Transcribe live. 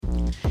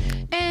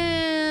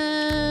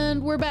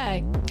we're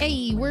back.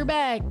 Hey, we're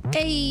back.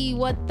 Hey,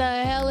 what the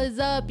hell is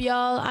up,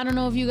 y'all? I don't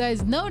know if you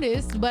guys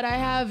noticed, but I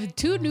have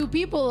two new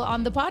people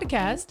on the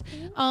podcast.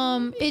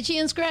 Itchy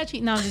and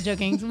Scratchy. No, I'm just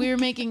joking. We were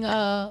making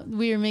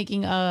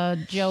a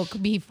joke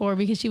before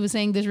because she was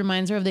saying this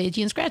reminds her of the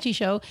Itchy and Scratchy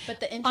show. But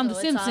the intro, on The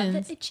Simpsons.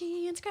 on the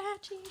Itchy and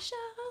Scratchy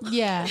show.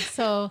 Yeah,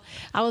 so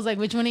I was like,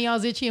 which one of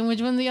y'all's itchy and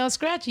which one of y'all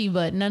scratchy?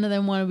 But none of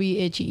them want to be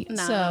itchy.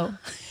 Nah. So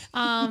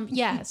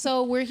yeah,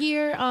 so we're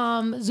here.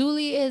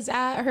 Zuli is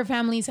at her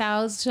family's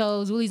house.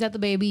 So Zuli's at the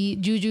baby.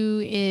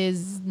 Juju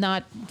is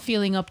not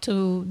feeling up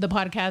to the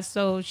podcast,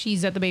 so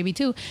she's at the baby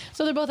too.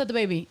 So they're both at the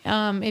baby.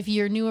 If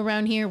you're new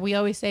around here, we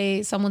always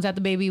say someone's at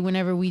the baby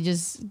whenever we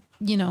just,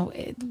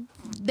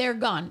 they're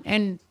gone,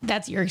 and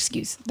that's your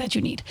excuse that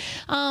you need.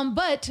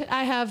 But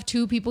I have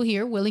two people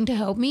here willing to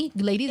help me.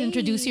 Ladies,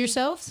 introduce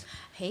yourselves.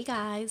 Hey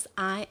guys,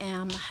 I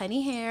am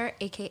Honey Hair,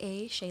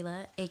 aka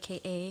Shayla,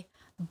 aka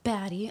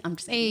Batty. I'm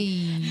just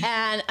kidding. Hey.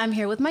 And I'm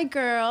here with my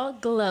girl,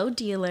 Glow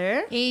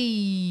Dealer.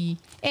 Hey.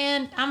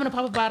 And I'm going to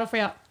pop a bottle for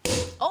y'all.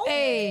 Oh,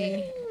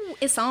 Hey.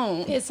 It's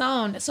on. It's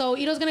on. So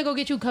Ito's going to go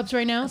get you cups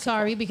right now.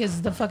 Sorry,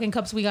 because the fucking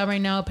cups we got right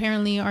now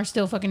apparently are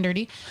still fucking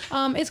dirty.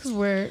 It's because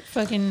we're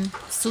fucking...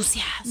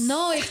 Sucias.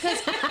 No, it's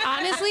because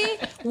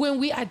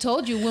honestly, I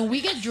told you, when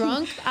we get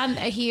drunk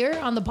here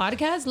on the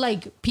podcast,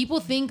 like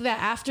people think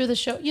that after the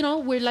show,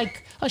 we're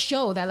like a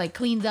show that like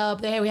cleans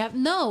up.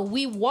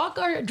 We walk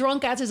our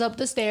drunk asses up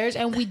the stairs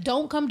and we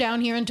don't come down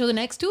here until the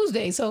next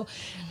Tuesday. So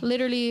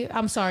literally,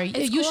 I'm sorry.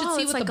 It's you cool. should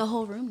see It's what like a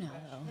whole room now, though.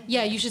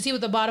 Yeah, you should see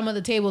what the bottom of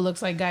the table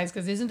looks like, guys,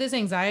 because isn't this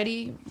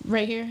anxiety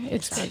right here?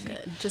 It's So crazy.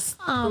 good. Just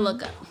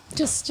look up.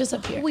 Just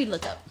up here. We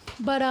look up.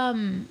 But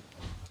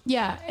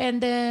yeah,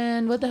 and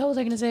then what the hell was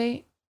I gonna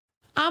say?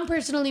 I'm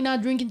personally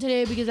not drinking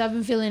today because I've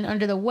been feeling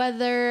under the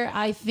weather.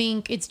 I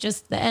think it's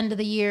just the end of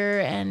the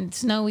year and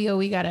snowy.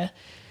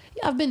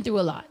 I've been through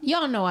a lot.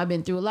 Y'all know I've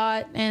been through a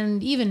lot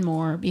and even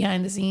more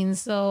behind the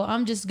scenes. So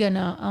I'm just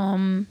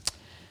gonna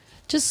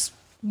just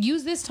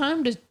use this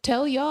time to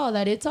tell y'all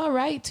that it's all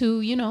right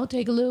to,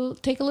 take a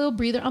little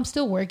breather. I'm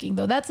still working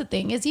though. That's the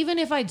thing. It's even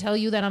if I tell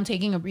you that I'm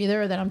taking a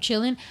breather or that I'm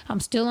chilling, I'm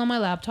still on my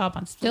laptop.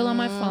 I'm still on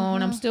my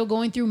phone. I'm still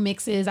going through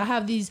mixes. I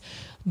have these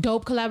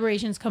dope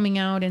collaborations coming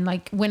out. And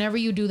like, whenever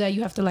you do that,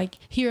 you have to like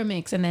hear a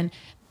mix and then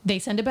they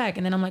send it back.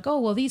 And then I'm like, oh,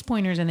 well, these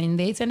pointers. And then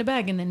they send it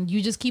back. And then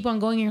you just keep on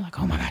going. And you're like,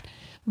 oh my God.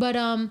 But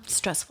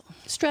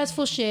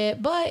stressful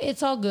shit, but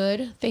it's all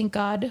good. Thank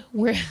God.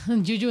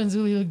 Juju and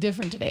Zuli look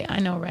different today. I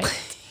know,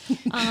 right?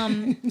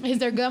 Is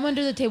there gum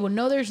under the table?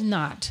 No, there's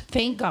not.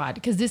 Thank God,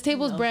 because this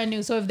table is brand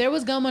new. So if there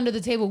was gum under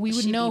the table, we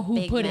would know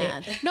who put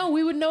it. No,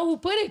 we would know who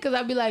put it, because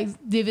I'd be like,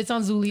 if it's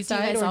on Zuli's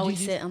side, you guys or always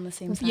Juju's. sit on the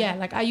same side. Yeah,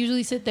 like I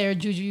usually sit there,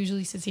 Juju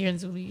usually sits here, and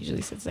Zuli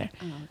usually sits there.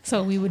 Oh, okay.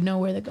 So we would know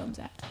where the gum's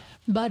at.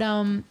 But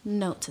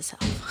note to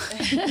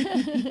self.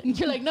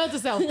 you're like, note to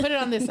self, put it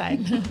on this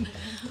side.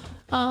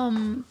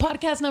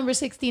 Podcast number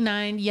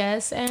 69,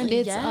 yes, and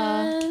it's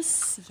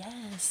yes.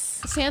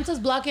 Santa's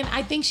blocking.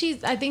 I think she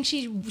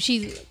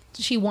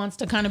wants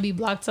to kind of be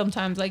blocked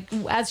sometimes. Like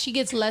as she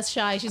gets less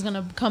shy, she's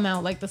gonna come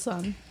out like the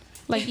sun,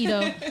 like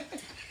Ito.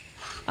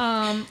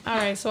 All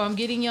right, so I'm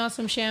getting y'all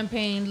some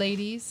champagne,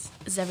 ladies.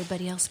 Is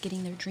everybody else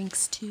getting their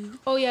drinks too?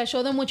 Oh yeah,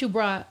 show them what you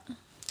brought.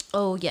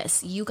 Oh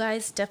yes, you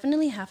guys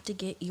definitely have to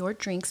get your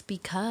drinks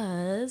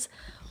because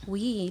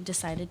we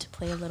decided to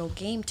play a little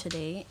game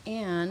today,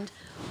 and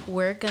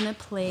we're gonna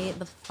play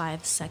the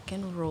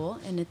 5-second rule,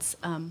 and it's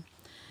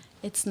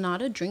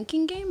not a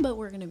drinking game, but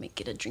we're gonna make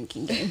it a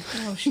drinking game.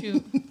 Oh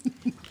shoot.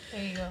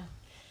 There you go.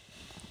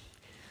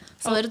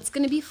 So it's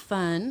gonna be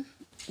fun.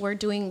 We're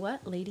doing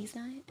what? Ladies'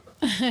 night?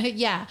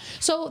 Yeah.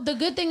 So the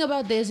good thing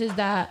about this is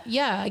that,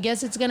 I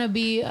guess it's going to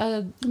be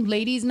a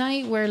ladies'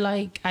 night where,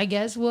 like, I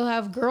guess we'll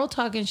have girl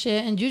talk and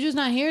shit. And Juju's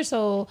not here,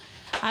 so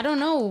I don't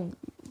know.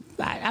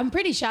 I'm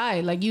pretty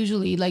shy, like,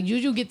 usually. Like,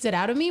 Juju gets it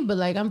out of me, but,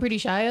 like, I'm pretty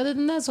shy other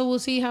than that. So we'll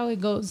see how it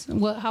goes,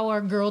 how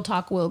our girl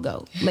talk will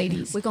go,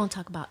 ladies. We're going to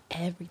talk about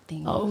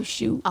everything. Oh,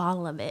 shoot.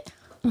 All of it.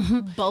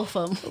 Both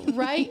of them.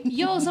 Right?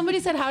 Yo, somebody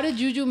said, how did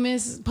Juju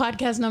miss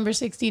podcast number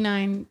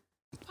 69?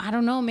 I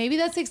don't know. Maybe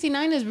that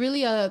 69 is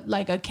really a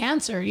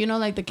cancer,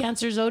 like the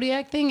cancer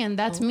zodiac thing. And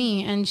that's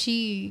me. And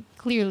she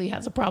clearly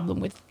has a problem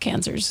with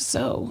cancers.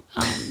 So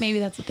maybe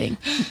that's the thing.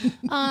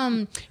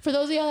 For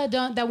those of y'all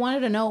that wanted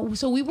to know,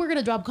 so we were going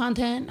to drop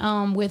content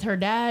with her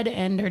dad,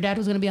 and her dad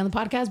was going to be on the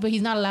podcast, but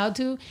he's not allowed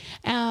to.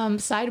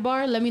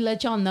 Sidebar, let me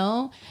let y'all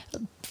know.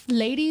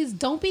 Ladies,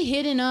 don't be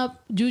hitting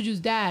up Juju's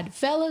dad.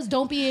 Fellas,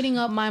 don't be hitting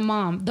up my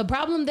mom. The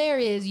problem there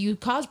is you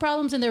cause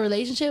problems in their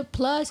relationship.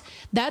 Plus,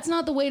 that's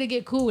not the way to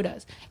get cool with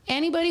us.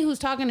 Anybody who's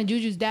talking to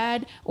Juju's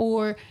dad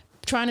or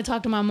trying to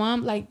talk to my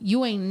mom, like,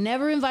 you ain't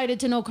never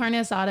invited to no carne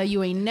asada.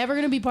 You ain't never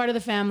gonna be part of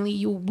the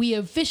family. We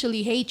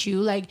officially hate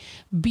you. Like,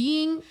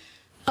 being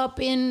up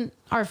in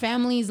our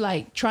families,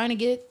 like, trying to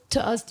get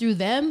to us through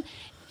them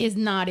is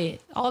not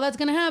it. All that's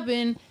gonna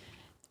happen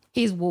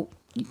is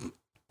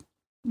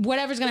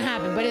whatever's gonna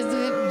happen, but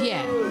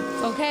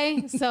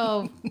okay,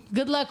 so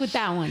good luck with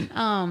that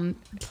one.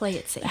 Play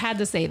it safe. Had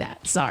to say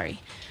that, sorry.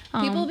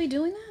 People be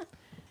doing that?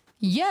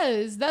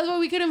 Yes, that's why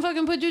we couldn't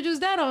fucking put Juju's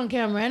dad on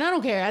camera, and I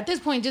don't care at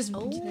this point. Just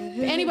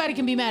anybody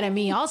can be mad at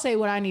me. I'll say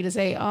what I need to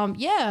say.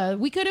 Yeah,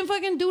 we couldn't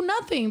fucking do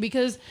nothing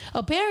because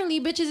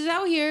apparently bitches is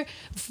out here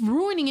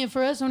ruining it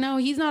for us. So now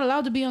he's not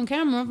allowed to be on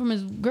camera from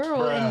his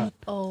girl. And,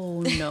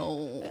 oh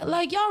no!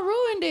 like y'all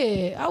ruined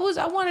it. I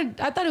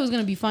thought it was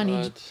gonna be funny.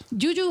 What?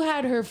 Juju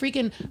had her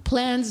freaking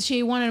plans.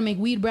 She wanted to make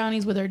weed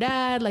brownies with her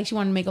dad. Like she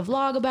wanted to make a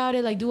vlog about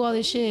it. Like do all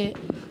this shit.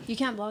 You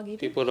can't vlog either.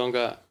 People don't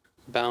got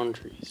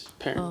boundaries,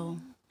 apparently. Oh,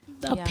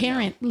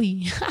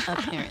 Apparently.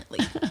 apparently.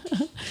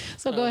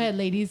 So go ahead,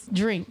 ladies.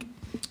 Drink.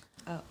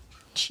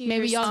 Cheers.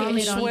 Maybe y'all on can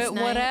hit this on night.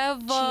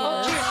 Whatever.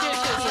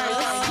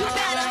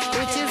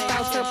 Bitches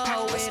about to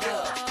pull it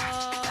up.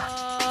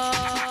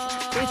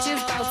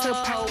 Bitches about to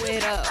pull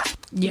it up.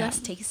 Yeah. That's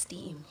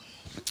tasty.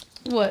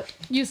 What?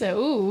 You said,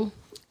 ooh.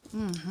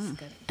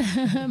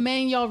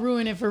 Man, y'all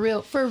ruined it for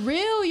real. For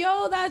real,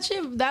 yo, that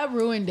shit, that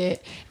ruined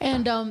it.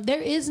 And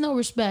there is no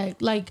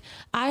respect. Like,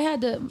 my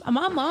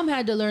mom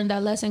had to learn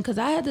that lesson because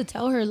I had to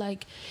tell her,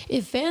 like,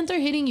 if fans are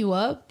hitting you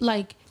up,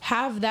 like,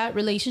 have that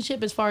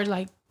relationship as far as,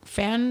 like,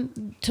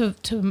 fan to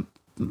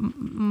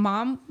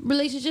mom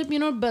relationship, you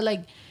know, but,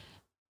 like,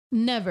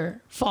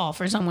 never fall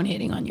for someone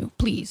hitting on you.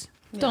 Please.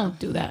 Don't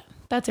do that.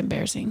 That's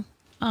embarrassing.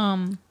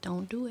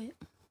 Don't do it.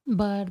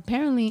 But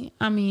apparently,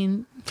 I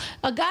mean,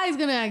 a guy's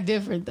gonna act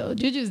different though.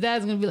 Juju's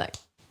dad's gonna be like,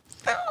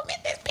 "Oh, man,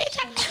 this bitch,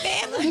 I'm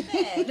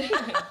dead."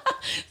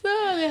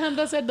 So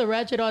Alejandro said the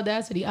ratchet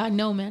audacity. I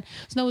know, man.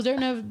 So, was there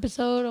an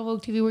episode of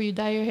Woke TV where you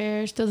dye your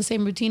hair? Still the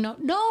same routine?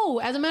 No.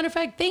 As a matter of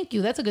fact, thank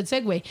you. That's a good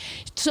segue.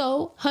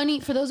 So, Honey,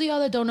 for those of y'all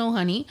that don't know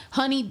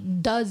Honey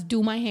does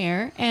do my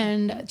hair,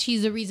 and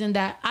she's the reason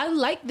that I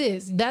like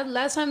this. That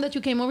last time that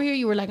you came over here,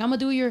 you were like, "I'm gonna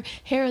do your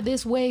hair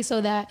this way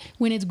so that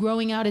when it's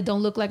growing out, it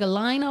don't look like a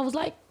line." I was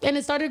like, and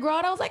it started to grow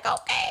out. I was like,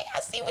 "Okay, I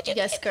see what you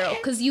Yes, did girl. there."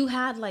 Because you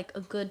had like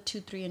a good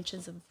 2-3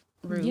 inches of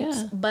roots.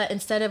 Yeah. But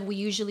instead of, we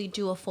usually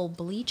do a full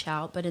bleach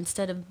out, but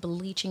instead of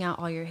bleaching out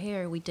all your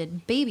hair, we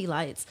did baby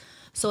lights.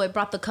 So it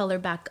brought the color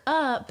back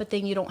up, but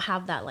then you don't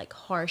have that like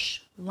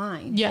harsh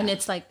line. Yeah. And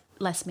it's like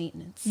less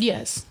maintenance.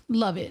 Yes,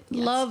 love it.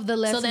 Yes. Love the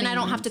less. So then I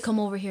don't have to maintenance. come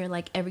over here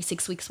like every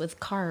 6 weeks with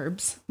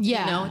carbs.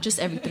 Yeah. You know, just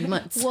every 3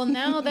 months. Well,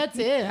 now that's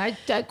it.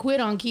 I quit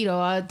on keto.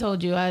 I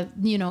told you.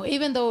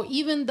 Even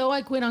though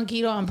I quit on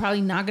keto, I'm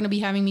probably not gonna be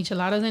having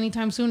micheladas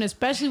anytime soon.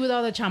 Especially with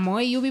all the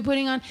chamoy you'll be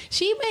putting on.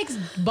 She makes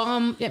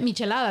bomb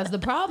micheladas. The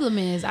problem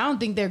is I don't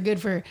think they're good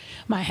for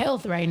my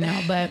health right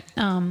now. But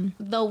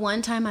The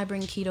one time I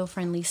bring keto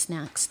friendly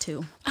snacks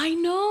too. I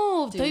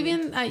know. Estoy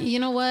bien, you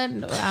know what?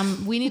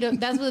 We need to.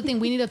 That's the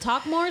thing. We need to talk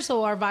more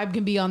so our vibe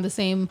can be on the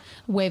same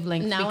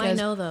wavelength. Now I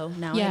know though.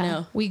 Now Yeah, I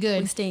know. we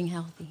good. We're staying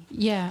healthy.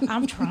 Yeah,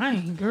 I'm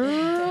trying,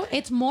 girl.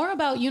 It's more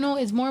about,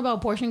 it's more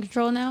about portion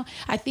control now.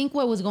 I think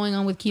what was going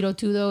on with keto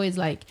too, though, is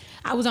like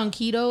I was on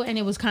keto and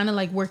it was kind of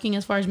like working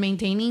as far as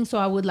maintaining. So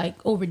I would like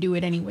overdo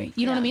it anyway.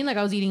 You know what I mean? Like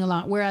I was eating a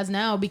lot. Whereas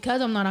now,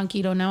 because I'm not on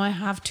keto, now I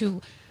have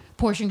to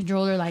portion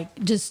control or like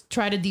just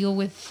try to deal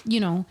with,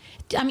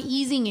 I'm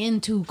easing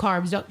into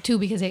carbs too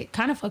because it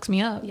kind of fucks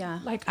me up. Yeah.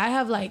 Like I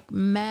have like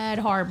mad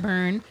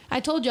heartburn. I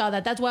told y'all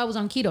that's why I was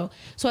on keto.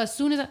 So as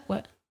soon as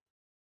what?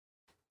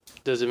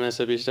 Does it mess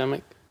up your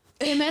stomach?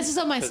 It messes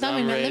up my 'Cause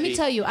stomach, I'm man. Let me ready.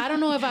 tell you. I don't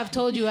know if I've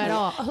told you at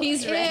all.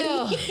 He's ready.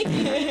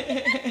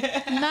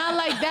 Not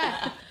like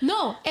that.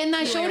 No. And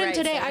I showed him right,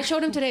 today. sir. I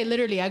showed him today,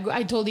 literally.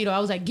 I told Ito, I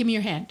was like, give me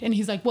your hand. And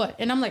he's like, what?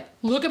 And I'm like,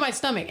 look at my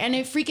stomach. And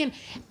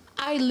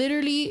I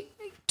literally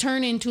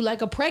turn into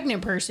like a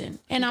pregnant person.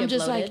 And I'm get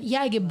just bloated? like,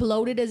 yeah, I get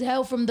bloated as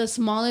hell from the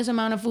smallest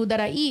amount of food that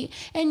I eat.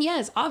 And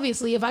yes,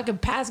 obviously, if I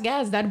could pass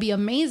gas, that'd be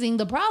amazing.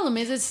 The problem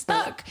is it's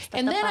stuck.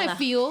 And then I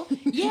feel,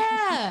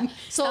 yeah.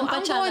 So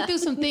I'm going through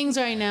some things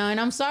right now. And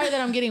I'm sorry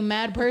that I'm getting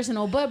mad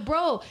personal. But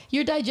bro,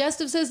 your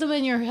digestive system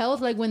and your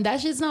health, like when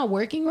that shit's not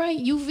working right,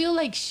 you feel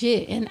like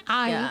shit. And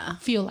I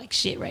feel like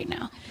shit right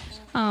now.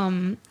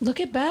 Look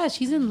at Bash.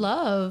 She's in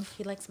love.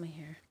 He likes my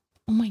hair.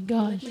 Oh my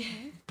gosh.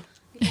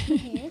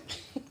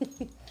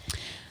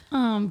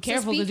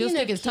 Careful because you'll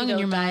stick his tongue in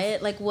your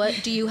mouth. Like, what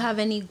do you have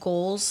any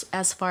goals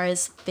as far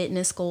as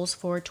fitness goals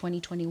for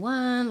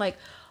 2021? Like,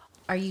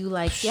 are you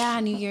like,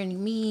 New Year, new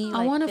me?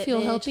 I want to feel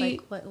healthy.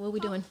 Like, what are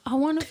we doing? I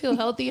want to feel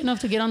healthy enough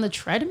to get on the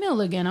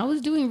treadmill again. I was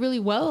doing really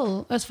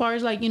well as far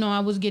as like, I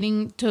was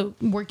getting to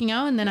working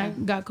out and then I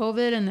got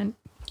COVID and then.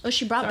 Oh,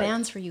 she brought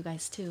bands for you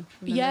guys too.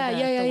 Remember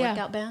Yeah. the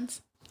workout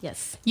bands?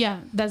 Yes. Yeah,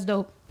 that's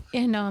dope.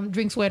 And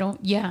drink Suero.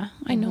 Yeah,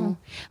 I know.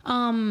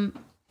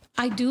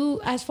 I do,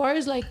 as far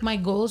as like my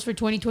goals for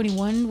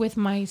 2021 with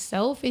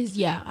myself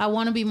is, I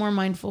want to be more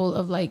mindful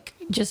of like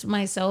just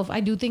myself.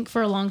 I do think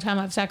for a long time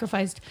I've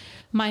sacrificed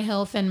my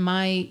health and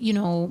my,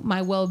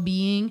 my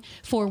well-being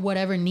for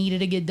whatever needed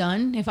to get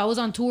done. If I was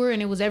on tour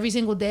and it was every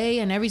single day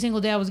and every single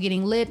day I was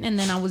getting lit and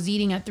then I was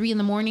eating at 3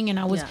 a.m. and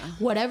I was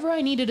whatever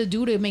I needed to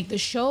do to make the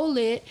show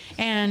lit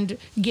and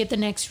get the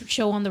next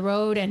show on the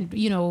road and,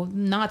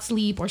 not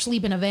sleep or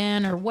sleep in a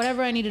van or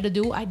whatever I needed to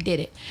do, I did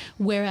it.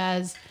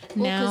 Whereas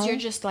now, because you're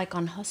just like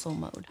on hustle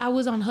mode. I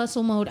was on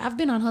hustle mode. I've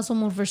been on hustle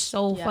mode for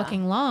so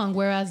fucking long.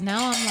 Whereas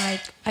now I'm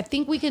like, I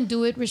think we can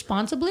do it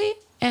responsibly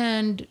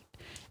and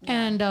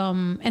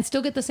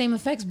still get the same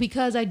effects,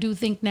 because I do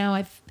think now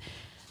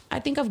I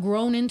think I've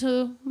grown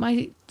into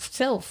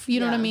myself. You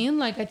know what I mean?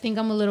 Like, I think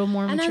I'm a little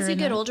more mature. And as you in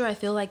get that. older, I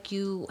feel like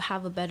you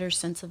have a better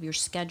sense of your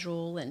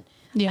schedule. And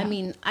Yeah. I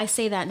mean, I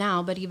say that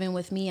now, but even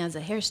with me as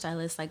a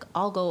hairstylist, like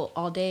I'll go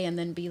all day and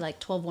then be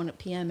like 1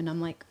 p.m. and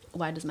I'm like,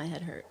 why does my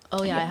head hurt?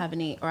 Oh yeah, I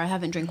haven't ate, or I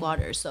haven't drank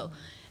water. So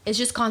it's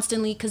just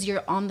constantly, because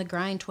you're on the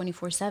grind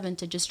 24/7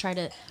 to just try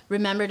to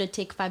remember to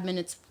take 5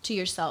 minutes to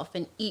yourself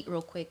and eat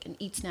real quick and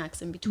eat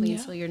snacks in between, Yeah.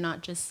 so you're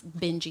not just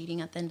binge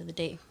eating at the end of the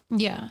day.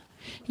 Yeah.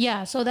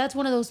 Yeah. So that's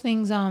one of those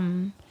things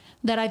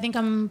that I think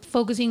I'm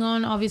focusing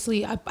on.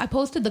 Obviously, I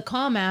posted the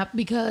Calm app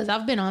because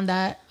I've been on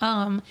that.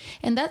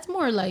 And that's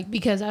more like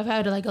because I've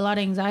had like a lot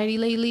of anxiety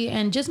lately,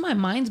 and just my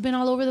mind's been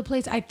all over the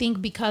place. I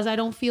think because I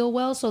don't feel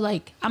well. So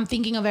like I'm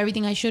thinking of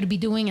everything I should be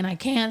doing and I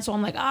can't. So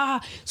I'm like,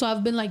 so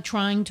I've been like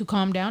trying to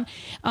calm down.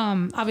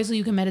 Obviously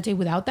you can meditate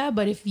without that,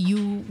 but if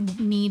you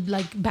need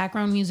like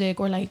background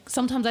music, or like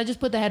sometimes I just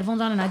put the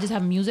headphones on and I just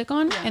have music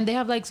on, and they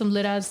have like some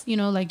lit ass,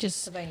 like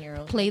just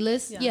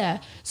playlists. Yeah.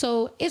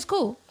 So it's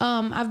cool.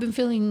 I've been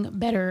feeling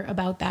better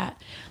about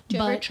that. Do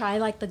you ever try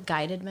like the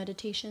guided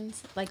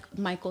meditations, like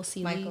Michael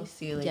Seeley? Michael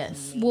Seeley.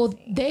 Yes. Well,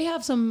 they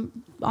have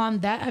some on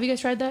that. Have you guys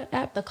tried that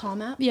app? The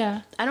Calm app?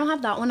 Yeah. I don't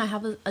have that one. I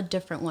have a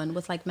different one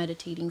with like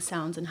meditating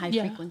sounds and high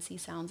frequency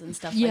sounds and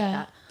stuff like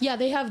that. Yeah,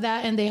 they have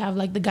that, and they have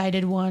like the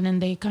guided one,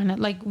 and they kind of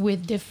like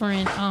with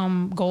different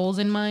goals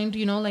in mind,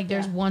 like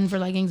there's one for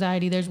like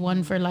anxiety, there's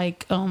one for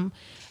like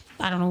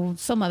I don't know,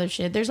 some other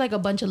shit. There's like a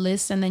bunch of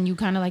lists, and then you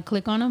kind of like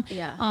click on them.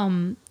 Yeah.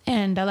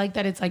 And I like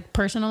that it's like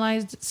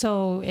personalized,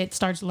 so it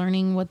starts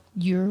learning what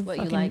you're What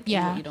fucking, you like yeah,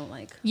 and what you don't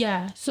like.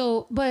 Yeah.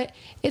 So, but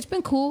it's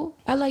been cool.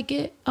 I like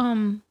it.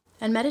 And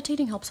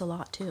meditating helps a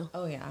lot too.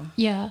 Oh yeah.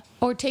 Yeah.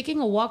 Or taking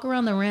a walk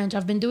around the ranch.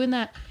 I've been doing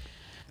that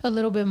a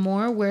little bit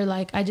more, where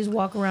like I just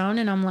walk around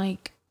and I'm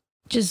like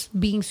just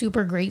being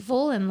super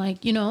grateful and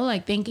like,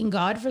 like thanking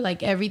God for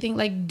like everything.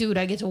 Like, dude,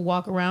 I get to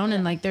walk around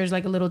and like there's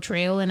like a little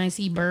trail and I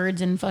see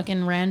birds and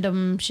fucking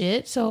random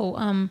shit. So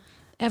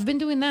I've been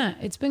doing that.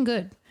 It's been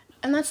good.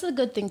 And that's the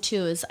good thing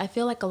too, is I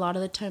feel like a lot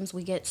of the times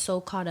we get so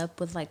caught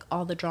up with like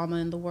all the drama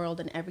in the world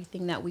and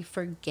everything that we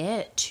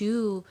forget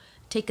to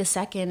take a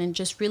second and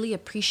just really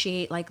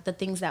appreciate like the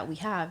things that we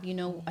have.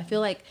 I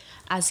feel like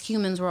as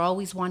humans, we're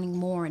always wanting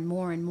more and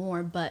more and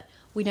more, but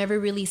we never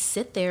really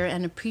sit there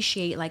and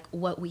appreciate like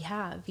what we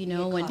have,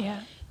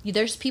 when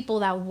there's people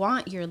that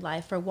want your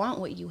life or want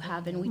what you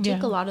have, and we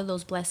take a lot of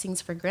those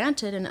blessings for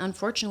granted, and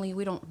unfortunately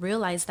we don't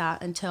realize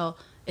that until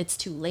it's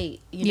too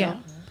late,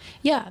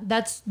 Yeah,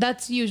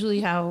 that's usually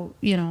how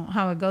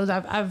how it goes.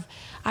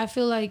 I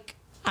feel like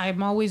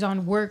I'm always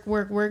on work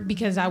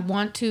because I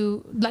want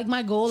to, like,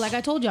 my goal, like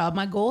I told y'all,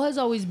 my goal has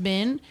always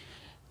been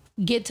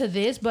get to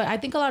this, but I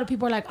think a lot of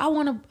people are like, I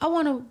want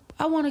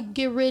to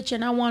get rich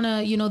and I want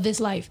to, this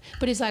life.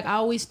 But it's like I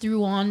always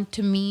threw on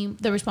to me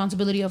the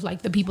responsibility of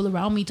like the people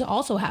around me to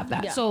also have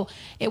that. Yeah. So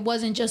it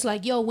wasn't just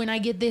like, yo, when I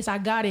get this, I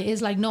got it.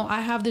 It's like, no,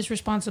 I have this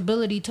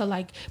responsibility to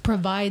like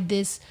provide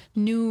this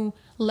new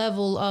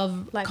level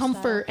of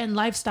comfort and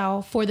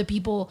lifestyle for the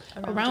people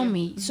around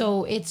me.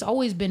 So it's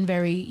always been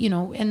very,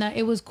 and that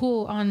it was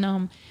cool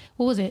on,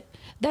 what was it?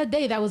 That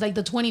day, that was like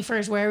the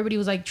 21st, where everybody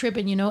was like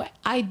tripping,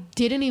 I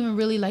didn't even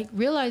really like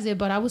realize it,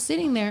 but I was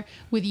sitting there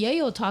with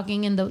Yayo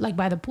talking in the, like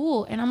by the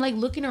pool, and I'm like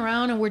looking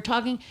around and we're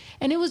talking,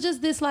 and it was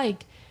just this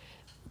like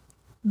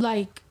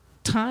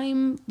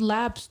time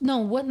lapse. No,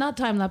 what? Not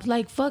time lapse.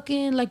 Like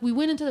fucking, like we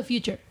went into the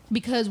future,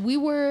 because we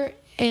were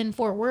in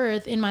Fort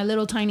Worth in my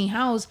little tiny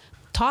house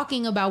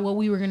talking about what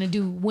we were gonna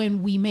do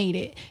when we made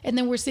it, and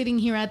then we're sitting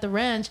here at the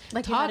ranch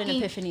like talking. You had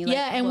an epiphany, like,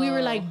 and we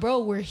were like, bro,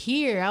 we're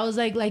here. I was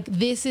like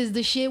this is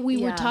the shit we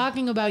were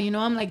talking about.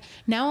 I'm like,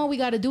 now all we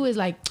got to do is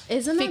like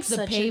isn't fix that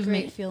the such pavement.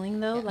 a great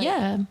feeling though? Like,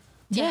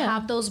 To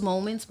have those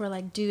moments where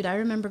like, dude, I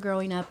remember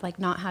growing up like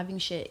not having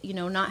shit,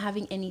 not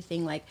having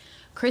anything. Like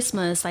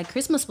Christmas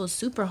was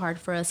super hard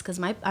for us because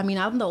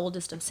I'm the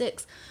oldest of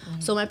 6.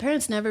 So my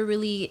parents never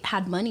really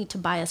had money to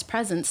buy us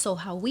presents. So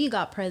how we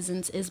got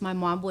presents is my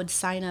mom would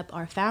sign up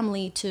our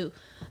family to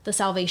the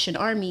Salvation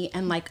Army,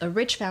 and like a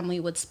rich family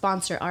would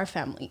sponsor our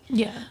family.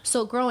 Yeah.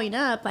 So growing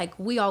up, like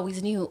we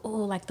always knew,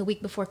 like the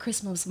week before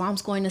Christmas,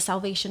 mom's going to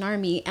Salvation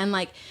Army, and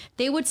like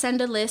they would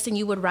send a list and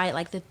you would write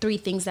like the 3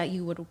 things that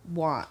you would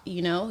want,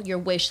 your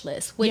wish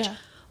list, which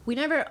we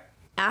never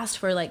asked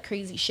for like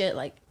crazy shit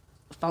like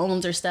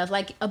phones or stuff,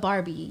 like a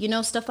Barbie,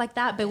 stuff like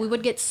that. But we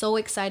would get so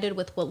excited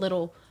with what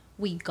little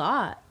we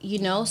got,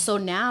 So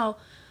now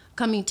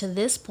coming to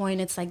this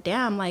point, it's like,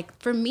 damn, like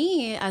for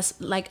me, as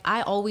like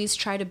I always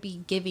try to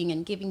be giving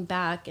and giving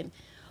back and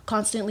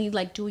constantly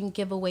like doing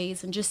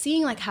giveaways and just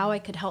seeing like how I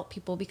could help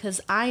people, because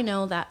I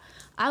know that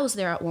I was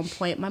there at one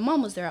point, my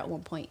mom was there at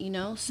one point,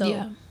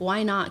 so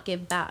why not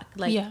give back,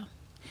 like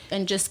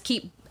and just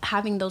keep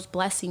having those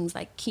blessings,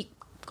 like keep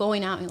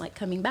going out and like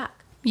coming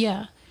back.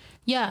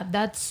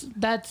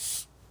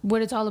 That's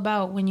what it's all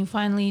about when you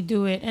finally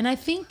do it. And I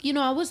think,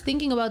 I was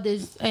thinking about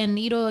this, and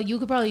you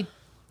could probably,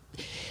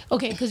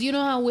 okay, because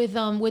how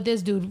with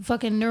this dude,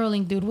 fucking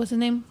Neuralink dude, what's his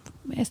name?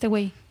 este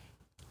güey.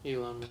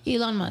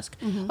 Elon Musk.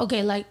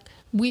 Okay, like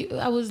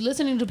I was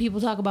listening to people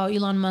talk about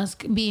Elon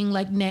Musk being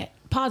like net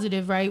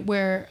positive, right?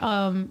 Where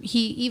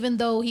he, even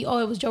though it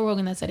was Joe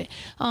Rogan that said it,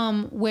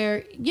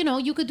 where, you know,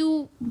 you could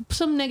do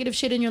some negative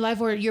shit in your life,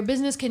 or your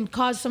business can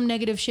cause some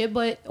negative shit,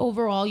 but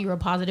overall you're a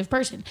positive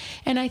person.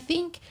 And I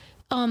think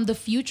the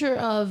future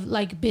of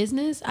like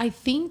business, I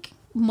think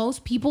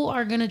most people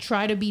are gonna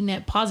try to be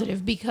net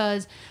positive,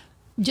 because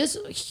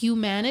just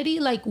humanity,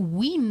 like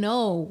we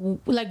know,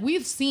 like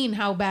we've seen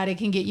how bad it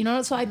can get, you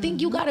know? So I think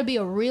you got to be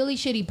a really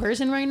shitty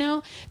person right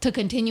now to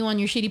continue on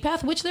your shitty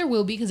path, which there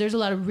will be, because there's a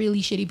lot of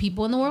really shitty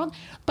people in the world.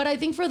 But I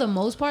think for the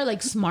most part,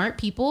 like smart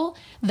people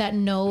that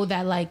know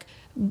that like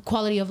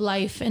quality of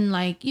life, and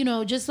like, you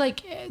know, just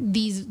like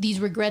these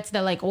regrets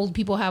that like old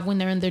people have when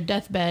they're in their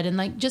deathbed, and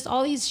like just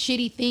all these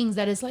shitty things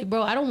that it's like,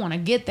 bro, I don't want to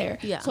get there.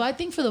 Yeah. So I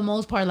think for the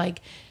most part,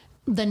 like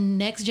the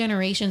next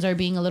generations are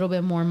being a little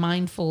bit more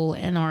mindful,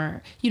 and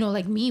are, you know,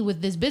 like me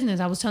with this business,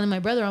 I was telling my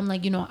brother, I'm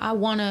like, you know, I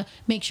want to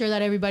make sure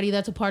that everybody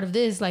that's a part of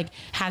this like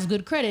has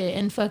good credit,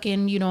 and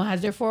fucking, you know,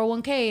 has their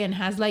 401k, and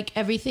has like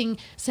everything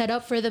set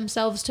up for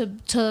themselves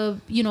to,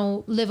 you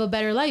know, live a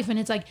better life. And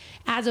it's like,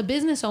 as a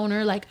business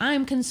owner, like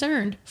I'm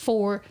concerned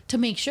to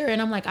make sure,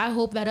 and I'm like, I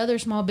hope that other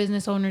small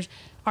business owners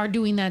are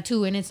doing that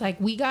too. And it's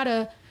like, we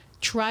gotta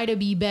try to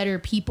be better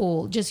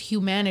people, just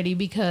humanity,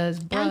 because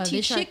bro,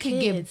 this shit could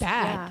get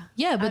bad.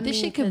 Yeah, but this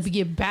shit could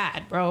get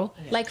bad, bro.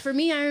 Like for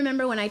me, I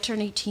remember when I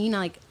turned 18,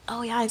 like,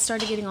 oh yeah, I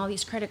started getting all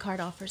these credit card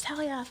offers.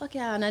 Hell yeah, fuck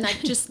yeah. And then I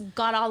just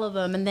got all of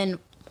them, and then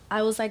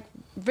I was like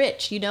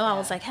rich, you know? I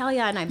was like, hell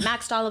yeah, and I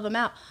maxed all of them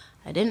out.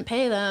 I didn't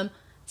pay them.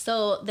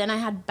 So then I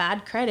had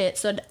bad credit.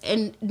 So,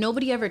 and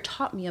nobody ever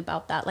taught me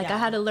about that. Like I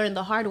had to learn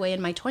the hard way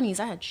in my 20s.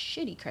 I had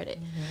shitty credit.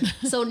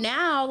 So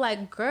now,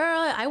 like,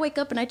 girl, I wake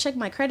up and I check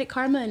my Credit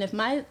Karma, and if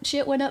my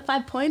shit went up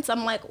 5 points,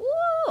 I'm like, woo,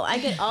 I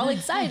get all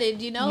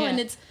excited, you know? Yeah.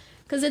 And it's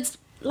because it's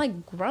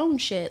like grown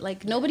shit.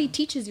 Like nobody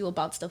teaches you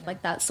about stuff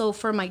like that. So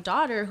for my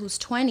daughter who's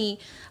 20,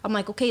 I'm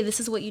like, okay, this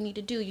is what you need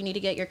to do. You need to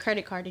get your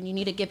credit card, and you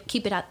need to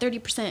keep it at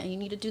 30%, and you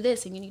need to do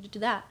this, and you need to do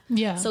that.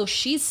 Yeah. So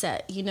she's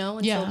set, you know?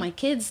 And so my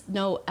kids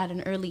know at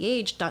an early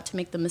age not to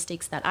make the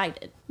mistakes that I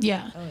did.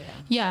 Yeah. Oh, yeah.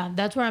 Yeah,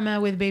 that's where I'm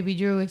at with baby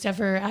Drew, except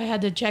for I had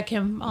to check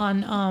him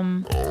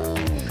on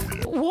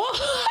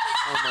what?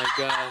 Oh my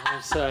god,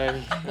 I'm sorry.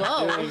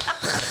 Whoa.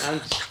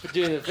 I'm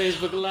doing the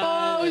Facebook Live.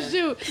 Oh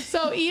shoot.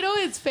 So Ito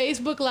is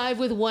Facebook Live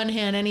with one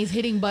hand, and he's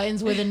hitting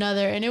buttons with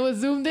another, and it was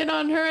zoomed in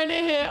on her, and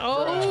it hit.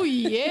 Oh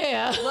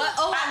yeah. What?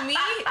 Oh, on me?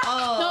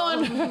 Oh. No,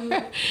 on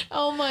her.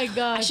 Oh my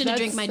gosh. I should have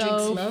drank my drink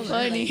slower.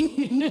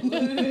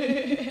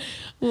 Funny.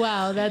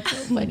 Wow, that's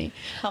so funny.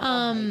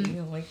 I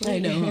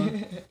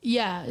know.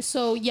 Yeah.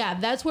 So yeah,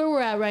 that's where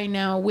we're at right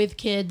now with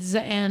kids,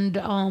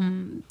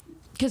 and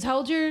because how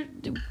old's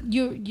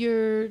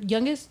your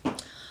youngest?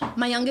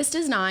 My youngest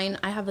is 9.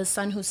 I have a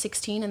son who's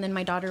 16, and then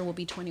my daughter will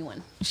be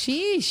 21.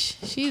 Sheesh,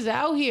 she's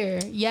out here.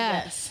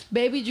 Yeah. Yes.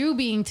 Baby Drew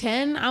being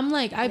 10, I'm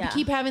like, I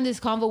keep having this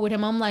convo with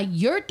him. I'm like,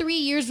 you're 3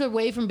 years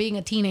away from being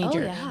a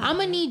teenager. Oh, yeah. I'm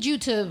gonna need you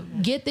to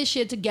get this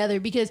shit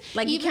together, because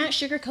Like you can't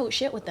sugarcoat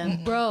shit with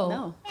them, bro.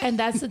 No. And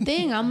that's the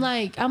thing. I'm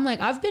like,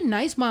 I've been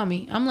nice,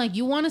 mommy. I'm like,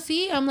 you want to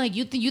see? I'm like,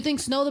 you think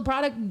Snow the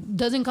product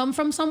doesn't come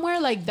from somewhere?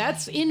 Like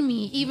that's in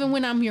me, even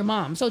when I'm your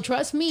mom. So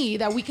trust me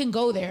that we can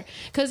go there.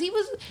 Cause he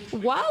was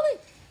wild.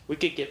 We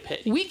could get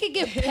petty. We could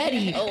get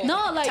petty.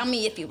 No, like Tell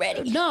me if you're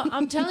ready. no,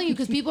 I'm telling you,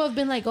 because people have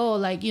been like, oh,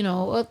 like, you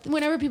know,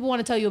 whenever people want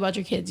to tell you about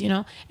your kids, you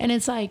know, and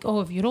it's like,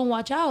 oh, if you don't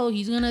watch out,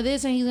 he's gonna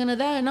this and he's gonna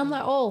that, and I'm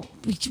like, oh,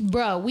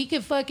 bro, we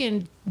could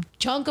fucking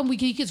chunk him,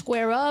 he could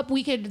square up,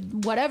 we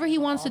could whatever he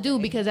wants to do,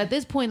 because at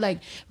this point, like,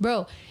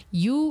 bro,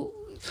 you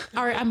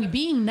are, I mean,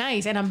 being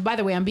nice, and I'm, by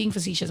the way, I'm being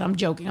facetious, I'm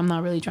joking, I'm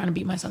not really trying to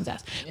beat my son's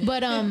ass,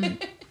 but I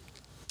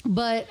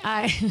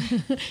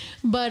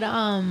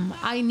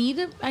need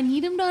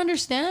him to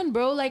understand,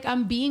 bro. Like,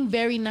 I'm being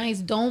very nice.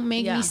 Don't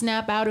make me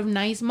snap out of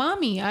nice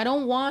mommy. I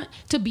don't want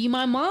to be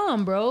my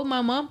mom, bro.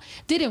 My mom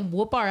didn't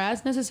whoop our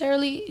ass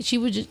necessarily. She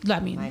would just, I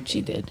mean,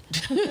 she did.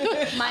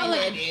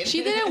 Mine did.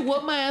 She didn't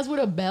whoop my ass with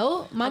a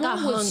belt. My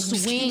mom would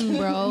swing,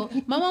 bro.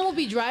 My mom would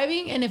be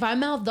driving, and if I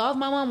mouthed off,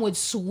 my mom would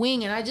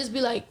swing, and I'd just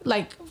be like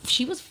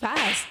she was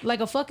fast, like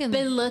a fucking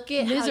But look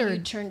at lizard. how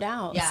you turned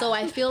out. Yeah. So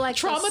I feel like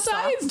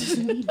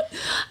Traumatized.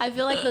 I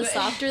feel like the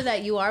softer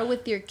that you are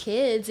with your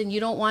kids, and you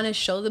don't want to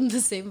show them the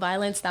same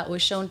violence that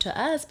was shown to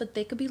us, but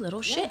they could be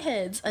little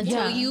shitheads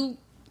until you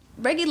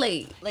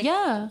regulate. Like,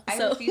 Yeah. I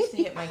So- refuse to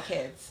hit my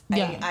kids.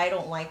 Yeah. I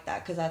don't like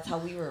that, because that's how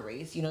we were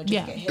raised, you know,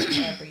 just get hit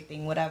for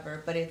everything,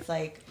 whatever. But it's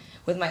like,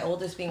 with my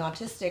oldest being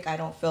autistic, I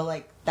don't feel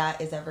like that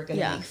is ever going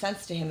to make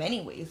sense to him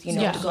anyways, you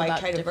know? Yeah. So Go I about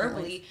try to different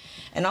verbally, ways.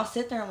 and I'll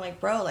sit there, I'm like,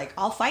 bro, like,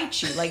 I'll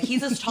fight you. Like,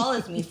 he's as tall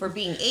as me for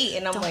being 8,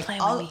 and I'm Don't like, play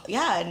with me.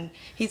 yeah, and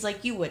he's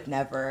like, you would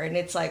never. And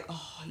it's like,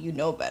 oh, you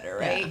know better,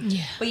 right?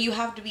 Yeah. But you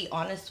have to be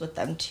honest with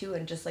them, too,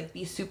 and just, like,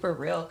 be super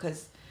real,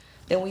 because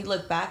then we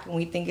look back and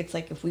we think it's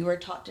like, if we were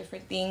taught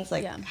different things,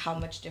 like how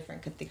much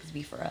different could things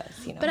be for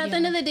us, you know? But at the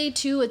end of the day,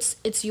 too,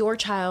 it's your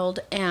child,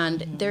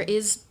 and there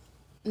is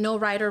no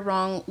right or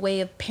wrong way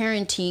of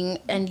parenting,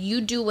 and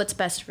you do what's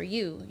best for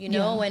you, you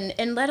know,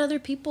 and let other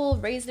people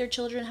raise their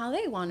children how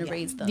they want to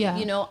raise them.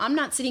 You know, I'm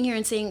not sitting here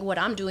and saying what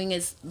I'm doing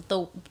is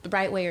the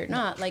right way or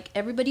not. Like,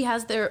 everybody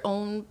has their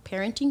own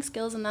parenting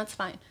skills, and that's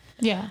fine.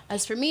 Yeah.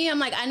 As for me, I'm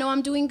like, I know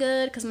I'm doing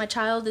good because my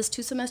child is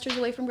 2 semesters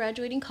away from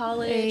graduating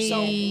college. Hey,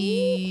 so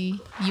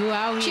you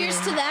out here. Cheers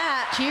to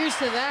that. Cheers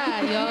to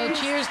that, yo.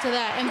 Cheers to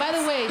that. And by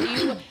the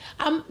way,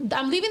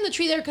 I'm leaving the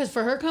tree there because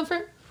for her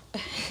comfort.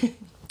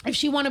 If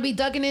she want to be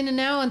ducking in and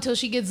out until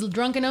she gets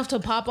drunk enough to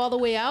pop all the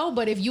way out,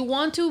 but if you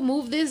want to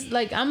move this,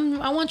 like I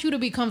want you to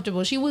be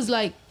comfortable. She was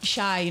like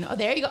shy, you know.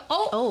 There you go.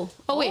 Oh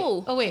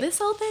wait. This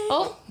whole thing.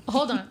 Oh,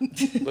 hold on.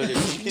 But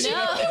if she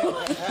No.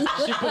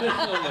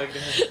 oh my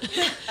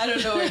god. I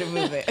don't know where to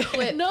move it.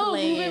 Quit No,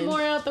 playing. move it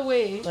more out the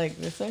way. Like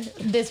this way?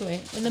 This way,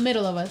 in the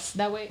middle of us.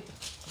 That way.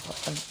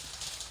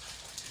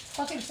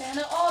 Fucking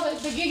Santa. Oh,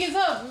 the gig is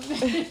up.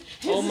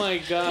 Oh my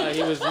god,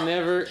 he was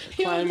never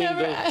climbing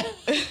the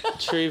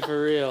tree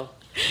for real.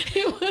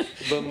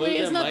 But move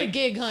Wait, it's that not the mic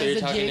gig, huh? so you're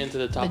It's the talking jig. into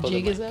the top The of the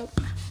jig mic. is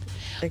up.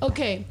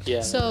 Okay. Yeah.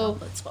 It's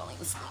falling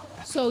asleep.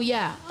 So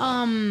yeah,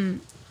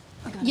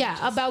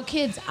 about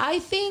kids. I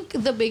think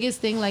the biggest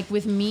thing, like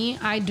with me,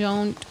 I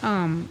don't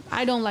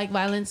like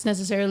violence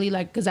necessarily,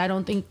 like, because I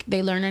don't think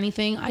they learn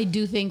anything. I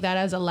do think that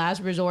as a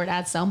last resort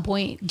at some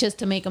point, just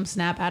to make them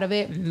snap out of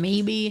it,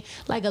 maybe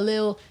like a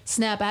little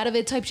snap out of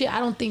it type shit. I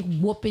don't think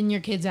whooping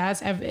your kid's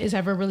ass is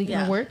ever really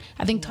gonna work.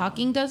 I think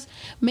talking does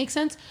make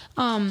sense.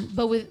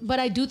 But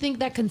I do think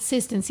that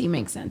consistency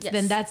makes sense. Yes.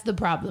 Then that's the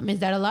problem, is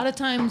that a lot of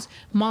times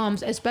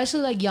moms,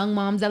 especially like young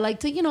moms that like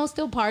to, you know,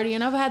 still party,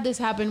 and I've had this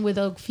happen with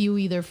a few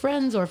either friends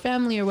or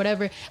family or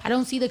whatever. I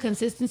don't see the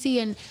consistency,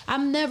 and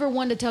I'm never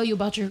one to tell you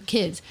about your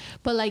kids,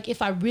 but like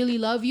if I really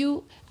love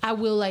you, I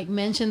will like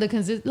mention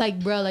the like,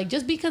 bro, like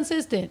just be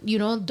consistent, you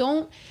know.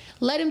 Don't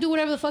let him do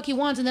whatever the fuck he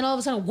wants and then all of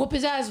a sudden whoop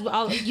his ass,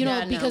 you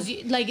know. Because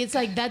like it's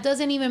like that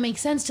doesn't even make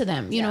sense to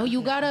them, you know.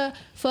 You gotta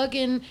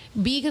fucking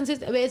be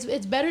consistent.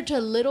 It's better to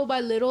little by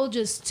little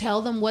just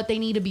tell them what they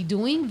need to be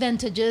doing than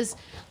to just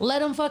let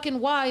them fucking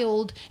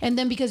wild, and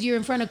then because you're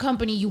in front of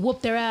company you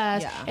whoop their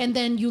ass, and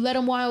then you let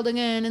them wild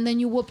again, and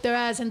then you whoop their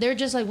ass, and they're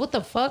just like, what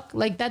the fuck,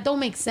 like that don't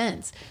make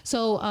sense.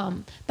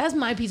 So that's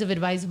my piece of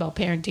advice about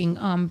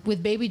parenting.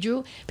 With baby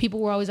Drew, people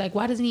were always like,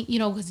 why doesn't he, you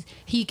know, because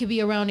he could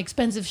be around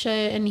expensive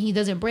shit and he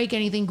doesn't break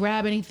anything,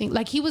 grab anything.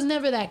 Like, he was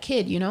never that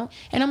kid, you know.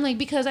 And I'm like,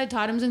 because I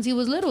taught him since he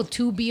was little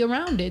to be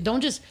around it.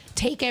 Don't just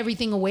take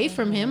everything away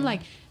from him.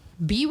 Like,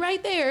 be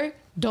right there,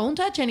 don't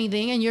touch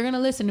anything, and you're gonna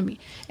listen to me.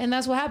 And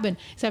that's what happened.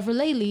 Except for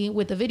lately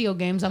with the video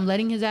games, I'm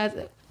letting his ass.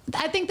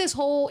 I think this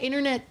whole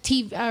internet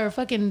TV or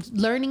fucking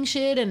learning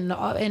shit and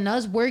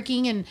us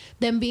working and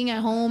them being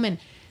at home, and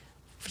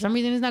for some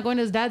reason he's not going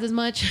to his dad's as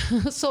much.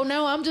 So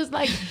now I'm just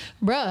like,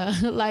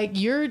 bruh, like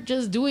you're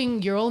just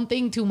doing your own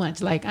thing too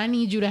much. Like, I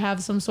need you to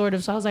have some sort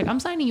of. So I was like, I'm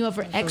signing you up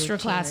for extra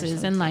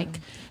classes and like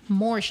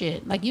more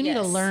shit. Like, you need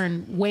to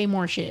learn way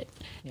more shit.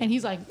 And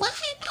he's like, what?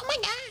 Oh my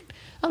god.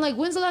 I'm like,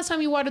 when's the last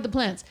time you watered the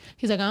plants?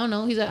 He's like, I don't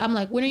know. He's like, I'm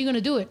like, when are you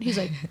gonna do it? He's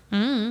like,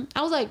 I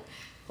was like,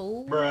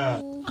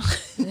 Bruh.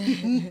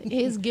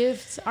 his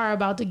gifts are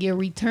about to get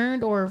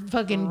returned or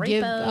fucking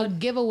give a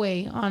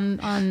giveaway on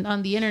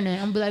the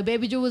internet. I'm like,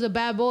 baby Drew was a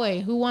bad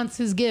boy. Who wants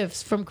his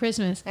gifts from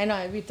Christmas? I know,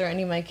 I'd be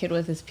threatening my kid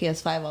with his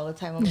PS5 all the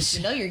time. I'm like,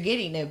 you know you're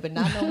getting it, but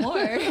not no more.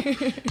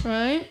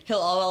 Right? He'll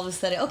all of a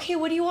sudden, okay,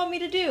 what do you want me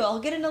to do? I'll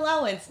get an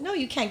allowance. No,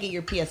 you can't get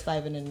your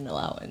PS5 in an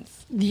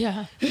allowance.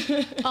 Yeah.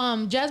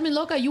 Jasmine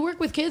Loca, you work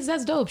with kids.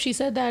 That's dope. She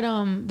said that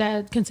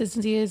that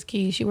consistency is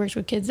key. She works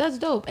with kids. That's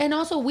dope. And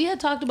also, we had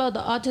talked about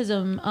the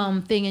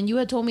autism thing, and you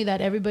had told me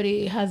that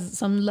everybody has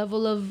some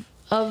level of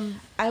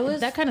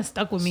that kind of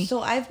stuck with me.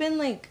 So I've been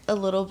like a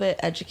little bit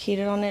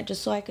educated on it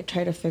just so I could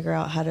try to figure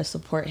out how to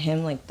support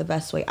him like the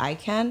best way I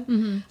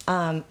can.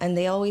 And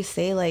they always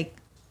say like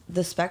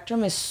the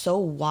spectrum is so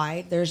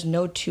wide, there's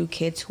no two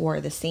kids who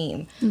are the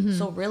same.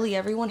 So really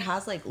everyone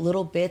has like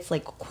little bits,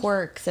 like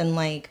quirks, and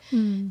like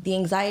the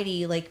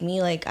anxiety, like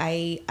me, like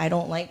I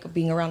don't like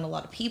being around a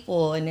lot of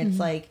people, and it's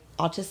like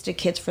autistic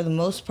kids for the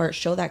most part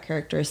show that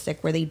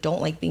characteristic where they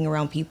don't like being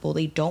around people,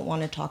 they don't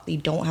want to talk, they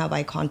don't have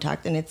eye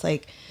contact. And it's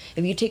like,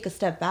 if you take a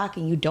step back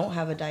and you don't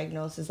have a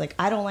diagnosis, like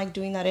I don't like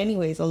doing that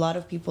anyways. A lot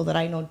of people that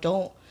I know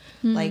don't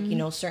like, you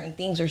know, certain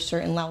things or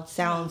certain loud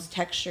sounds,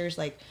 textures.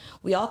 Like,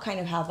 we all kind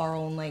of have our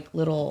own like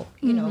little,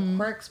 you know,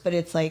 quirks, but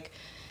it's like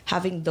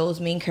having those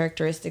main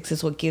characteristics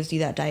is what gives you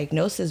that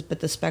diagnosis, but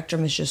the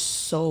spectrum is just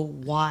so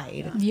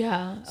wide.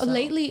 Yeah. So.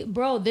 Lately,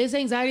 bro, this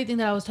anxiety thing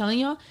that I was telling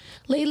y'all,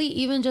 lately,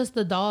 even just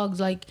the dogs,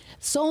 like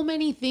so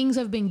many things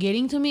have been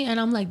getting to me, and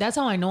I'm like, that's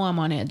how I know I'm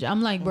on edge.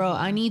 I'm like, bro,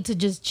 I need to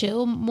just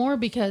chill more,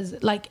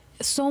 because like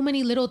so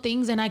many little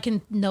things, and I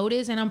can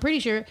notice, and I'm pretty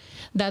sure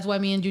that's why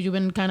me and Juju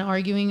been kind of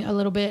arguing a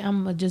little bit.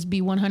 I'm gonna just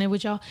be 100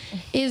 with y'all,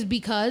 is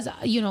because,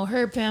 you know,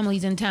 her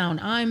family's in town.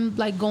 I'm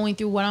like going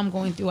through what I'm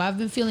going through. I've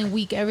been feeling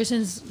weak ever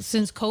since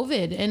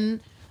COVID, and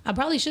I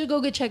probably should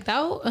go get checked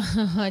out.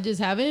 I just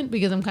haven't,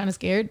 because I'm kind of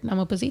scared. I'm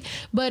a pussy,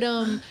 but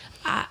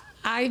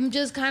I'm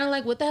just kind of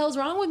like, what the hell's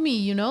wrong with me,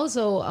 you know?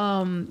 So,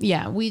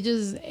 yeah, we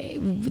just,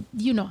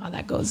 you know how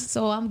that goes.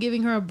 So I'm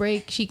giving her a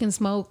break. She can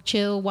smoke,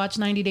 chill, watch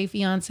 90 Day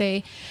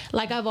Fiance.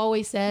 Like I've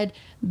always said,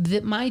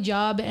 that my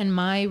job and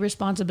my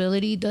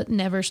responsibility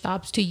never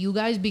stops to you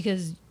guys,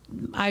 because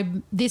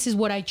this is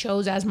what I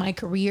chose as my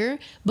career.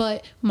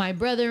 But my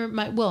brother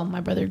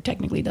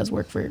technically does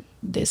work for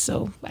this,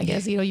 so I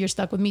guess, you know, you're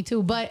stuck with me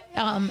too. But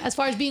as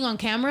far as being on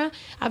camera,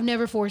 I've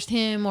never forced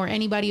him or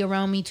anybody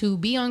around me to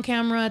be on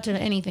camera, to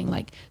anything.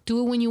 Like, do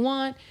it when you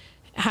want,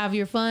 have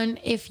your fun.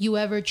 If you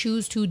ever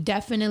choose to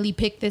definitely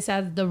pick this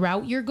as the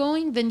route you're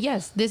going, then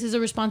yes, this is a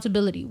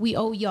responsibility. We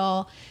owe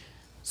y'all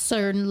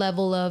certain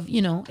level of,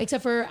 you know,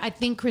 except for, I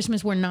think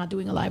Christmas we're not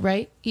doing a live,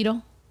 right,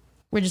 Ito?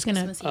 We're just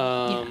gonna Christmas Eve.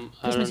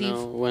 I don't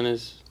know. When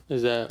is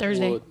that?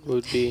 Thursday.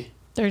 Would be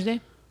Thursday.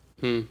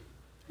 Yeah,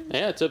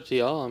 it's up to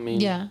y'all. I mean,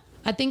 Yeah,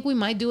 I think we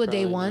might do a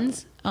day Probably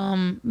ones,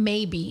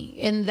 maybe,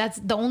 and that's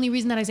the only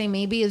reason that I say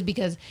maybe is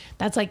because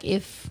that's like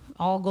if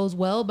all goes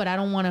well. But I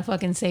don't want to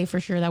fucking say for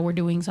sure that we're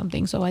doing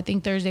something. So I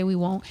think Thursday we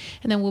won't,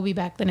 and then we'll be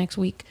back the next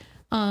week.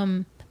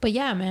 But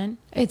yeah, man,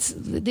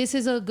 this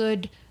is a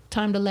good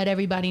time to let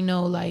everybody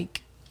know,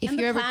 like, if And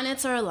you're the ever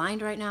planets are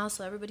aligned right now,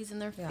 so everybody's in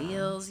their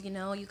fields. You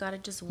know, you gotta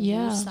just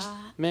Yeah. woosah.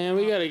 man,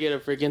 we gotta get a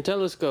freaking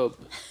telescope.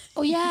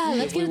 oh yeah,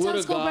 let's If we get a would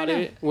have telescope got right now.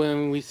 it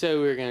when we said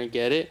we were gonna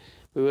get it,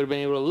 we would have been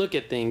able to look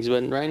at things.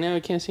 But right now,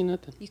 we can't see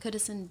nothing. You could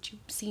have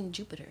seen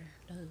Jupiter.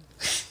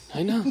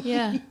 I know.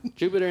 Yeah,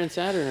 Jupiter and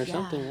Saturn or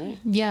something,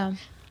 right?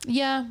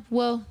 yeah.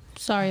 Well,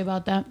 sorry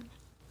about that.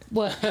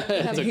 What?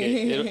 It's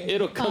okay.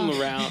 It'll come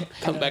around,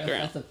 come back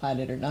around. That's a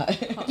planet or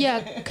not.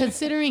 Yeah,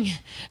 considering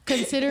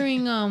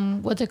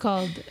what's it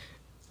called?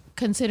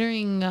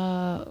 Considering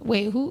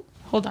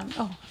hold on.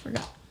 Oh, I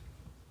forgot.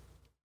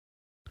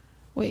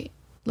 Wait.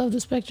 Love the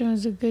Spectrum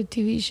is a good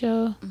TV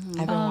show. I've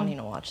been wanting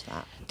to watch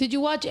that. Did you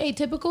watch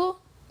Atypical?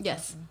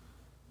 Yes.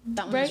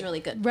 That one Right? was really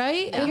good.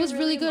 Right? It was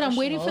really good. I'm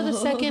waiting for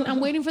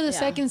the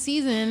second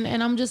season,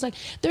 and I'm just like,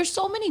 there's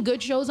so many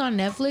good shows on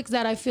Netflix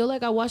that I feel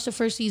like I watched the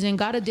first season,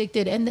 got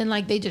addicted, and then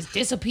like they just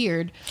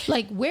disappeared.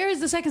 Like, where is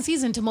the second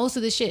season to most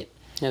of this shit?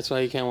 That's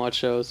why you can't watch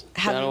shows.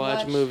 Have Gotta you watch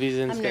watched- movies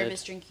I'm instead.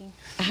 nervous drinking.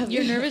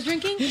 You're nervous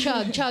drinking?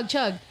 Chug, chug,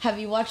 chug. Have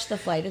you watched The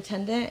Flight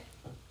Attendant?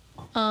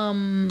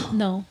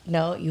 No.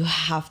 No, you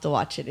have to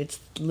watch it. It's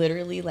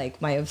literally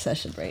like my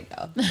obsession right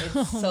now.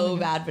 It's so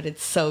bad, but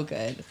it's so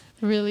good.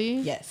 Really?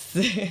 Yes.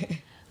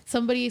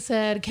 Somebody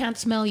said, can't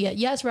smell yet.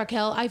 Yes,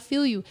 Raquel, I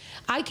feel you.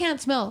 I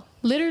can't smell.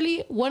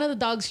 Literally, one of the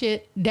dogs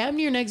shit damn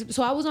near next.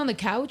 So I was on the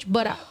couch,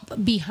 but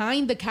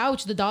behind the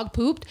couch, the dog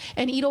pooped.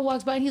 And Ito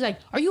walks by and he's like,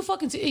 are you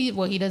fucking serious?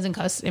 Well, he doesn't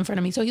cuss in front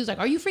of me. So he was like,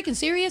 are you freaking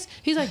serious?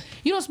 He's like,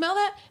 you don't smell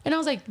that? And I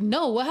was like,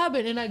 no, what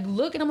happened? And I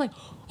look and I'm like,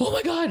 oh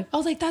my God. I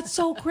was like, that's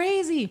so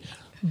crazy.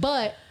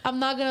 But I'm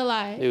not going to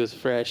lie. It was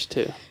fresh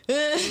too.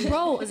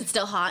 Bro, Was it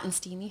still hot and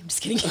steamy? I'm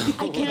just kidding.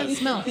 I can't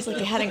smell. It's like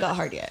it hadn't got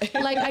hard yet.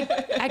 Like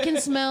I can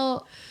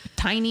smell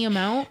tiny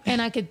amount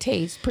and I could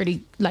taste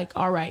pretty like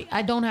all right.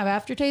 I don't have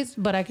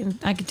aftertaste, but I can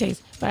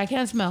taste, but I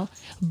can't smell.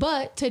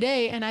 But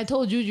today, and I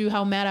told Juju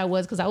how mad I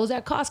was because I was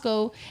at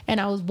Costco and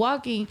I was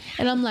walking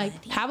and I'm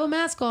like, have a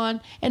mask on,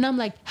 and I'm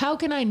like, how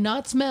can I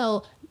not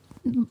smell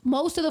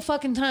most of the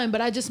fucking time,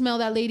 but I just smell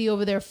that lady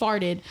over there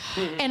farted.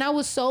 And I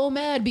was so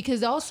mad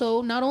because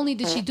also not only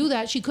did she do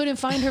that, she couldn't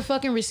find her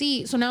fucking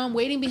receipt. So now I'm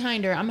waiting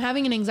behind her. I'm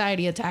having an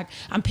anxiety attack.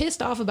 I'm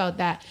pissed off about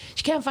that.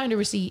 She can't find her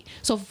receipt.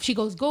 So she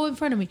goes, go in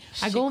front of me.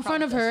 I go in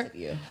front of her.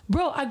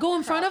 Bro, I go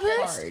in front of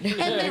her. hard. And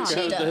then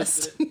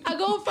I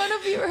go in front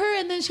of her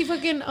and then she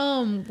fucking,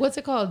 what's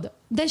it called?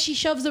 Then she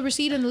shoves the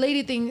receipt in the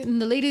lady thing, in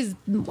the lady's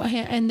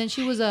hand, and then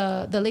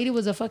the lady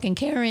was a fucking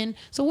Karen.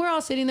 So we're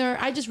all sitting there.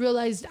 I just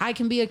realized I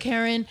can be a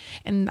Karen,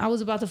 and I was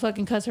about to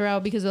fucking cuss her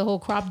out because of the whole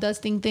crop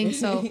dusting thing.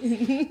 So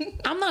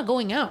I'm not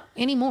going out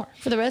anymore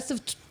for the rest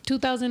of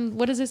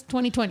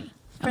 2020.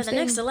 For the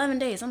next 11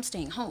 days, I'm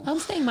staying home. I'm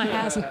staying my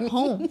ass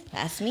home.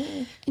 That's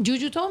me.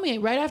 Juju told me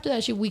right after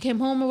that we came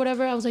home or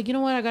whatever. I was like, you know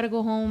what? I got to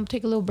go home,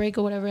 take a little break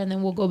or whatever, and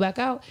then we'll go back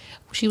out.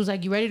 She was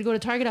like, you ready to go to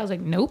Target? I was like,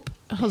 nope.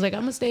 I was like,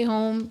 I'm going to stay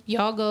home.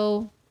 Y'all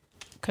go.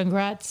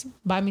 Congrats.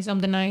 Buy me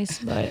something nice,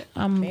 but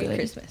I'm Merry good.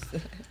 Christmas.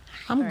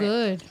 I'm right.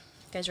 good. You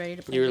guys ready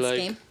to play You were this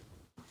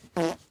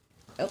like-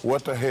 game?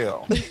 What the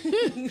hell?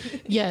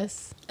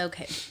 Yes.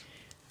 Okay.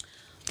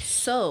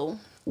 So,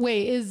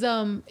 Wait, is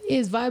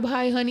Vibe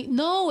High Honey?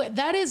 No,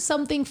 that is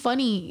something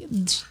funny.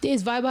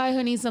 Is Vibe High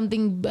Honey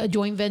something a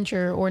joint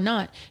venture or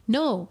not?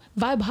 No,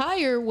 Vibe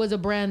Higher was a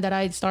brand that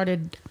I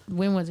started.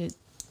 When was it?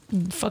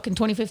 Fucking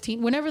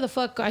 2015. Whenever the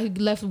fuck I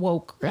left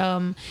woke.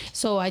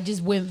 So I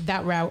just went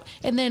that route,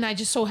 and then I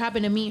just so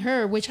happened to meet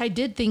her, which I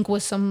did think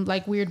was some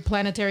like weird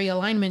planetary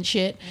alignment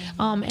shit.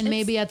 And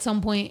maybe at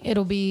some point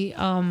it'll be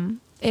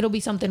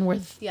something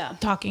worth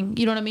talking.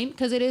 You know what I mean?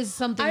 Because it is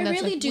something. I that's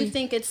really like do weird.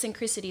 think it's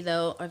synchronicity,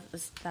 though. Or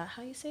is that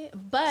how you say it?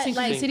 But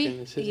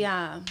Synchronicity? like,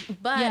 yeah.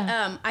 But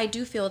Yeah. I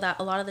do feel that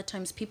a lot of the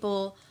times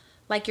people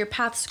like your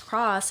paths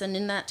cross, and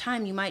in that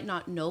time you might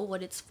not know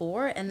what it's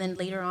for, and then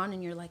later on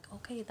and you're like,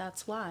 okay,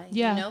 that's why.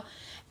 Yeah. You know?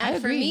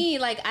 And for me,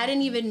 like, I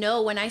didn't even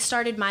know when I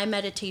started my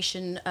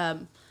meditation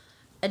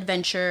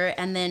adventure,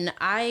 and then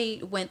I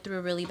went through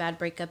a really bad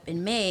breakup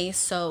in May,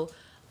 so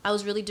I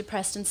was really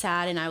depressed and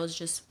sad, and I was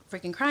just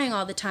freaking crying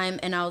all the time,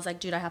 and I was like,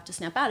 dude, I have to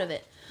snap out of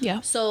it.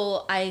 Yeah.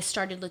 So I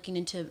started looking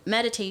into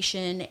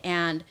meditation,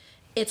 and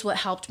it's what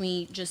helped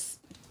me just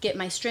get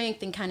my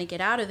strength and kind of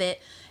get out of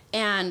it.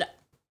 And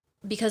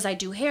because I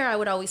do hair, I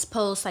would always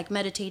post like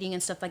meditating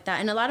and stuff like that.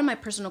 And a lot of my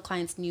personal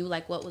clients knew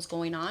like what was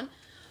going on.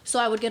 So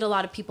I would get a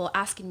lot of people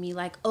asking me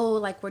like, oh,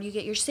 like, where do you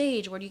get your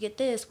sage? Where do you get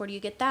this? Where do you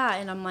get that?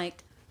 And I'm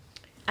like,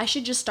 I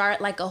should just start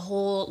like a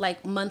whole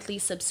like monthly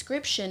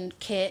subscription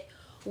kit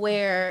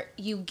where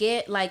you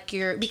get like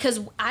your,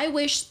 because I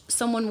wish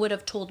someone would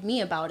have told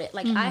me about it.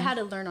 Like I had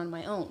to learn on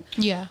my own.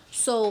 Yeah.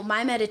 So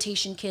my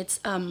meditation kits,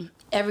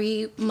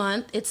 every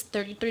month it's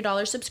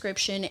 $33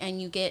 subscription,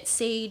 and you get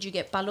sage, you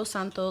get Palo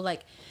Santo.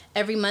 Like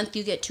every month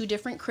you get 2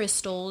 different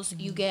crystals,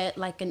 you get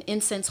like an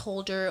incense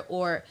holder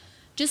or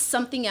just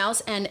something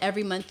else, and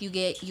every month you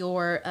get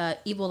your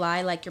evil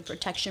eye, like your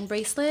protection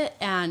bracelet.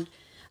 And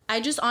I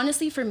just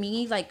honestly, for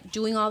me, like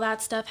doing all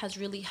that stuff has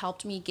really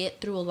helped me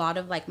get through a lot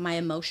of like my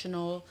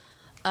emotional,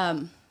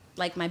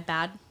 like my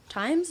bad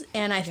times.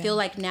 And I feel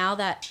like now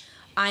that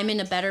I'm in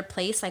a better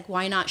place, like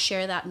why not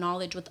share that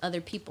knowledge with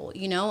other people,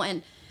 you know?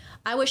 And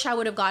I wish I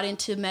would have got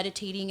into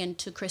meditating and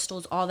to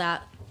crystals, all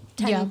that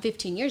 10,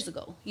 15 years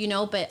ago, you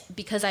know, but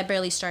because I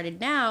barely started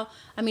now,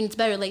 I mean, it's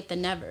better late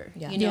than never,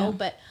 you know,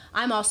 but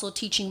I'm also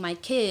teaching my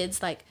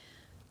kids like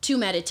to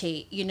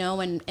meditate, you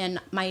know,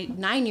 and my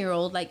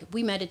 9-year-old, like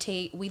we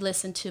meditate, we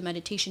listen to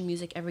meditation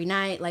music every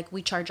night. Like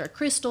we charge our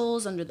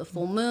crystals under the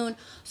full moon.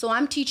 So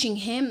I'm teaching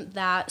him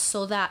that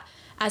so that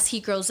as he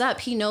grows up,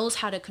 he knows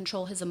how to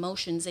control his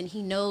emotions, and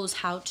he knows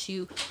how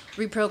to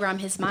reprogram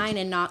his mind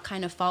and not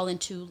kind of fall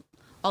into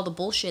all the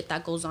bullshit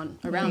that goes on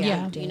around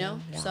him, you know?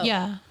 So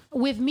yeah.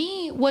 With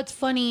me, what's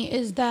funny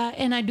is that,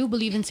 and I do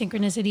believe in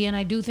synchronicity, and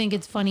I do think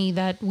it's funny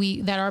that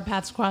our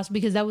paths crossed,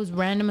 because that was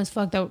random as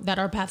fuck that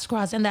our paths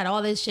crossed and that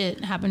all this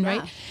shit happened,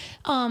 right?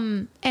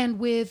 And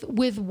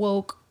with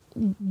woke,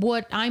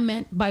 what I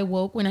meant by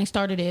woke when I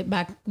started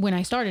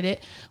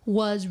it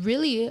was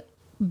really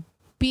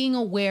being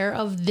aware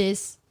of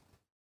this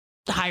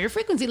higher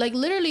frequency. Like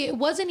literally,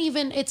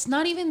 it's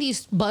not even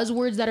these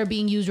buzzwords that are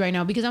being used right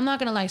now, because I'm not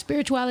gonna lie,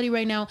 spirituality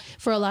right now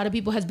for a lot of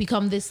people has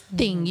become this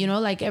thing, you know,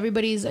 like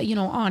everybody's, you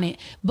know, on it.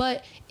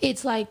 But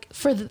it's like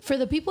for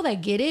the people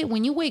that get it,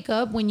 when you wake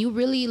up, when you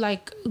really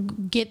like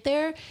get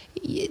there,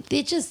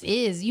 it just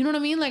is, you know what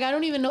I mean? Like I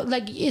don't even know,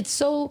 like it's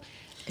so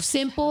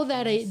simple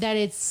that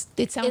it sounds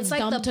it's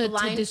like dumb the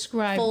to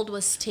describe. blindfold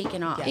was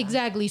taken off.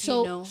 Exactly.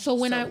 So you know? so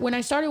when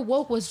I started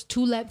woke was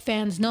to let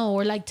fans know,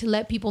 or like to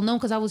let people know,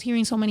 because I was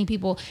hearing so many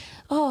people,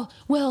 oh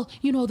well,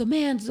 you know, the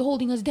man's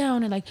holding us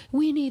down, and like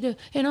we need to,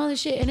 and all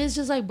this shit, and it's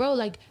just like, bro,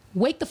 like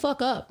wake the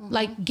fuck up,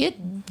 like get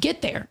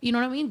there, you know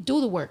what I mean?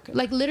 Do the work.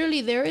 Like literally,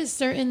 there is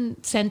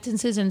certain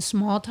sentences and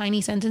small tiny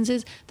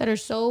sentences that are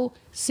so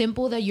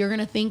simple that you're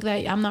gonna think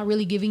that I'm not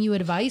really giving you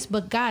advice,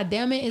 but god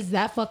damn it, is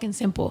that fucking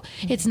simple.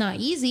 It's not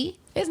easy.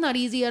 It's not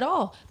easy at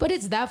all, but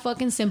it's that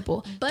fucking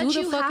simple. But do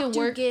the you fucking have to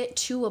work. get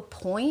to a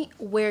point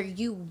where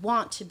you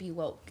want to be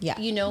woke. Yeah.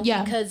 You know,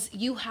 because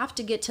you have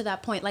to get to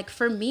that point. Like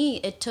for me,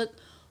 it took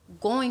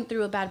going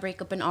through a bad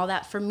breakup and all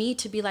that for me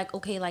to be like,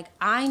 okay, like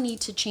I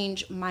need to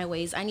change my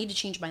ways. I need to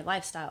change my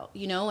lifestyle,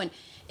 you know? And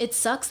it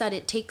sucks that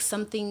it takes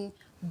something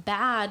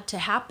bad to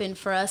happen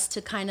for us to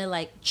kind of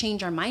like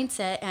change our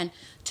mindset and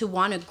to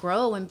want to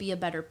grow and be a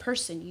better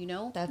person, you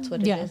know? That's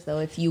what it is, though.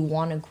 If you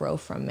want to grow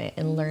from it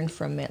and learn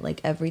from it, like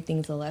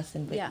everything's a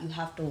lesson, but you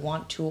have to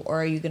want to,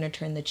 or are you going to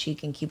turn the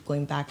cheek and keep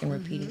going back and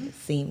repeating the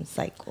same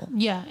cycle?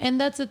 Yeah,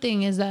 and that's the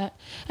thing, is that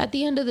at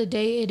the end of the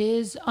day, it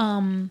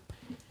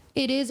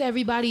is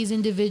everybody's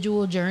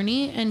individual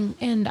journey,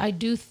 and I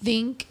do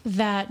think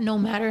that no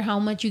matter how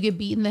much you get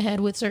beat in the head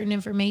with certain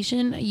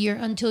information,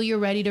 until you're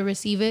ready to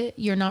receive it,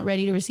 you're not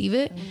ready to receive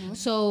it.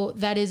 So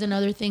that is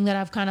another thing that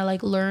I've kind of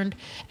like learned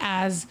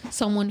as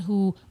someone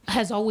who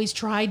has always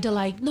tried to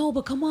like, no,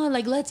 but come on,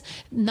 like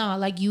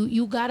like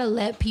you gotta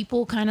let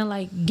people kind of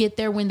like get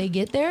there when they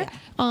get there.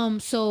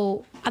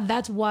 So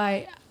that's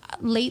why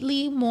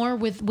lately more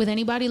with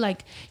anybody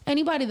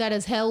that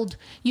has held,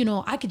 you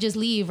know, I could just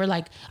leave, or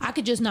like I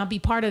could just not be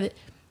part of it,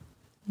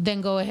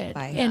 then go ahead.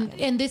 Bye.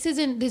 And this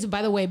isn't this,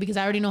 by the way, because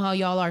I already know how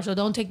y'all are, so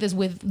don't take this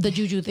with the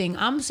juju thing.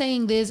 I'm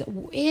saying this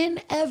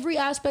in every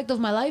aspect of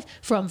my life,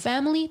 from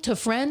family to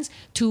friends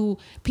to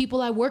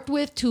people I worked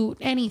with to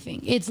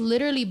anything. It's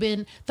literally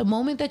been the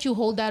moment that you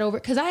hold that over,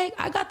 because I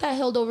got that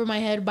held over my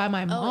head by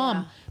my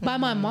mom. By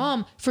my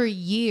mom for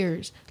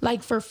years,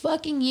 like for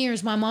fucking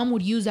years. My mom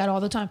would use that all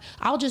the time.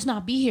 I'll just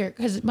not be here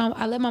because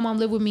I let my mom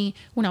live with me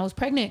when I was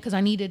pregnant, because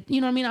I needed,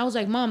 you know what I mean? I was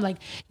like, Mom, like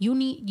you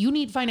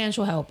need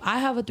financial help. I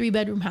have a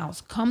 3-bedroom bedroom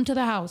house. Come to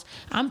the house.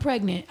 I'm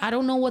pregnant. I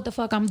don't know what the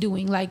fuck I'm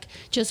doing. Like,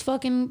 just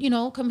fucking,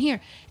 come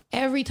here.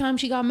 Every time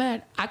she got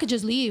mad, I could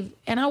just leave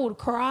and I would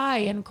cry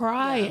and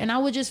cry and I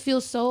would just feel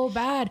so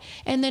bad.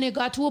 And then it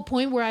got to a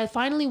point where I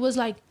finally was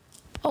like,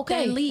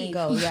 okay, then leave.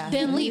 Go, yeah.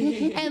 Then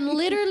leave. And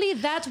literally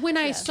that's when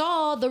I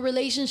saw the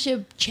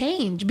relationship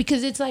change,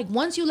 because it's like,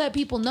 once you let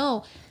people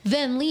know,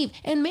 then leave.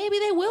 And maybe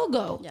they will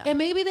go. Yeah. And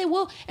maybe they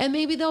will. And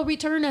maybe they'll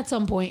return at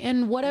some point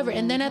and whatever.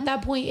 And then at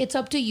that point, it's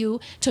up to you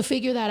to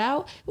figure that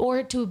out,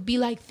 or to be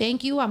like,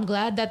 thank you, I'm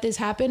glad that this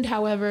happened.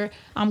 However,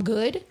 I'm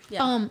good.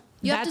 Yeah.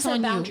 You have to That's set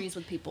on boundaries you.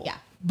 with people. Yeah.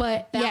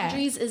 But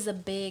Boundaries is a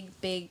big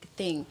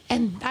thing.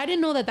 and I didn't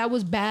know that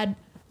was bad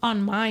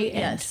on my end.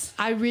 Yes.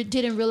 I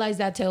didn't realize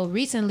that till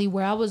recently,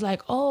 where I was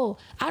like, oh,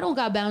 I don't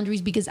got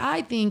boundaries because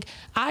I think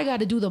I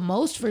got to do the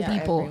most for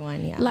people.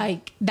 everyone, yeah.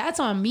 Like,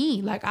 that's on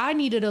me. Like, I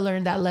needed to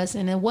learn that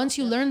lesson. And once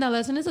you learn that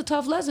lesson, it's a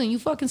tough lesson. You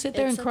fucking sit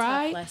there It's and a tough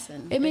cry.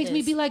 lesson. It makes It me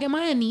is. be like, am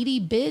I a needy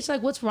bitch?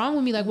 Like, what's wrong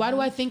with me? Like, why do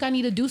I think I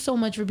need to do so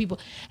much for people?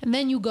 And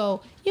then you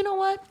go, you know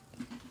what?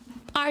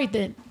 All right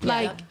then.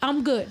 Like,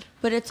 I'm good.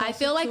 But it's I also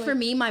feel like to for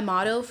me, my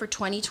motto for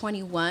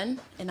 2021,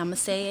 and I'm gonna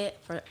say it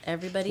for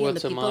everybody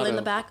What's and the a people in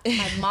the motto? back.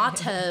 My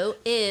motto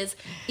is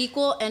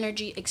equal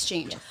energy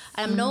exchange.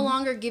 I am no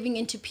longer giving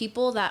into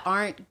people that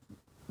aren't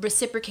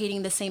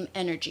reciprocating the same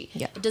energy.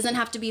 Yeah. It doesn't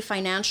have to be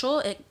financial.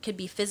 It could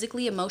be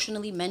physically,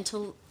 emotionally,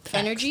 mental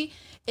energy.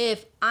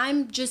 If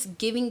I'm just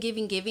giving,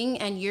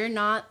 and you're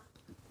not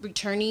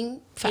returning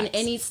in Facts.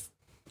 any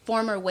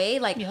form or way,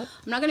 like, Yep.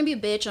 I'm not gonna be a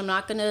bitch. I'm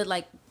not gonna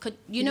like,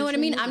 you know what I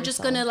mean? I'm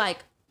just gonna like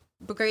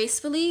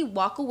gracefully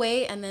walk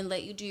away and then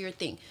let you do your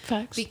thing.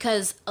 Facts.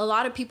 Because a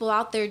lot of people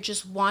out there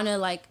just want to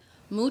like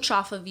mooch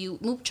off of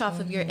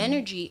your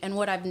energy. And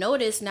what I've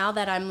noticed now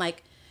that I'm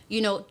like,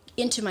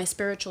 into my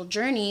spiritual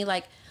journey,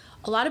 like,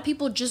 a lot of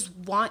people just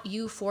want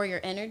you for your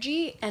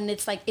energy, and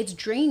it's like, it's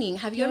draining.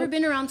 Have you ever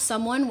been around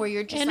someone where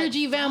you're just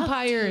Energy like, fuck,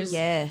 vampires. dude,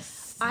 Yes.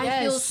 I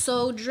Yes. feel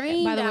so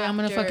drained. By the way, I'm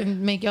gonna after.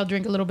 fucking make y'all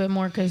drink a little bit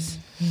more, because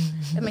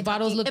Am I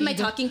bottle's talking, looking am I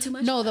good. talking too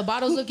much? No, the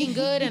bottle's looking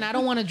good, and I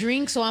don't want to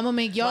drink, so I'm gonna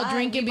make y'all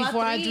drink it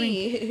before I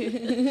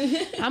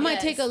drink. I might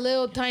Yes. take a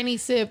little tiny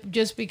sip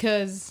just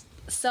because.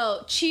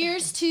 So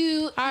cheers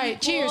to. All right,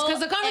 cheers, because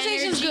the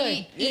conversation's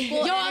energy, good.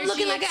 equal Yo, I'm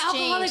looking like energy an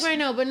alcoholic exchange. right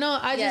now, but no,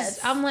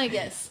 I'm like,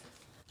 yes.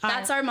 all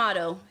That's right. our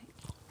motto.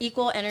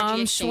 Equal energy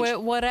I'm exchange.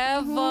 sweat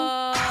whatever.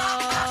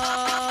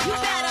 You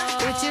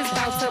better. Bitches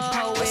about to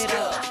pull it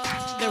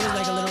up. There was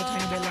like a little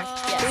tiny bit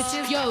left. Yes.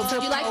 Bitches Yo, about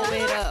to you like pull that?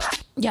 it up.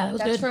 Yeah, that was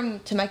That's good. from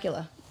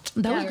Temecula.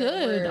 That was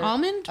good. we're-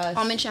 Almond.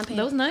 Almond champagne.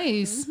 That was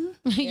nice.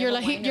 You're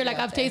have a like, winery out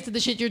I've there. tasted the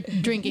shit you're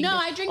drinking. No,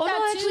 I drink oh, that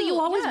no, actually, too. you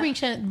always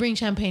Yeah. bring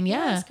champagne.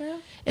 Yeah, Yes, girl.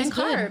 It's And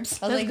good. carbs. I was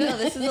That's like, good. no,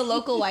 this is a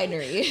local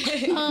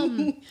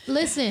winery.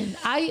 Listen,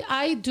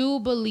 I do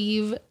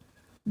believe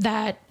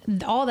that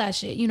all that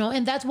shit,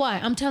 and that's why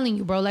I'm telling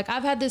you, bro. Like,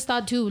 I've had this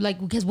thought too, like,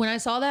 because when I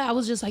saw that, I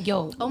was just like,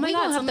 yo, Oh my we God!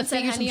 gonna have Someone to said,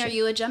 figure some "Honey, are shit.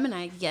 you a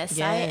Gemini?" Yes,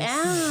 Yes.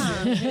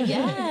 I am.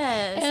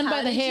 Yes. And How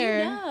by the did you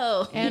hair,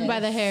 know? and by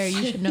the hair,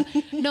 you should know.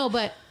 No,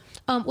 but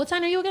what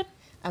sign are you again?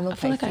 I'm a I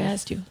feel like I Pisces.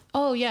 asked you.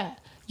 Oh yeah,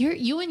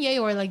 you and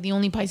Yayo are like the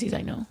only Pisces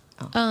I know.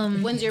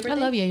 When's your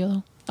birthday? I love Yayo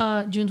though.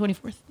 June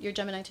 24th. You're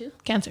Gemini too.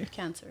 Cancer.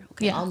 Cancer.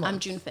 Okay. Yeah. I'm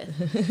June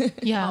 5th.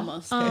 Yeah.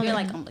 Almost. You're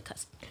like on the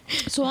cusp.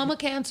 So I'm a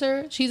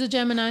Cancer. She's a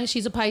Gemini.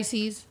 She's a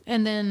Pisces.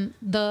 And then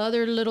the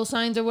other little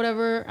signs or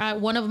whatever,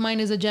 one of mine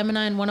is a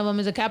Gemini and one of them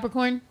is a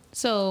Capricorn.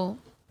 So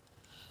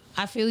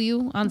I feel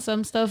you on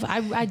some stuff.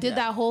 I did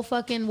that whole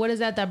fucking, what is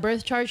that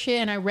birth chart shit,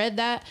 and I read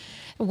that,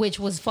 which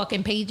was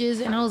fucking pages,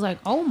 and I was like,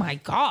 oh my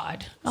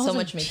God. I was So like,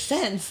 much makes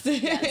sense.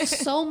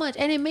 so much,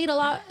 and it made a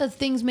lot of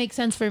things make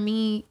sense for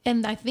me.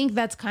 And I think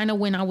that's kind of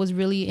when I was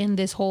really in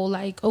this whole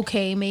like,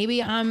 okay,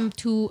 maybe I'm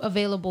too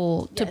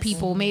available to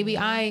people, maybe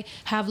I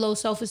have low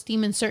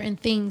self-esteem in certain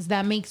things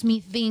that makes me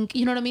think,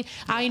 you know what I mean,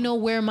 I know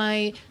where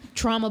my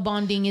trauma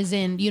bonding is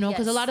in,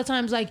 because a Yes. lot of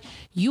times, like,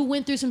 you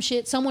went through some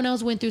shit, someone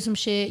else went through some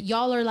shit,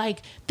 y'all are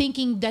like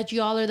thinking that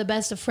y'all are the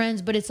best of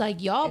friends, but it's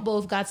like y'all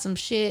both got some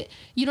shit,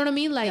 you know what I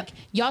mean, like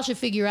y'all should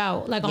figure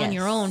out like on Yes.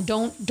 your own.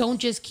 Don't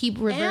just keep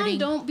reverting. And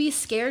don't be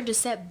scared to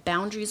set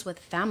boundaries with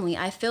family.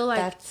 I feel like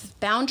That's-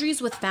 boundaries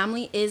with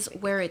family is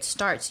where it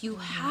starts. You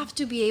have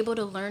to be able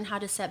to learn how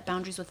to set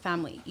boundaries with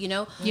family,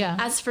 Yeah.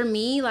 As for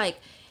me, like,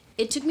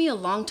 it took me a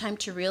long time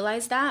to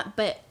realize that,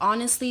 but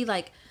honestly,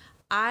 like,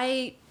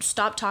 I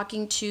stopped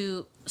talking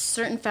to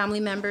certain family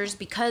members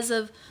because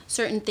of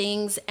certain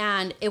things,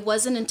 and it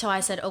wasn't until I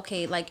said,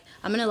 okay, like,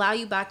 I'm gonna allow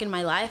you back in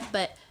my life,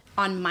 but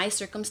on my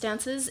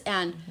circumstances.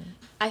 And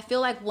I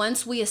feel like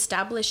once we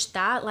establish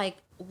that, like,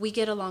 we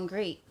get along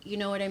great, you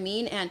know what I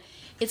mean? And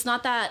it's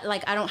not that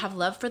like I don't have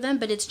love for them,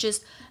 but it's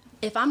just,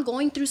 if I'm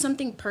going through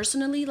something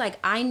personally, like,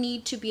 I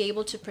need to be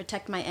able to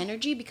protect my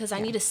energy, because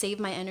I need to save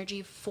my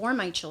energy for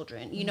my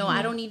children.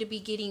 I don't need to be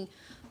getting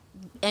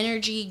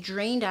energy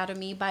drained out of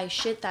me by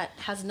shit that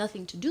has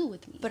nothing to do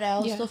with me. But I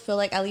also Yeah. feel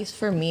like, at least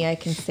for me, I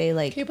can say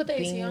like Can you put the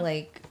AC being on?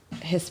 like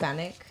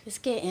Hispanic. It's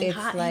getting It's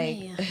hot like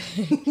in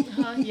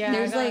here. yeah,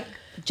 there's like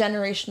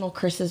generational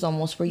curses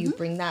almost, where you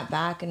bring that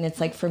back. And it's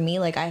like, for me,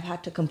 like, I've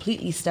had to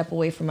completely step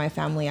away from my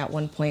family at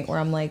one point where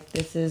I'm like,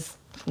 this is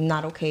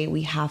not okay.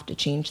 We have to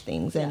change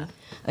things. And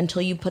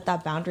until you put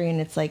that boundary, and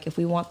it's like, if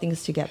we want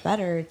things to get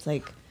better, it's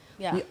like,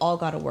 we all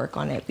got to work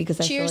on it. Because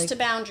cheers I feel like, to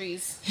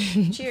boundaries.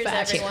 Cheers,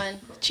 everyone.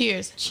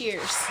 Cheers.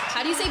 Cheers.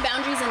 How do you say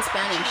boundaries in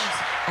Spanish?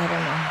 I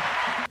don't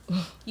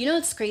know. You know,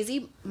 it's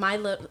crazy.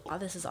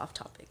 This is off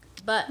topic,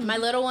 but my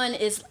little one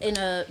is in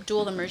a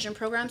dual immersion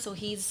program, so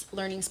he's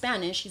learning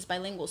Spanish. He's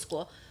bilingual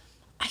school.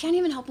 I can't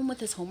even help him with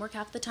his homework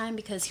half the time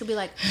because he'll be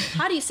like,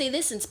 how do you say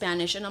this in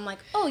Spanish? And I'm like,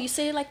 oh, you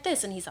say it like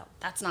this. And he's like,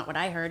 that's not what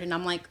I heard. And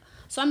I'm like,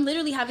 so I'm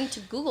literally having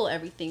to Google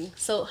everything.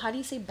 So how do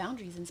you say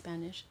boundaries in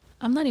Spanish?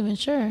 I'm not even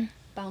sure.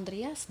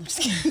 Boundaries? No, just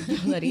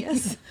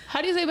kidding.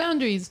 How do you say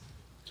boundaries?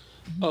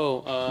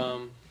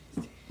 Oh,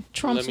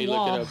 Trump's let me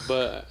wall. look it up.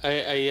 But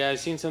I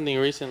seen something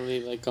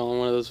recently, like on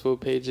one of those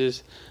food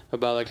pages,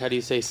 about like how do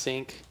you say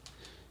sink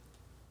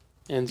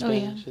in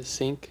Spanish? Is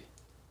sink.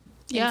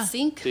 Yeah.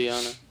 Sink?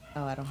 Diana.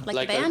 Oh, I don't have.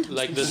 Like the band?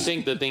 Like the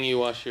sink, the thing you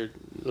wash your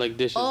like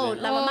dishes Oh, in.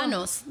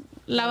 lavamanos.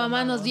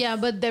 Lavamanos, yeah,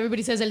 but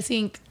everybody says el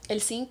sink. El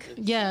sink?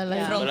 Yeah, like.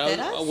 Yeah. But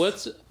Fronteras?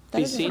 what's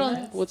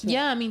piscina? What's that?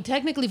 Yeah, I mean,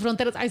 technically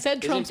fronteras. I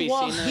said Isn't Trump's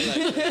wall.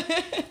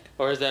 piscina like,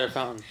 or is that a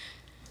fountain?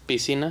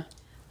 Piscina?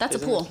 That's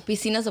Isn't a pool.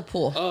 Piscina's a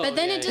pool. Oh, But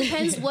then yeah, it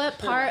depends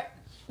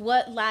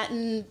what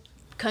Latin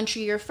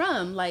country you're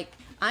from. Like,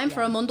 I'm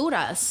from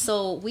Honduras,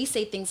 so we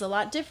say things a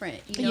lot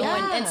different, you know,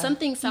 Yeah. and some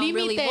things sound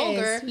really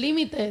vulgar.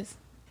 Límites.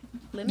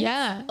 Limits?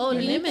 Yeah. Oh,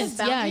 your limits.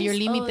 Yeah, your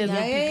límites. Oh, with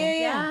people.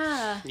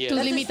 Yeah. Yeah. Tus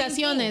That's the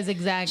same limitaciones,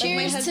 exactly.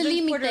 Cheers to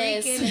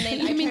límites.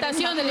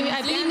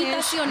 Limitaciones,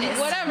 Limitaciones.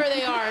 whatever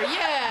they are.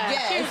 Yeah.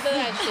 Yes. Cheers to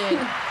that shit.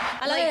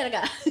 A la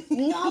verga.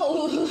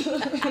 No.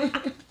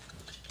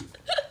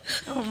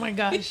 Oh my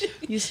gosh.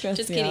 You stress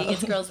Just me kidding. out.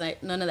 It's girls'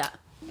 night. None of that.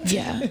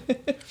 Yeah.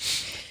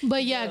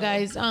 But yeah,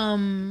 guys.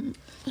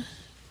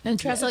 And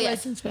traffic So lights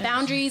yes, in Spanish.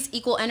 boundaries,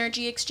 equal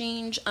energy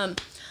exchange.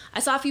 I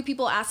saw a few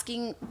people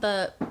asking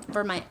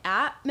for my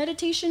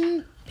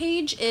meditation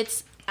page.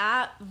 It's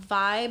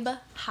 @Vibe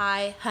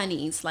High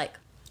Honeys. Like,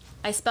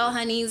 I spell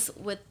honeys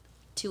with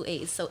 2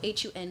 A's, so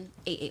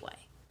HUNAAY.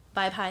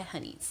 Vibe High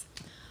Honeys.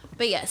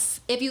 But yes,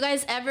 if you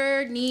guys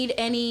ever need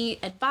any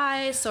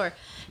advice, or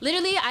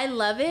literally, I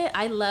love it.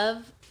 I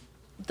love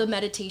the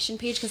meditation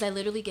page because I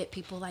literally get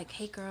people like,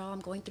 hey girl, I'm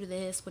going through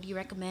this, what do you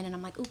recommend? And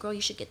I'm like, oh girl,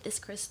 you should get this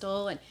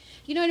crystal. And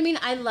you know what I mean?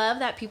 I love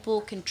that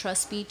people can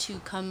trust me to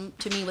come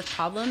to me with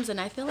problems,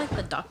 and I feel like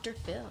the Dr.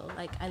 Phil.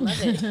 Like, I love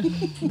it.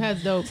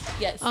 That's dope.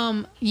 Yes.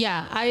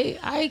 Yeah,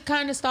 I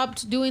kind of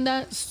stopped doing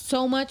that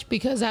so much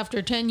because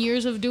after 10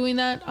 years of doing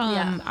that,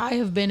 I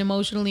have been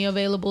emotionally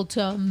available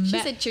to. She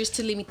said cheers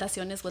to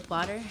limitaciones with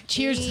water.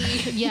 Cheers.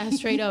 Yeah,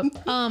 straight up.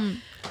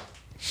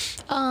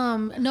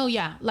 No,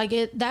 yeah, like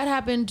that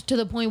happened to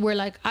the point where,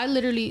 like, I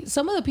literally,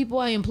 some of the people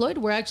I employed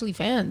were actually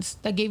fans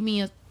that gave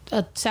me a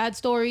sad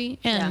story,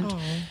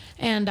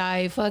 and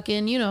I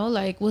fucking, you know,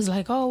 like, was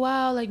like, oh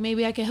wow, like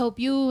maybe I can help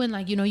you, and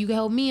like, you know, you can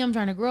help me, I'm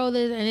trying to grow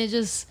this. And it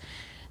just,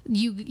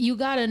 you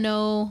gotta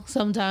know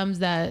sometimes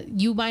that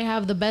you might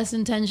have the best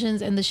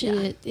intentions and the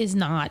shit is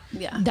not,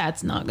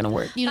 that's not gonna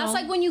work, you know. That's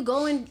like when you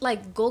go and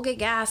like go get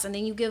gas, and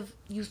then you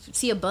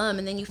see a bum,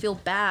 and then you feel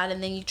bad,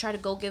 and then you try to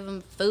go give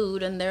them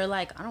food, and they're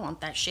like, I don't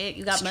want that shit,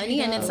 you got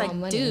money. And it's like,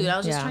 dude, I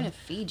was just trying to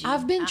feed you.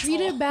 I've been asshole.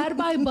 treated bad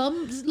by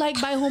bums,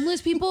 like by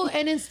homeless people,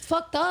 and it's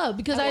fucked up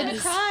because I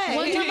cry.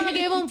 one time I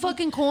gave them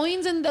fucking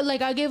coins, and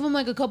like I gave them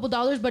like a couple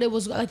dollars, but it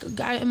was like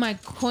in my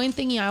coin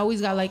thingy I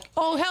always got like,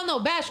 oh hell no,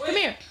 Bash, come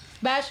here,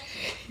 Bash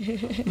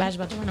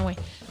about to run away.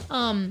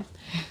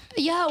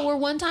 Yeah, or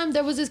one time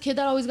there was this kid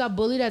that always got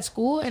bullied at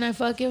school, and I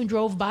fucking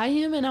drove by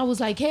him, and I was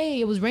like,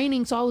 hey, it was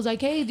raining, so I was like,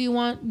 hey, do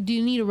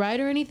you need a ride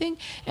or anything?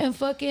 And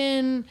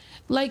fucking,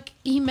 like,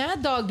 he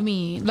mad dogged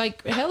me,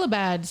 like, hella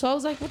bad. So I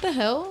was like, what the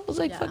hell? I was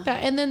like, fuck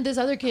that. And then this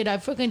other kid, I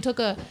fucking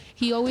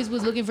he always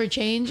was looking for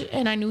change,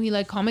 and I knew he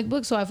liked comic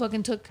books, so I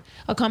fucking took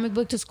a comic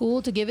book to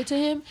school to give it to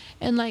him,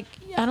 and like,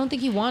 I don't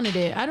think he wanted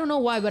it. I don't know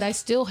why, but I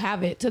still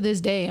have it to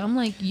this day. I'm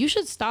like, you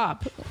should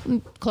stop,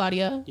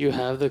 Claudia. You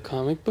have the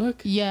comic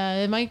book? Yeah,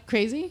 am I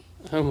crazy?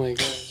 Oh my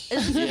gosh. You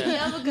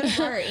have a good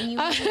heart, and you.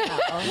 I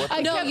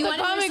kept you the wanna hear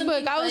comic book.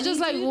 something I was just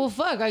like, funny, dude? well,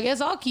 fuck. I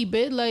guess I'll keep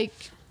it. Like,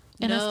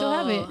 and I still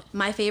have it.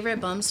 My favorite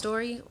bum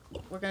story.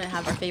 We're gonna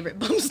have our favorite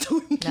bum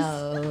story.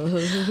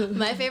 No.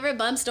 My favorite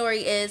bum story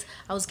is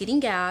I was getting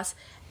gas,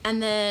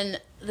 and then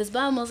this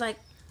bum was like,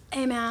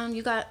 hey man,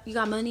 you got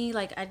money?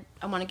 Like,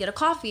 I want to get a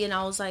coffee. And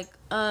I was like,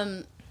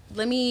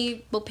 let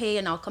me go pay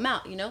and I'll come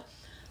out, you know?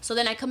 So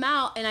then I come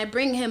out and I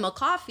bring him a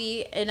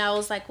coffee, and I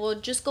was like, well,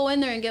 just go in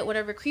there and get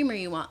whatever creamer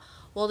you want.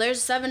 Well, there's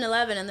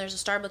 7-Eleven and there's a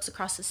Starbucks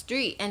across the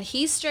street, and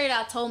he straight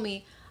out told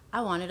me,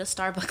 I wanted a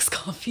Starbucks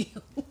coffee.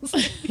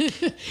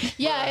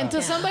 Yeah, and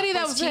to somebody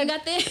that was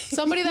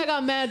somebody that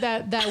got mad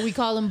that we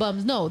call them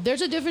bums. No,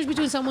 there's a difference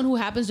between someone who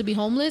happens to be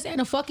homeless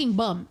and a fucking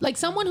bum. Like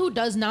someone who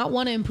does not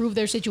want to improve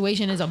their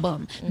situation is a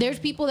bum. There's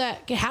people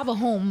that have a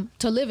home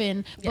to live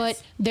in,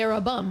 but they're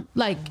a bum.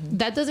 Like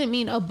that doesn't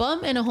mean a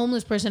bum and a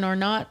homeless person are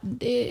not.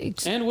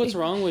 And what's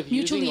wrong with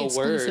using a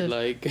word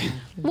like?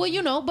 Well,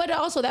 you know, but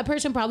also that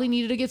person probably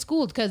needed to get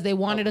schooled because they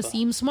wanted to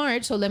seem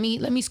smart. So let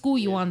me school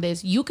you on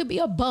this. You could be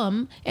a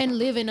bum and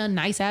live in a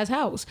nice ass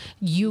house.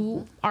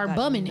 You are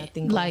bumming it,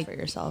 like for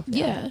yourself.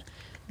 Yeah.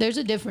 There's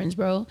a difference,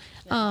 bro.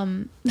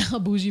 A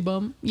bougie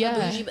bum.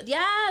 Yeah.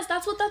 Yes,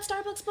 that's what that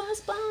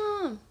Starbucks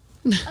bum.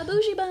 A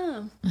bougie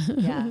bum.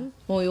 Yeah.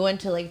 When we went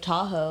to Lake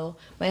Tahoe,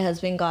 my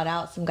husband got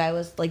out. Some guy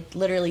was like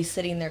literally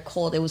sitting there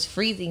cold. It was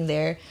freezing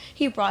there.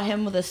 He brought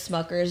him with a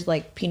Smucker's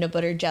like peanut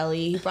butter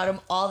jelly. He brought him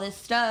all this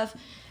stuff.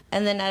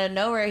 And then out of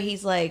nowhere,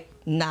 he's like,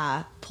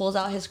 nah, pulls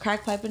out his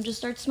crack pipe and just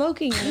starts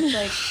smoking. And it's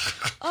like,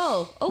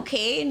 oh,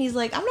 okay. And he's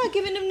like, I'm not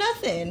giving him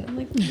nothing. I'm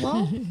like,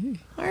 well,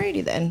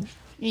 alrighty then.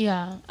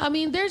 Yeah. I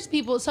mean, there's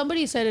people,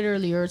 somebody said it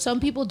earlier,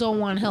 some people don't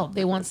want help.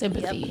 They want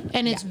sympathy.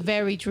 And it's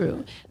very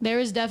true. There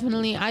is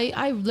definitely,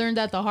 I learned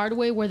that the hard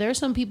way, where there's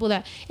some people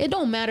that it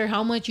don't matter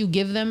how much you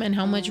give them and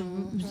how much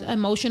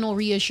emotional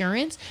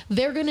reassurance,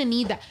 they're going to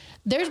need that.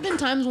 There's been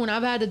times when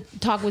I've had to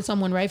talk with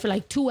someone, right, for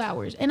like 2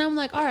 hours. And I'm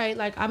like, all right,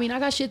 like, I mean, I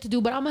got shit to do,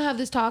 but I'm going to have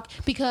this talk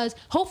because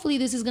hopefully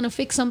this is going to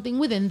fix something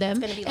within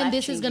them. And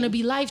this is going to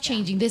be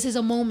life-changing. This is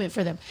a moment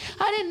for them.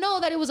 I didn't know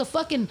that it was a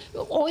fucking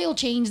oil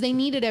change they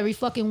needed every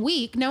fucking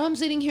week. Now I'm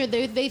sitting here,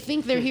 they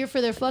think they're here for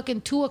their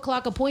fucking 2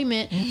 o'clock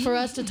appointment for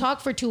us to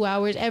talk for 2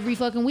 hours every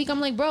fucking week. I'm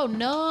like, bro,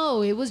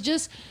 no, it was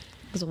just...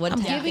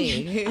 I'm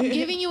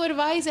giving you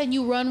advice and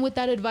you run with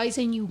that advice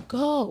and you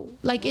go.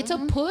 Like it's a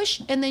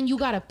push and then you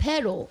gotta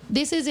pedal.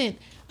 This isn't,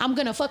 I'm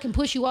gonna fucking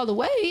push you all the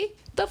way.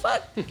 The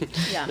fuck?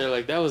 Yeah. They're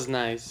like, that was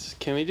nice.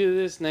 Can we do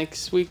this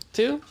next week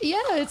too?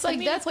 Yeah, it's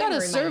like that's got a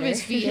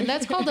service fee and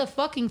that's called a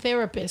fucking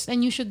therapist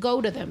and you should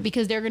go to them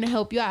because they're gonna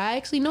help you out. I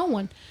actually know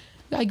one.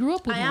 I grew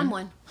up with one. I am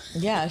one.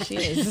 Yeah, she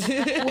is.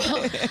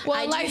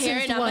 well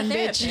licensed one,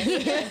 bitch.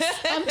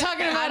 I'm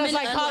talking about a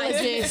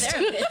psychologist.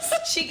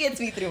 She gets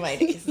me through my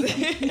days.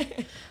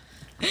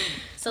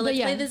 So let's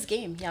play this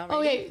game. Yeah. Ready?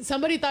 Okay,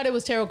 somebody thought it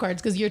was tarot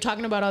cards because you're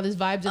talking about all these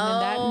vibes and then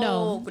that.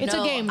 No, it's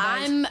a game,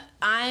 guys.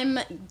 I'm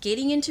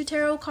getting into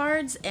tarot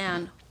cards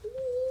and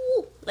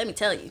let me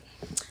tell you,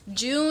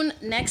 June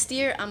next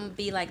year I'm gonna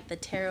be like the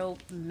tarot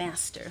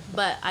master.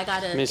 But I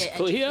gotta Miss get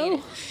Cleo?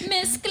 educated.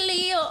 Miss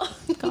Cleo.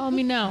 Call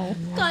me now.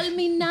 Call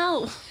me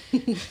now.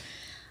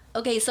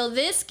 Okay, so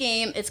this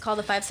game, it's called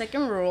the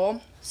 5-second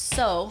rule.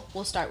 So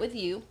we'll start with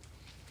you.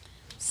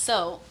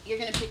 So you're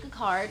gonna pick a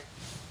card,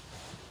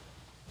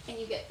 and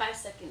you get 5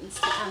 seconds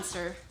to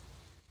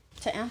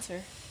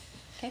answer.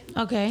 Okay.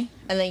 Okay.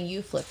 And then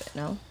you flip it,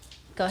 no?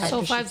 Go ahead.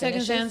 So 5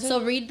 seconds to answer.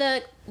 So read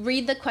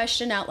the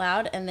question out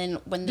loud, and then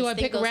when do I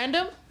pick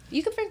random?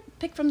 You can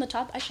pick from the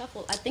top. I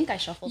think I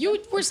shuffled. You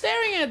them. were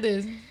staring at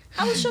this.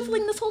 I was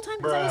shuffling this whole time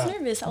because I was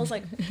nervous. I was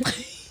like,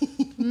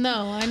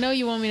 no, I know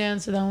you want me to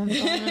answer that one.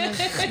 So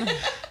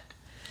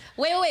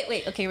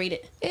wait. Okay, read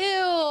it.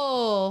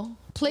 Ew.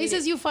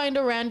 Places you find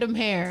a random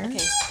hair. Okay,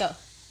 go.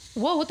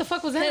 Whoa, what the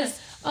fuck was that?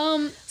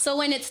 So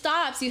when it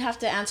stops, you have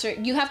to answer.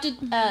 You have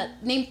to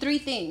name 3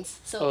 things.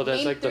 So that's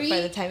name like three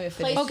by the time it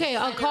finishes. Okay,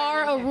 a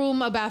car, a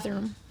room, a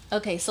bathroom.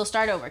 Okay, so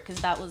start over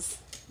because that was.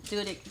 Do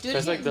it That's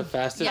again. like the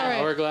fastest Yeah.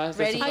 hourglass.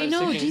 Ready? That's a I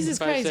know, 5 second- Jesus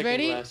 5 Christ, second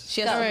ready? glass.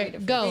 She has All to right, read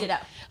it go. Read it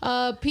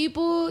out.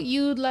 People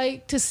you'd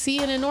like to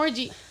see in an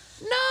orgy.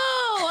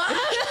 No!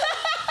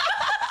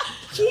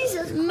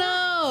 Jesus.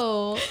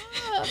 No.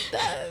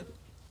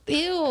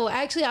 Ew.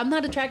 Actually, I'm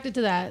not attracted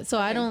to that. So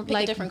I don't Pick a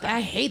like, different card.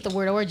 I hate the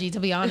word orgy, to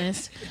be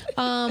honest.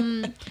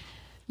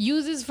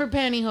 Uses for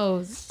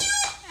pantyhose.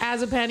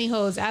 As a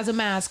pantyhose, as a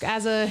mask,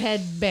 as a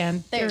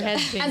headband. There or you go.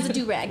 headband. As a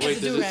do-rag.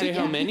 Wait, does it say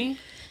how many?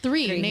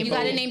 3. Name You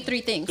gotta three. name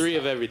 3 things. 3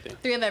 of everything.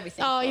 3 of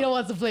everything. Oh, you don't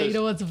want to play. You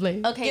don't want to play.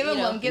 Okay, Give him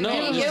Ito. one. Give No, him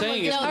I'm one. just Give him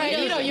saying one. it's All right,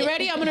 Ito, you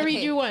ready? I'm going to read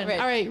Okay, you one. ready.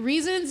 All right.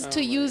 Reasons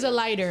to use a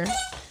lighter.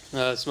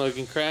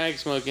 Smoking crack,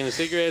 smoking a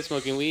cigarette,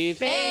 smoking weed.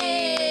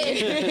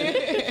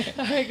 Hey!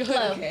 All right, go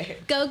Glow. ahead.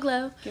 Go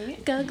glow.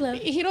 Go glow.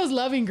 Hito's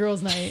loving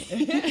girls' night.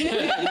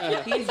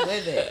 He's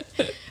with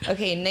it.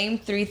 Okay, name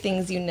 3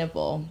 things you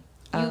nibble.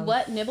 You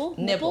what? Nibble?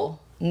 Nibble.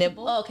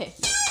 Oh, okay.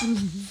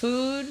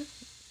 Food,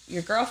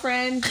 your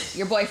girlfriend,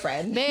 your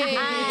boyfriend.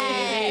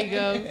 There you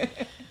go.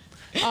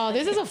 Oh,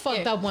 this is a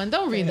fucked up one.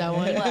 Don't read that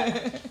one.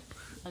 What?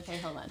 Okay,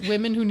 hold on.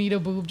 Women who need a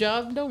boob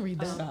job. Don't read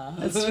that.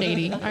 That's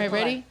shady. All right,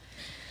 ready?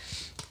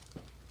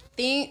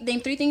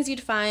 Name 3 things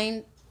you'd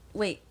find.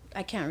 Wait,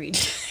 I can't read.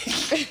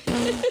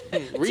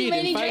 Read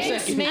many in 5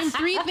 drinks. seconds. Name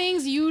 3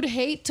 things you'd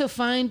hate to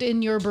find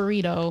in your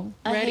burrito.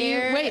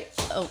 Ready? Wait.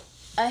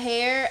 A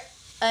hair,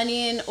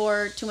 onion,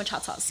 or too much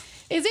hot sauce.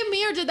 Is it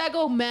me or did that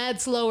go mad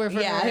slower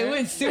for Yeah, her? it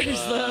went super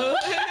slow.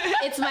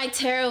 It's my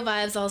tarot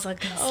vibes. I was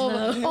like,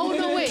 slow. Oh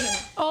no, wait.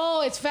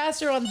 Oh, it's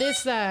faster on this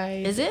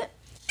side. Is it?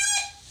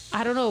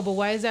 I don't know, but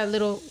why is that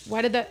little?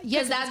 Why did that?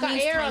 Yes, that it's got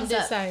means air on time's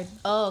this up. side,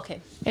 Oh,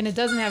 okay. and it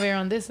doesn't have air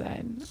on this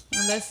side,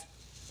 unless.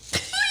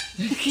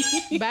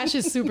 Bash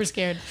is super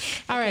scared.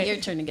 All right, Your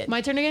turn again.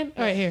 My turn again.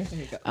 All right, here. There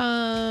you go.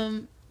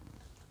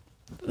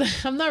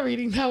 I'm not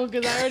reading that one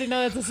because I already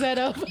know that's a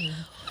setup.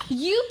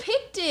 You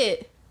picked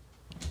it.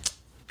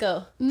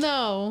 Go.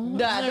 No.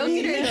 Nah, don't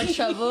get her in no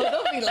trouble.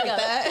 Don't be like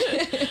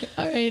that.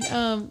 All right.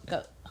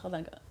 Go. Hold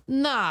on. Go.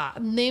 Nah.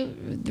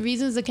 Name the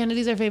reasons the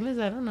Kennedys are famous.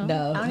 I don't know.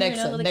 No, I don't next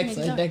even know one, who the next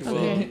one, Kennedys next are.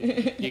 one.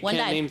 Okay. You One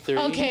can't died. name 3.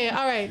 Okay.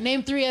 All right.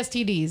 Name 3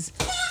 STDs.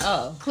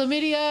 Oh,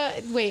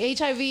 Chlamydia. Wait.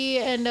 HIV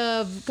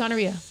and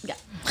gonorrhea. Yeah.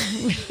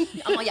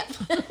 I'm on, yeah.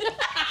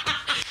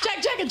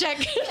 Check.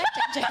 Check.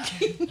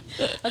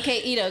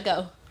 Okay, Ito,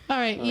 go. All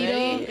right.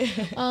 Ready?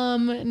 Ito.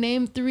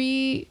 Name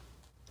 3.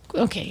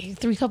 Okay,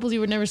 3 couples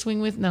you would never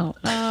swing with. No.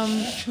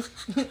 leave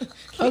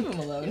him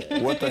alone.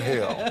 What the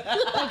hell?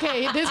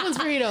 Okay, this one's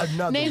for Ito.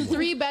 Another Name one.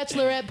 3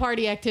 bachelorette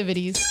party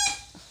activities.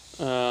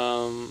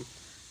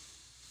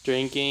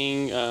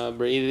 Drinking,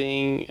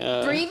 breathing,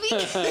 Breathing?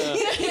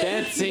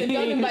 dancing.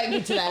 Don't invite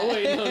me to that.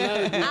 Wait, no,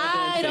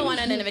 not I don't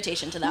want an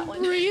invitation to that one.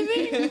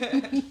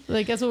 Breathing?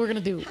 Like, that's what we're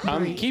going to do.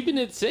 I'm keeping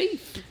it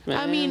safe. Man.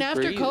 I mean,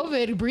 after Breathe.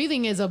 COVID,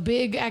 breathing is a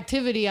big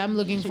activity I'm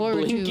looking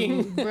forward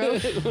Blinking. to,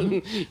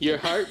 bro. Your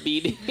heart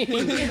beating.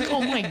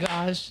 Oh my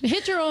gosh.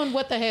 Hit your own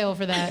what the hell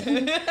for that.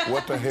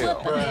 What the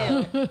hell?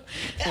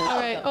 All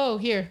right. Oh,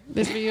 here.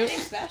 This for you.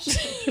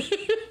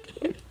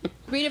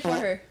 Read it for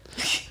her.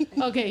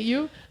 Okay,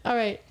 you? All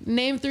right.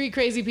 Name 3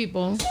 crazy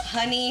people.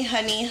 Honey.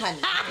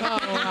 Oh,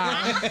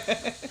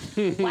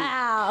 wow.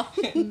 Wow.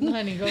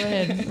 Honey, go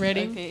ahead.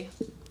 Ready? Okay.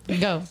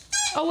 Go.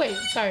 Oh, wait.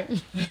 Sorry.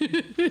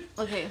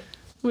 Okay.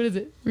 What is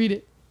it? Read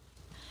it.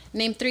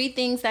 Name 3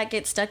 things that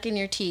get stuck in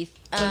your teeth.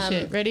 Oh,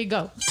 shit. Ready?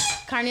 Go.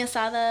 Carne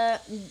asada,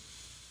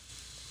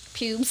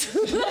 pubes.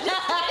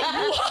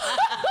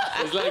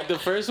 It's like the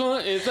first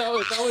one. It's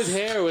always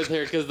hair with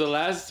her because the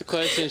last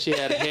question she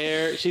had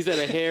hair. She said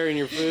a hair in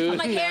your food, I'm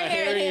like, not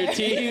hair, in your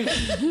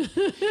teeth.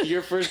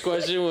 Your first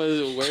question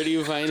was where do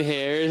you find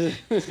hairs?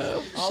 She's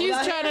trying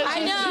to.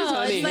 I know.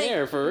 Honey it's like-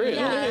 hair for real.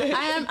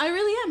 Yeah, I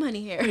really am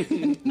honey hair.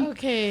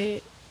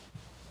 Okay.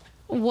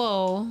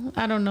 Whoa.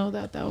 I don't know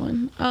that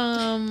one.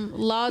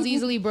 Laws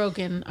easily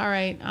broken. All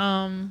right.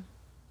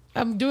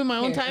 I'm doing my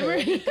own timer.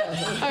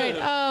 All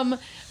right.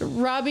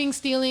 Robbing,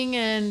 stealing,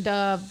 and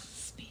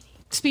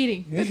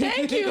speeding.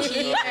 Thank you.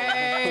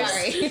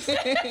 Sorry.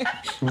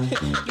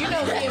 You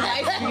know me and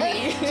my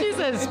speeding.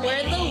 Jesus.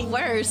 We're the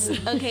worst.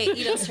 Okay,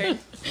 Ito's turn.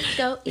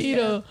 Go.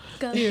 Ito.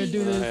 Go. Here,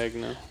 do this. Heck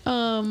no.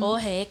 Oh,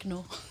 heck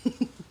no.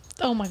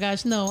 Oh my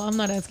gosh, no, I'm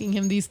not asking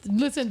him these.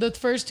 Listen, the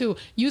first 2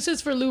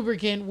 uses for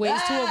lubricant, ways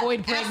to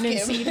avoid ask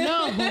pregnancy. him.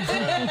 No,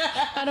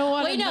 I don't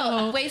want to Wait,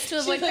 no. know. Ways to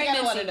avoid like, I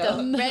don't pregnancy.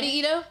 wanna Go. Ready,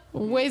 Ito?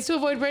 Ways to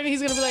avoid pregnancy.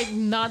 He's gonna be like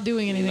not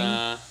doing anything.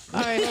 Nah.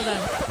 All right, hold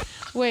on.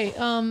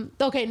 Wait.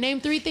 Okay,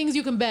 name 3 things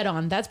you can bet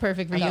on. That's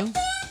perfect for you.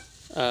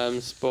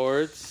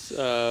 Sports,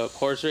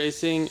 horse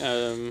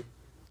racing,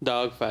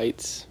 dog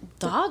fights.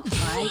 Dog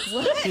fight?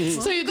 What?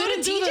 So you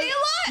didn't do DJ the, a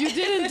lot? you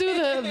didn't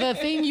do the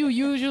thing you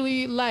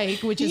usually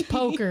like, which is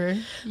poker.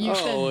 You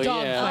said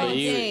dog yeah, fight. but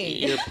Okay.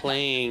 you're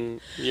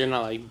playing. You're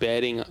not like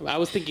betting. I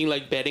was thinking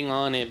like betting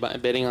on it,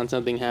 but betting on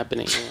something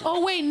happening.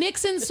 Oh wait,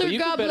 Nixon, Sir you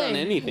can bet Goblin. on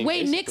anything,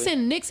 Wait, basically.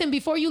 Nixon,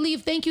 before you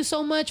leave, thank you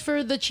so much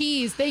for the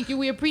cheese. Thank you.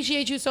 We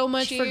appreciate you so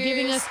much for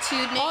giving us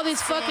Cheers to all these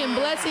Nixon. fucking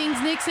blessings,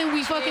 Nixon.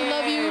 We fucking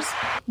love you.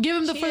 Give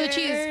him for the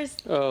cheese.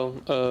 Oh,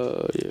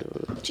 yeah.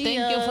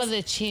 Thank you for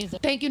the cheese.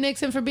 Thank you,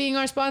 Nixon, for being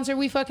our sponsor.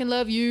 We fucking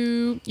love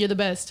you. You're the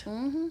best.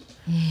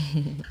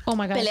 Oh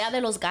my god. Pelea de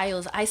los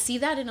gallos. I see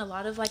that in a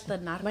lot of like the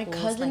narcos. My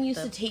cousin like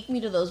used to take me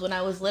to those when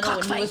I was little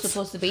when he was Cockfights.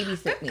 supposed to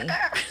babysit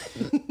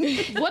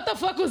me. What the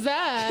fuck was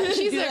that?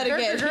 She Do said, that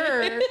again.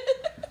 "Grr."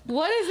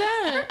 What is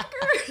that?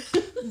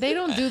 They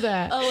don't do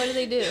that. Oh, what do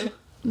they do?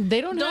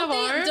 They don't have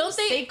arms.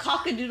 They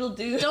cock-a-doodle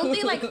do. Don't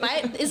they like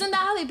fight? Isn't that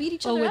how they beat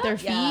each Oh, other with up? their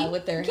feet. Yeah,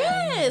 with their hands.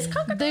 Yes,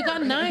 cock-a-doodle. They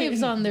got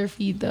knives on their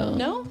feet though.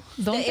 No?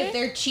 don't If they?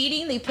 they're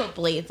cheating, they put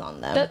blades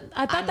on them.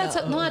 I thought that's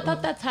know. I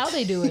thought that's how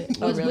they do it.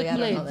 Oh, was really? with I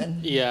don't know blades. then.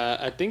 Yeah,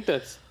 I think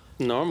that's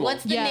normal.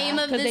 What's the Yeah, name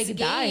of 'cause they this could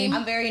die. game?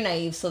 I'm very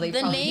naive, so they The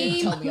probably didn't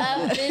name tell me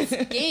all of that.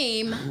 this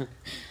game,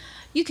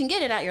 you can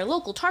get it at your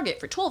local Target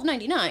for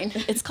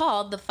 $12.99. It's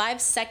called the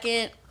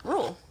 5-second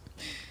rule.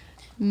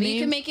 But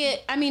you can make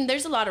it. I mean,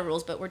 there's a lot of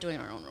rules, but we're doing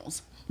our own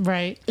rules.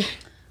 right.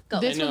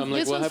 Go. This I know. one- I'm like,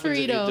 this what one's for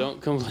happens if you Ito. don't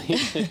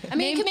complete it? I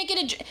mean, you can make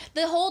it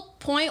the whole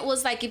point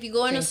was like if you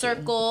go in a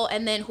circle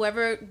and then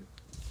whoever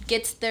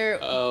gets their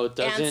Oh,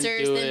 doesn't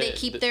answers, do then they it.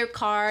 keep their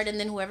card, and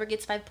then whoever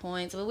gets 5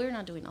 points. But we're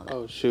not doing all that.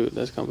 Oh shoot,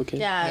 that's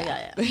complicated.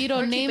 Yeah. You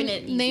don't We're keeping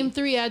it name easy. name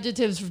 3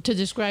 adjectives to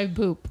describe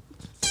poop.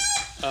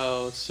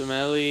 Oh,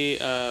 smelly,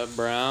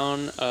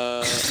 brown,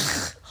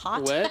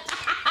 Hot. wet.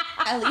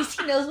 At least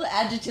he knows what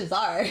adjectives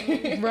are.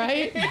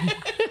 Right?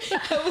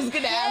 I was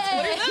gonna ask,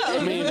 what are I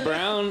those? mean,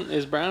 brown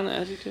is brown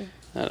an adjective?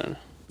 I don't know.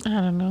 I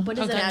don't know. What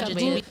is an Okay,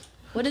 adjective?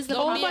 What is the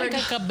Oh proper?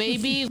 my god,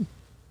 baby.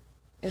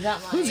 Is that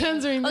Who's mine?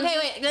 answering this? Okay,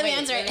 wait. Let me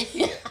answer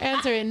it.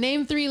 Answer it.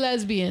 Name 3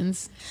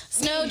 lesbians.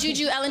 Snow,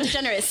 Juju, Ellen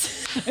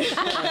DeGeneres.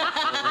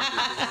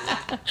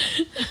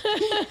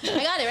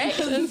 I got it right.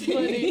 That's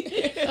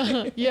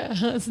funny. Yeah,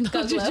 it's not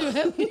Go, Glow.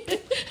 Ellen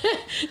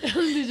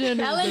DeGeneres.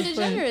 Ellen That's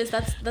funny. DeGeneres.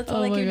 That's all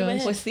Oh I my came to my gosh.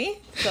 head. What's the?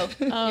 Go.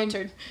 Your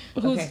turn.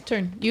 Whose Okay.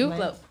 turn? You? Mine.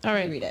 Glow. All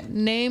right. You read it.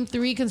 Name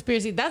 3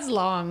 conspiracy. That's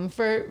long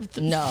for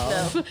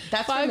No.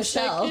 That's for 5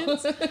 Michelle.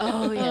 seconds.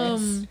 Oh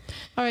yes.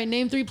 All right.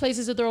 Name 3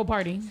 places to throw a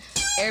party.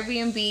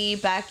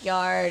 Airbnb,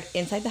 backyard,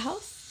 inside the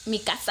house. Mi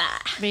casa.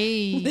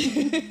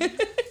 Hey.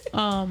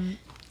 All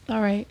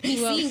right.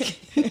 Who else?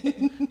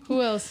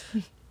 Who else?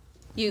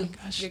 You.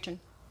 Your turn.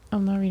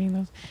 I'm not reading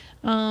those.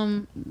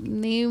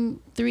 Name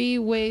 3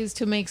 ways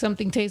to make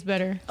something taste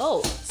better.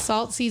 Oh.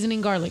 Salt,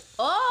 seasoning, garlic.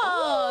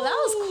 Oh, that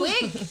was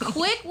quick.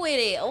 Quick with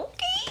it.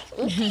 Okay.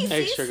 Okay. sis.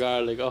 Extra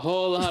garlic, a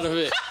whole lot of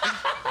it.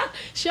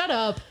 Shut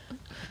up.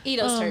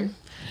 Ito's turn.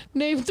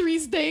 Name 3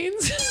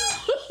 stains.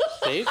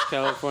 States,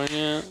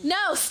 California,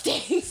 No,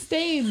 stay.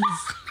 Stains.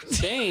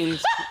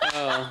 Stains.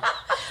 Oh,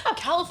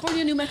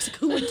 California, New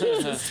Mexico.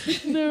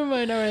 Never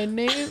mind. All right.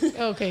 Name.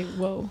 Okay.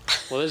 Whoa.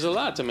 well, there's a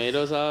lot.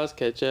 Tomato sauce,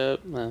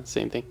 ketchup,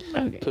 same thing.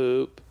 Okay.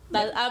 Poop,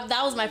 That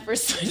was my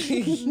first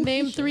one.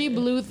 Name 3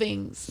 blue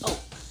things.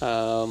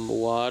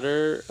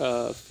 water,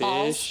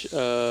 fish,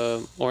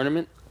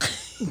 ornament.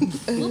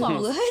 Blue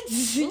balls. What?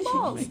 Blue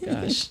balls.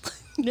 Gosh.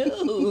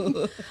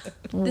 No.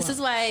 This is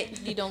why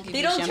you don't give They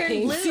me don't turn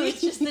champagne. blue.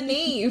 It's just the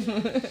name.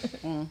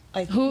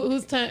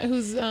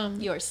 Who's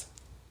Yours.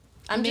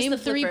 I'm name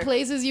just the 3 flipper.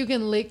 places you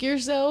can lick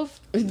yourself.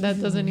 That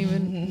doesn't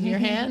even your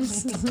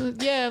hands.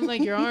 Yeah,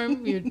 like your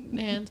arm, your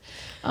hands.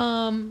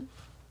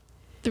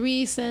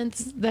 3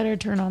 scents that are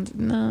turn on.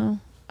 No.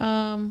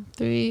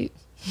 3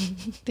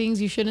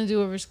 things you shouldn't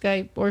do over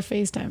Skype or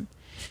FaceTime.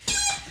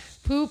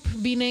 Poop,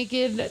 be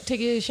naked,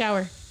 take a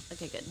shower.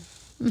 Okay, good.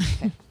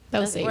 That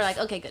was safe. We're like,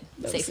 okay, good.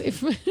 That was Safe.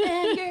 safe.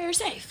 And you're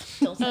safe.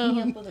 Don't set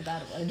me up with a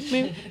bad one.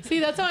 Maybe-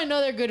 See, that's how I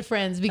know they're good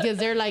friends because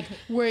they're like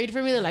worried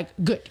for me. They're like,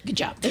 good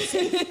job,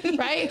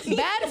 right?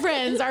 Bad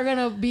friends are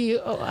gonna be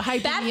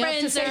hyping Bad me up to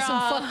friends say are some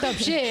all- fucked up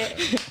shit.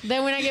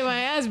 Then when I get my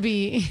ass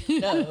beat,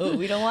 No,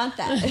 we don't want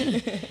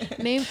that.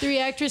 name 3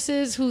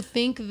 actresses who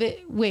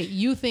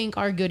you think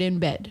are good in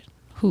bed.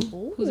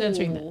 Who's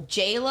answering that?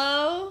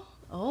 J-Lo,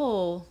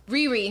 Oh,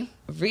 Riri.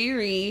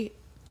 Riri,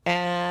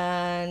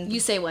 and...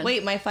 You say one.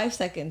 Wait, my 5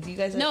 seconds. You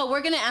guys are... No,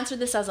 we're gonna answer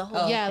this as a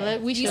whole. Yeah, okay.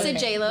 we You should. said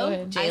J Go Lo.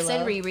 ahead. I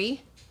said J-Lo. Riri.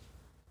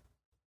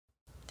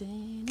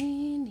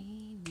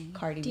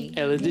 Cardi B.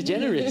 Ellen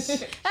DeGeneres.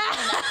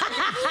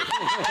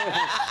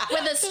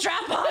 With a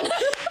strap on.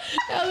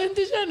 Ellen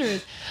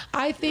DeGeneres.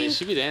 I I mean, think.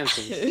 she be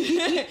dancing.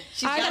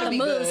 She's I gotta got be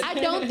the good. moves. I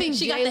don't think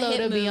She got the J Lo,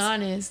 hip to be moves.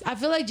 honest. I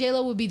feel like J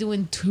Lo would be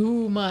doing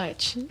too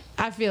much.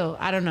 I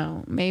don't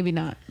know, maybe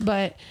not,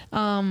 but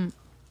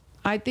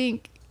I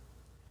think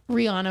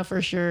Rihanna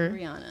for sure.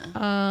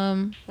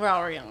 Rihanna. We're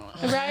all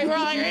Rihanna. Right,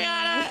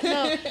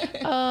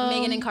 Rihanna. No,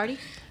 Megan and Cardi.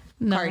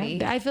 no.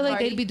 Cardi. I feel like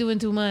Cardi? they'd be doing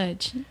too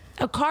much.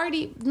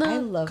 Cardi, no, I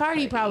love Cardi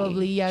Cardi.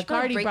 probably. Yeah, She'd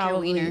probably Cardi break your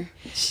probably. wiener.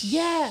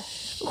 Yeah.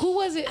 Who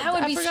was it? I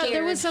would be forgot.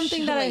 There was scared.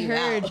 something that I She'll let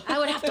you heard. out. I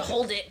would have to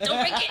hold it. Don't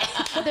break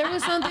it. There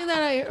was something that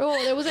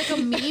there was like a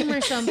meme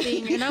or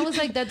something, and I was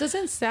like, that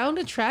doesn't sound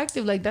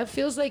attractive. Like that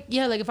feels like,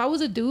 yeah, like if I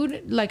was a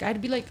dude, like I'd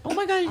be like, oh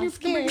my god, you're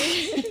scared.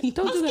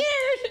 Don't do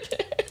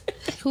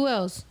that. Who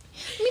else?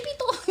 Mi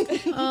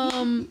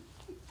pito.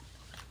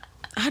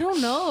 I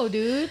don't know,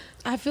 dude.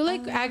 I feel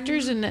like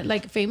actors and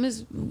like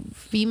famous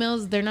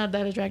females, they're not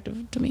that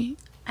attractive to me.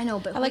 I know,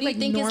 but I who like, do you like,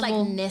 think normal- is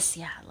like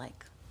Nessia?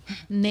 Like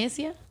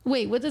Nesia?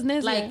 Wait, what does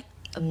Nesia? like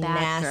a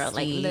bad girl,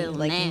 like Nasty, little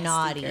like nasty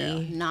naughty.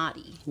 girl.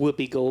 Naughty.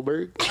 Whoopi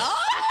Goldberg.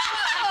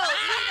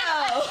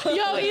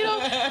 Yo, you know,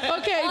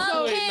 okay,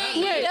 so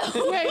Okay, wait,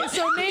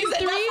 so name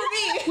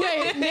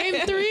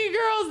 3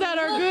 girls that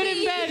are good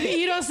in bed.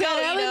 Ito said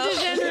Ellen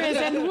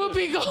DeGeneres and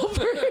Whoopi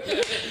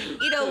Goldberg.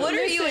 What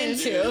are you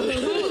into?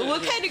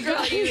 What kind of girl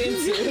are you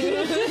into?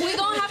 We're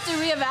gonna have to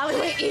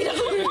reevaluate Ito.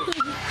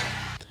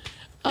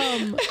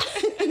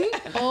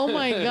 Oh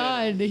my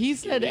God, he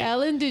said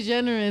Ellen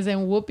DeGeneres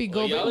and Whoopi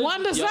Goldberg.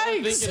 Wanda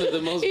Sykes. Thinking of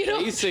the most You know-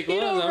 basic you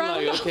ones. know, I'm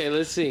round like, off- okay,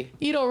 let's see.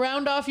 Ito,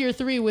 round off your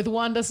 3 with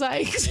Wanda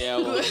Sykes. Yeah,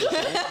 well,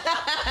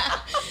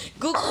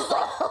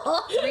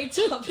 Google. Great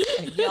topic.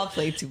 Y'all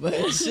play too much.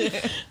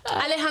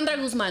 Alejandra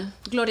Guzman,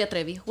 Gloria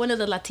Trevi, one of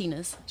the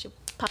Latinas. She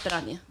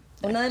Paperania.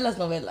 Una de las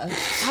novelas.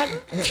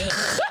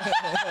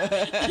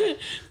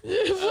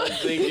 I'm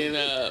thinking,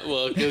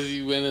 well, because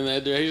you went in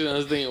that direction, I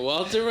was thinking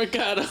Walter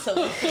Mercado.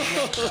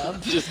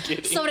 Just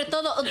kidding. Sobre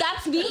todo,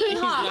 that's me,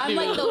 huh? I'm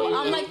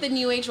like the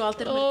new age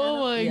Walter Oh Mercado.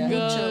 my Yeah.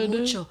 God.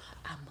 Mucho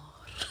amor.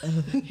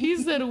 He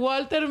said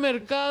Walter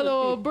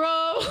Mercado, bro.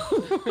 All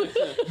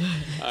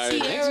right,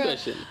 next Sierra.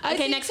 question. I Okay,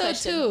 think next so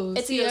question. too.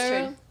 It's Ito's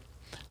Sierra.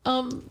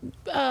 turn.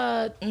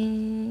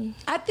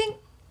 I think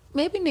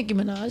maybe Nicki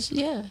Minaj.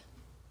 Yeah.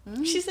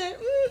 She said,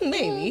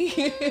 maybe.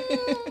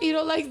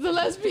 Ito likes the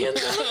lesbians.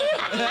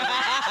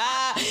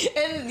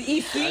 And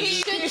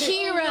Ify.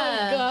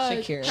 Shakira. God.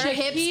 Shakira. Her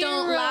hips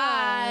don't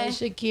lie.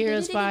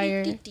 Shakira's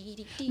fire.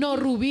 No,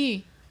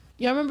 Ruby.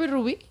 You remember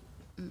Ruby?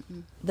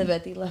 The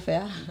Betty La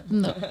Fea.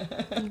 No.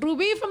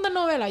 Ruby from the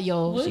novela.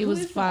 Yo, she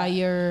was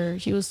fire.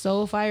 She was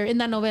so fire in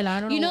that novela. I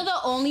don't know. You know, the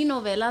only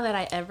novela that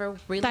I ever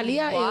really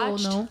Thalia,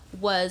 watched no.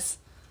 was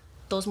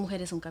Dos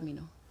Mujeres Un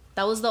Camino.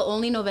 That was the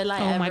only novela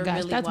I Oh ever my gosh,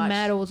 really that's watched.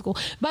 mad old school.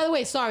 By the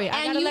way, sorry, I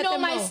And gotta you let know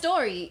them my know.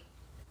 story.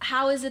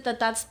 How is it that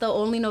that's the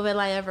only novela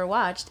I ever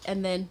watched?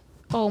 And then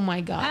Oh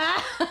my god.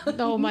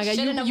 Oh my god.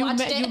 Shouldn't have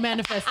watched it. You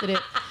manifested it.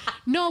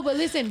 No, but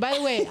listen, by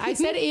the way, I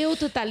said ew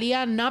to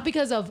Thalia not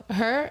because of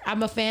her.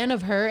 I'm a fan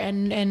of her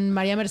and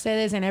Maria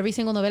Mercedes and every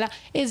single novela.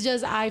 It's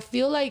just I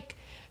feel like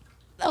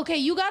okay,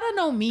 you gotta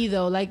know me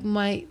though. Like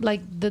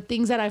the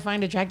things that I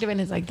find attractive and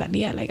it's like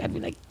Thalia, like I'd be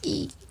like,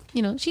 eek.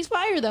 You know, she's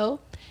fire though.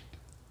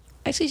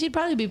 Actually, she'd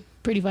probably be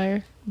pretty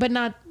fire, but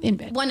not in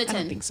bed. 1 to I 10.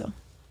 don't think so.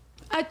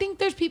 I think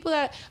there's people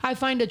that I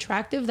find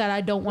attractive that I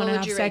don't want to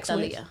have sex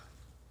with.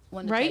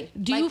 Right?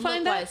 Do you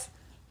find that? look-wise?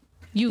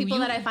 You People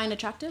you, that I find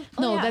attractive?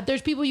 no, Oh, yeah. that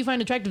there's people you find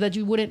attractive that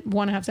you wouldn't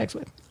want to have sex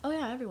with. Oh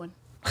yeah, everyone.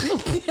 All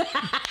the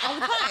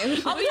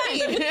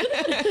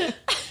time.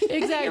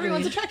 Exactly.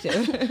 Everyone's attractive.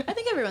 I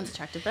think everyone's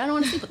attractive, but I don't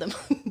want to sleep with them.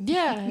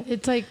 Yeah,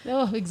 it's like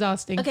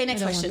exhausting. Okay,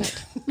 next I don't want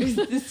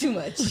question. It's too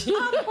much.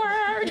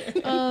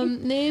 that.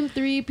 Name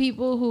 3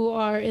 people who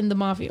are in the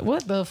mafia.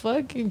 What the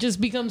fuck?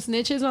 Just become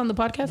snitches on the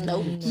podcast?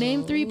 Nope.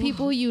 Name 3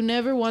 people you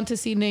never want to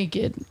see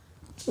naked.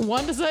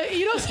 Want to say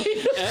you don't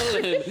see.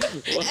 Ellen.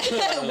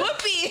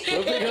 Whoopee.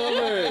 Whooping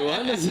over.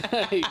 One is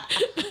like.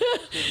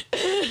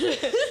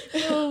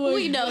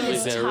 We know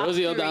his Is that top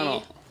Rosie 3.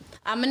 O'Donnell?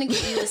 I'm gonna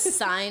get you a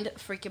signed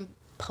freaking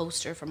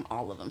poster from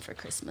all of them for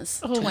Christmas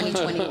Oh my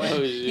 2021.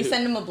 Oh, You shoot.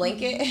 send him a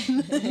blanket.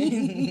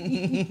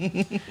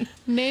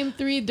 Name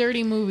 3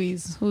 dirty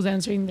movies. Who's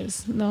answering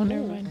this? No,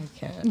 never mind. I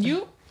can't.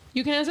 You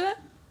can answer that?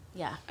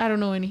 Yeah. I don't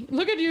know any.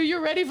 Look at you.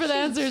 You're ready for the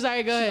answers. All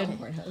right, go ahead.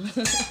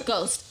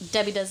 Ghost.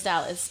 Debbie Does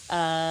Dallas.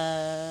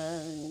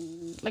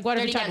 Like Water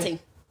for Dirty Chocolate. Dancing.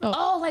 Oh.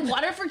 Oh, like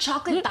Water for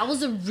Chocolate. That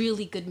was a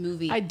really good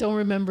movie. I don't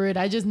remember it.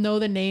 I just know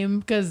the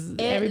name because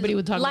everybody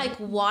would talk like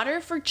about it.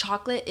 Water for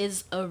Chocolate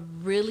is a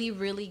really,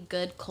 really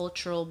good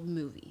cultural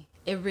movie.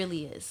 It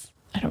really is.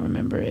 I don't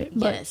remember it.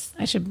 But Yes.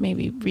 I should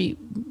maybe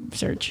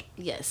research.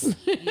 Yes.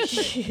 You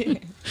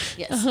should.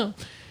 Yes.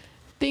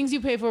 Things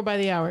you pay for by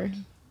the hour.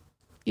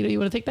 You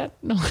want to take that?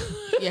 No.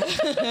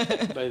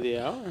 By the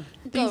hour?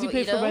 Things you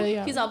pay for by the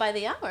hour. He's all by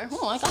the hour.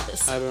 Oh, I got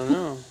this. I don't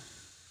know.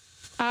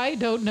 I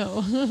don't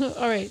know.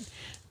 All right.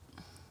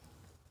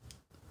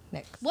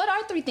 Next. What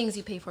are 3 things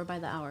you pay for by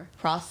the hour?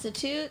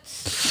 Prostitutes,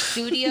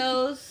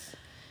 studios,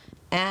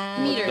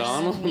 and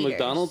Meters.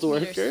 McDonald's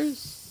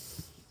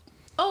workers?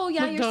 Oh,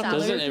 yeah, your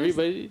McDonald's. salary. Doesn't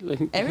everybody like?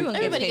 Everybody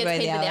gets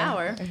paid by the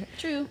hour. hour.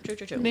 True.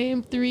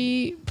 Name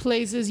 3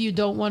 places you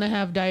don't want to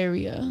have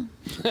diarrhea.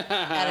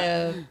 At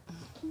a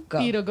go.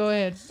 Ito, go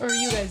ahead. Or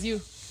you guys, you.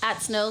 At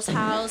Snow's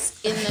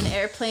house, in an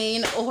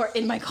airplane, or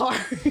in my car.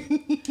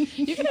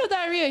 You can have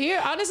diarrhea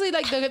here. Honestly,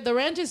 like the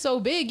ranch is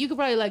so big, you could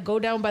probably like go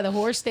down by the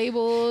horse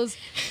stables.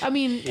 I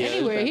mean, Yeah,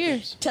 anywhere there's here.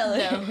 bathrooms. Tell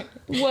her.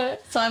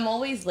 What? So I'm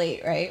always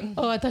late, right?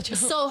 Oh, I thought you.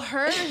 So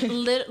her,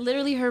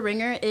 literally her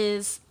ringer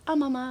is,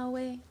 I'm on my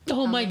way.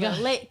 Oh my I'm God.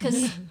 late.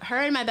 Because her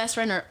and my best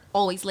friend are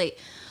always late.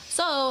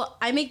 So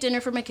I make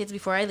dinner for my kids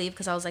before I leave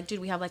because I was like, dude,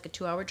 we have like a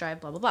 2-hour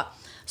drive, blah, blah, blah.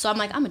 So I'm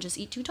like, I'm going to just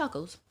eat 2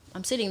 tacos.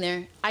 I'm sitting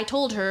there. I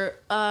told her,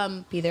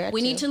 Be there at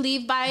we need 2. to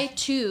leave by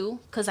 2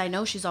 because I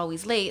know she's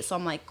always late. So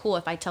I'm like, cool.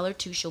 If I tell her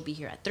 2, she'll be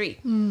here at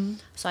 3.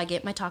 So I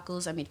get my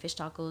tacos. I made fish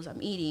tacos.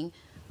 I'm eating,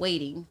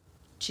 waiting.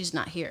 She's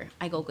not here.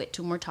 I go get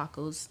 2 more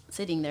tacos,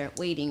 sitting there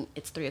waiting.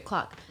 It's 3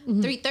 o'clock.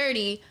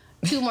 3:30.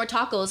 2 more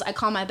tacos. I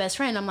call my best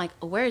friend. I'm like,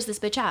 where is this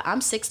bitch at? I'm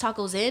 6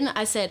 tacos in.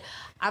 I said,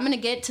 I'm gonna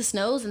get to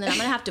Snow's and then I'm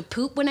gonna have to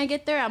poop when I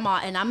get there. I'm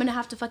gonna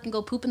have to fucking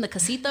go poop in the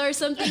casita or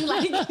something.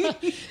 Like,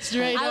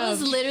 Straight I up.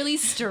 was literally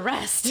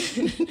stressed.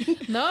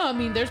 No, I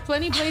mean, there's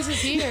plenty places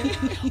here.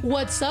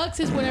 What sucks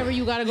is whenever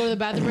you gotta go to the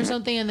bathroom or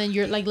something, and then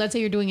you're like, let's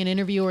say you're doing an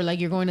interview or like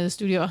you're going to the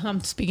studio.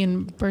 I'm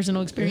speaking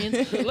personal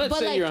experience. Let's But,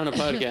 say like, you're on a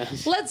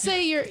podcast. Let's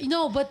say you're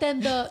but then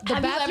the Have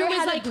you bathroom ever is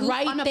had to like poop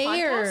on right a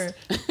there.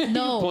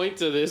 No. Point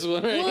to this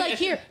one right Well, like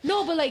here,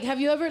 no, but like,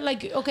 have you ever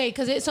like, okay,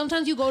 because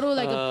sometimes you go to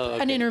like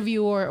an okay.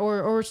 interview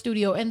or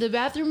studio, and the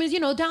bathroom is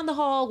down the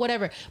hall,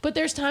 whatever. But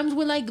there's times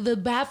when like the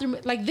bathroom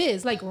like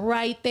this, like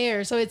right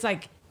there, so it's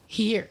like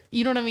here.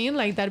 You know what I mean?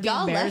 Like that'd be Y'all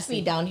left embarrassing.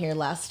 me down here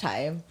last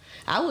time.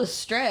 I was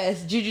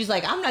stressed. Juju's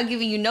like, I'm not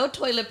giving you no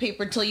toilet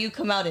paper till you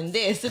come out in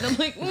this. And I'm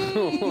like,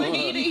 I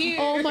need it here.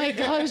 Oh my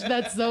gosh,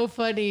 that's so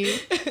funny.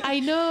 I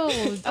know.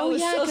 Oh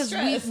was yeah, so because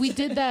stressed. we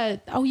did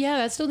that. Oh yeah,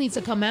 that still needs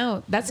to come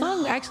out. That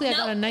song actually I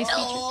got a nice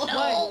feature.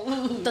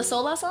 What? The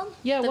Sola song?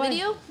 Yeah, The why?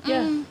 video?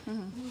 Yeah.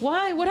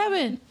 Why? What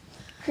happened?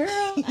 Girl,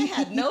 I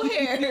had no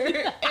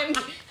hair. And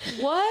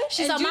What?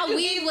 She thought my Juju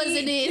weed gave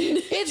wasn't me- in.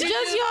 It's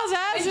just y'all's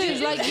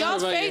asses. Like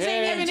y'all's Everybody face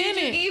ain't had- even in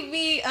Juju it. gave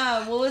me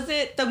what was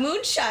it? The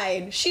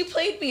moonshine. She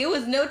played me. It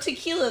was no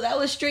tequila. That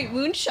was straight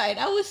moonshine.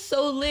 I was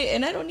so lit,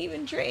 and I don't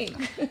even drink.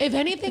 If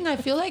anything, I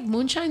feel like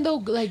moonshine though,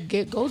 like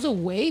it goes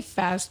away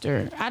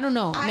faster. I don't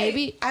know.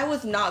 Maybe. I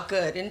was not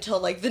good until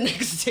like the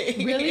next day.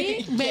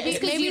 Really? Maybe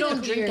Because you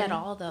don't drink weird. at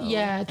all, though.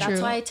 Yeah, That's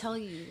true. why I tell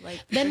you, like.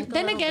 Then drink a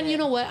then little again, bit. you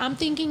know what? I'm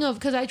thinking of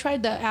because I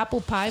tried the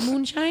apple pie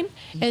moonshine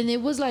and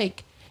it was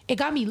like it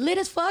got me lit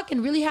as fuck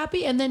and really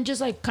happy and then just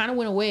like kind of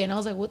went away and I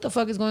was like, what the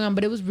fuck is going on?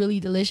 But it was really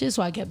delicious,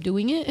 so I kept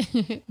doing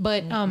it.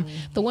 But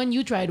the one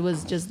you tried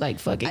was just like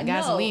fucking I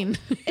gasoline.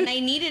 know. And I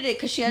needed it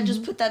because she had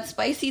just put that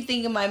spicy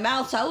thing in my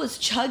mouth, so I was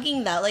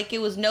chugging that like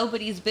it was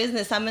nobody's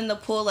business. I'm in the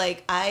pool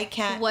like I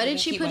can't. What did even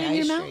she keep put my in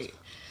your eyes mouth? straight.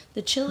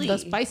 The chili. The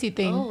spicy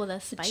thing. Oh,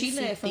 that's The spicy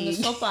chile from the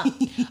thing.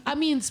 sopa. I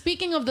mean,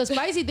 speaking of the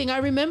spicy thing, I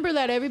remember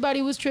that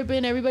everybody was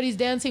tripping, everybody's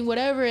dancing,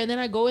 whatever, and then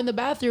I go in the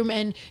bathroom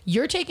and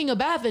you're taking a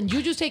bath and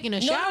Juju's taking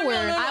a shower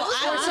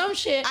or some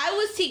shit. I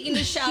was taking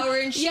a shower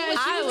and she Yeah, was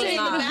she was in the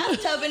not.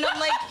 bathtub and I'm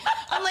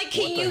like,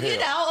 can What the you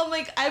get hell? out? I'm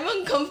like, I'm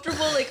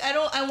uncomfortable. Like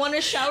I want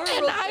to shower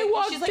real quick. I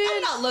walked She's like, in.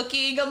 I'm not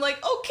looking. I'm like,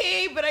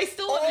 okay, but I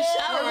still want to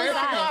shower. What was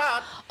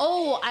that?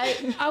 Oh,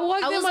 I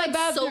walked in was my like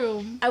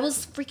bathroom. I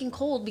was freaking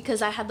cold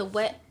because I had the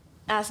wet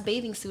ass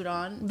bathing suit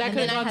on. That and could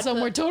then have I gone had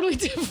somewhere put- totally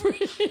different.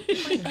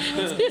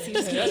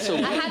 That's a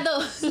I had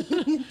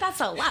the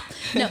that's a lot.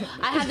 No,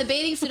 I had the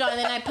bathing suit on and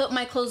then I put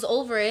my clothes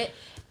over it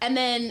and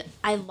then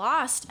I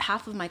lost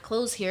half of my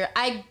clothes here.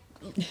 I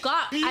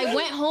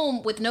went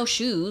home with no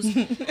shoes.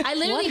 I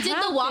literally What did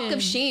the walk happened?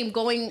 of shame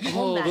going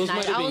home that those night.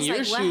 might have I been was your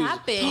like, what shoes.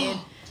 happened?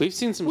 We've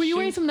seen some. Were you shoes.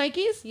 wearing some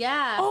Nikes?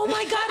 Yeah. Oh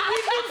my god,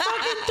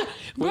 we've been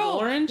fucking bro.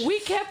 orange?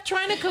 We kept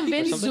trying to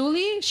convince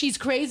Zuli she's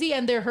crazy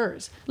and they're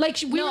hers. Like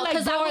we were like,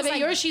 'cause I bro, are was they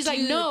yours? She's like,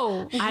 dude,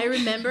 no. I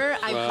remember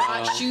I Wow.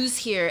 brought shoes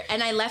here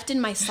and I left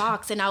in my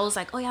socks and I was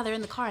like, oh yeah, they're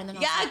in the car. And then I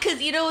was Yeah, like, because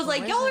Ito was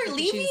like, Where's y'all my are fucking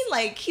leaving? shoes?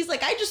 Like, he's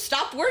like, I just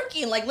stopped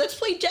working. Like, let's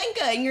play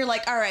Jenga. And you're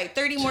like, all right,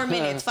 30 more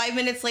minutes. 5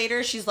 minutes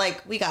later, she's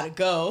like, we gotta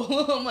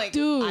go. I'm like,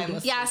 Dude. I'm a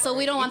yeah, so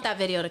we don't want that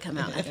video to come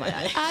out.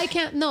 FYI. I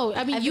can't. No,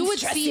 I mean I've you been would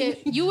see it.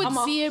 stressing. You would I'm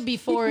all- see it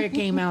before it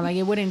came out. Like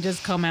it wouldn't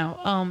just come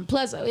out.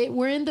 Plus,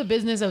 we're in the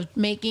business of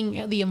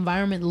making the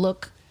environment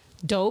look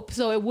dope,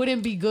 so it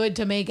wouldn't be good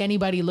to make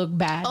anybody look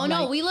bad. Oh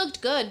no, Like, we looked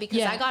good because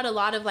Yeah. I got a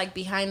lot of like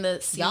behind the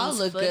scenes Y'all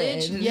look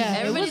footage. good. Yeah, it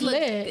everybody was looked.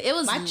 lit. It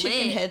was My lit.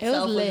 chicken head It was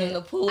self was lit. in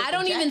the pool. with I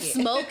don't the even jacket.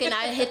 smoke, and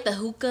I hit the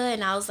hookah,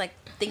 and I was like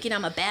thinking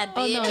I'm a bad Oh,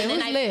 bitch, no, it and then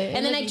was lit. It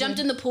and then I looked jumped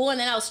good. in the pool, and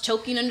then I was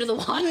choking under the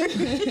water.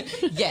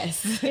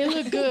 Yes. it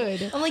looked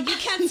good. I'm like, you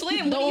can't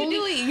swim. What are you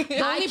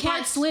doing? I only can't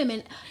part- swim,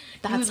 and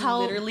that's You how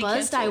literally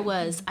buzzed can't I swim.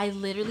 was.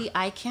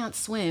 I can't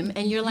swim,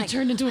 and you're like,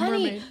 turned into a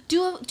honey,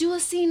 mermaid." do a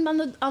scene on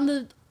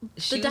the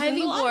She was in diving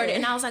the board, water.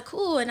 and I was like,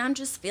 cool, and I'm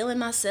just feeling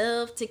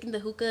myself, taking the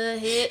hookah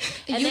hit,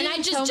 and You then I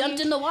didn't tell just jumped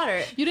me- in the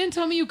water. You didn't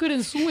tell me you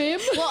couldn't swim.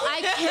 Well,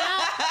 I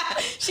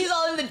can't. She's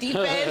all in the deep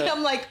end.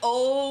 I'm like,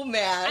 oh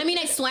man. I mean,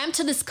 I swam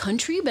to this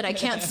country, but I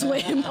can't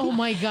swim. Oh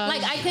my god.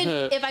 Like I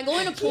could, if I go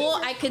in a pool,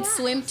 I could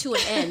swim to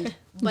an end,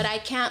 but I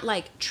can't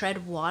like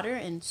tread water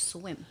and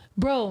swim.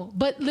 Bro,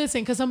 but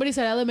listen, because somebody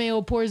said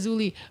LMAO, poor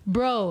Zuli.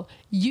 Bro,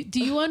 do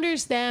you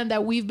understand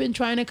that we've been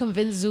trying to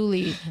convince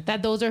Zuli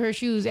that those are her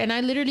shoes? And I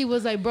literally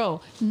was like,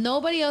 bro,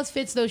 nobody else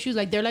fits those shoes.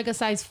 Like, they're like a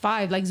size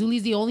 5. Like,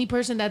 Zuli's the only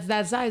person that's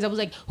that size. I was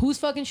like, whose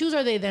fucking shoes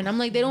are they then? I'm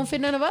like, they don't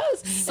fit none of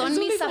us. Son And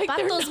mis Zuli's like,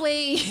 "They're zapatos, not."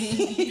 way.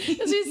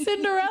 She's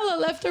Cinderella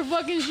left her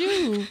fucking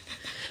shoe.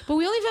 But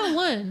we only found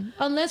one.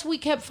 Unless we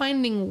kept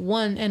finding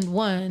one and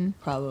one.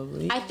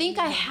 probably. I think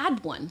I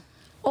had one,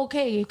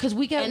 Okay, because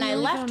we kept... and we I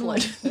only left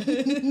found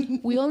one.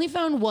 We only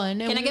found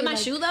one. And Can I we get were my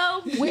like, shoe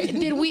though? Where,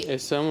 did we...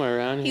 It's somewhere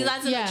around He's here.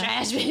 that's in Yeah. the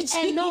trash, bitch.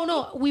 And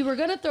no, we were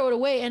gonna throw it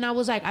away, and I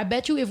was like, I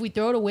bet you if we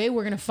throw it away,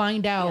 we're gonna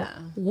find out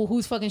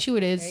whose fucking shoe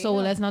it is. So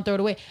let's not throw it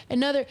away.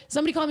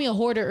 Somebody called me a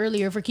hoarder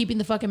earlier for keeping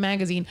the fucking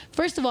magazine.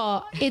 First of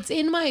all, it's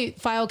in my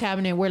file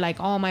cabinet where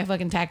like all my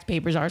fucking tax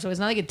papers are, so it's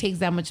not like it takes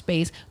that much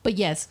space. But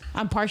yes,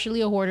 I'm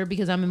partially a hoarder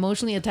because I'm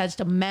emotionally attached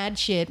to mad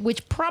shit,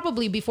 which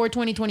probably before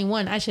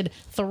 2021 I should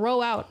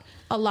throw out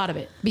a lot of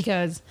it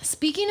because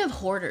Speaking of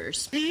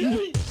hoarders.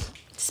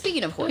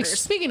 Speaking of like, hoarders.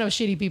 speaking of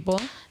shitty people,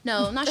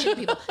 No, not shitty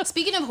people.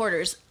 Speaking of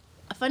hoarders,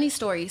 a funny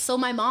story. So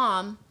my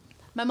mom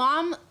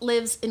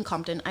lives in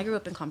Compton. I grew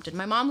up in Compton.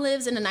 My mom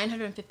lives in a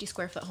 950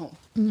 square foot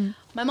home.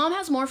 My mom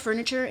has more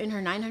furniture in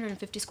her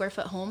 950 square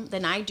foot home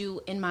than I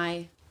do in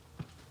my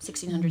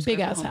 1600 square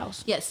Big foot ass home.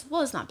 house. Yes.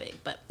 Well, it's not big,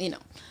 but you know.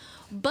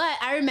 But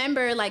I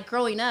remember like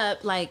growing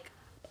up, like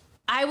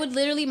I would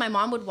literally, my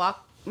mom would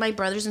walk my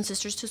brothers and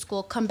sisters to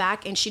school, come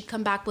back, and she'd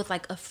come back with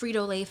like a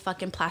Frito-Lay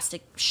fucking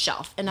plastic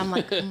shelf. And I'm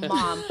like,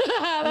 Mom,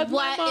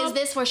 what is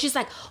this for? She's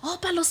like, oh,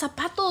 para los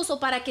zapatos, o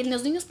para que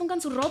los niños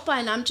pongan su ropa.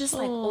 And I'm just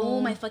like, oh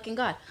my fucking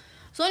God.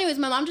 So anyways,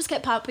 my mom just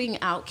kept popping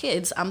out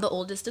kids. I'm the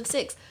oldest of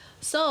 6.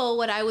 So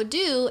what I would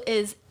do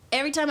is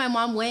every time my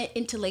mom went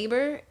into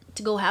labor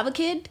to go have a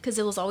kid, because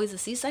it was always a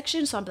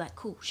C-section, so I'm like,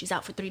 cool, she's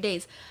out for 3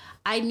 days.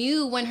 I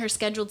knew when her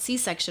scheduled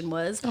C-section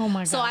was. Oh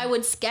my So God. I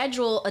would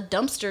schedule a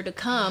dumpster to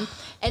come,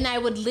 and I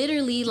would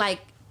literally like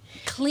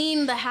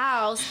clean the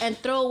house and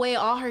throw away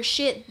all her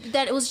shit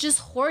that it was just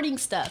hoarding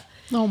stuff.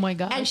 Oh my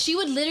God. And she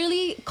would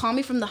literally call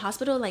me from the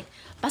hospital like,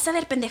 vas a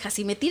ver, pendeja,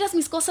 si me tiras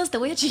mis cosas, te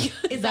voy a chingar.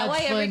 Is that That's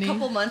why every funny.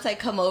 couple months I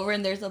come over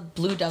and there's a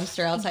blue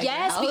dumpster outside your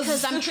Yes, house?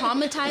 because I'm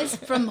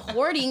traumatized from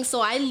hoarding.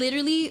 So I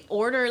literally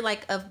order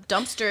like a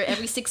dumpster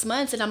every 6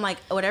 months, and I'm like,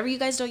 whatever you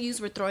guys don't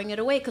use, we're throwing it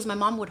away. Because my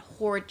mom would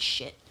hoard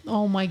shit.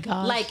 oh my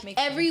God. Like makes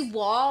every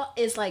wall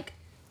is like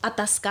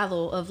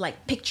atascado of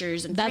like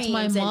pictures and That's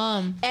my frames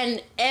mom.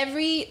 And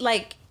every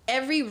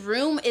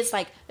room is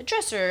like a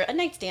dresser, a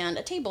nightstand,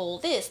 a table,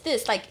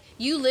 this. Like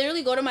you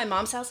literally go to my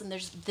mom's house and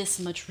there's this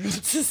much room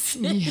to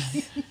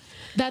sit.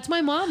 That's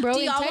my mom, bro. Do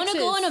in y'all want to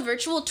Texas. go on a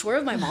virtual tour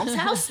of my mom's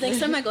house next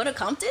time I go to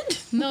Compton?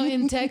 No,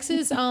 in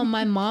Texas,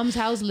 my mom's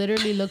house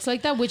literally looks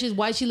like that, which is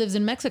why she lives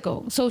in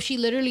Mexico. So she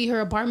literally,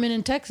 her apartment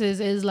in Texas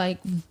is like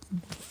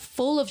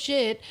full of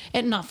shit,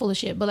 and not full of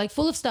shit, but like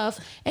full of stuff.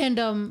 And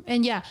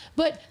yeah,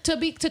 but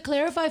to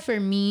clarify for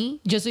me,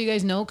 just so you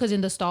guys know, because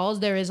in the stalls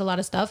there is a lot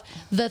of stuff.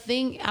 The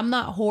thing, I'm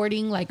not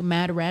hoarding like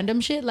mad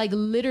random shit. Like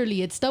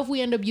literally, it's stuff we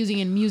end up using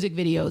in music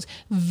videos,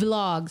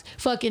 vlogs,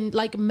 fucking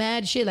like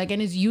mad shit. Like,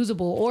 and it's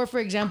usable. Or for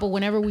example,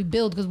 whenever we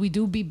build, because we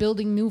do be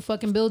building new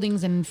fucking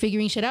buildings and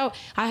figuring shit out,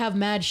 I have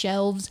mad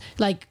shelves,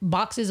 like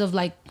boxes of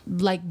like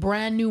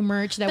brand new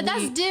merch that. But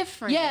that's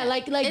different. Yeah,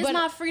 like it's but,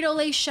 not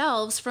Frito-Lay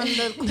shelves from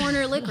the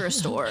corner liquor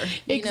store. you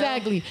know?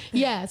 Exactly.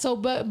 Yeah. So,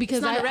 but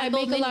because not a Red I Bull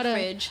make a mini lot of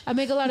fridge. I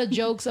make a lot of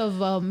jokes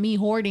of me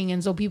hoarding,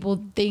 and so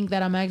people think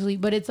that I'm actually.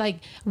 But it's like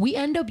we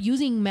end up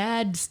using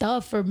mad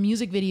stuff for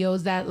music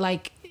videos that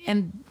like,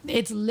 and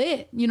it's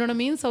lit. You know what I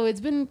mean? So it's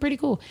been pretty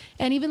cool.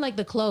 And even like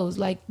the clothes,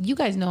 like you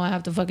guys know, I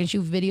have to fucking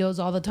shoot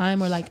videos all the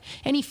time, or like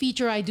any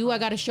feature I do, I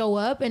got to show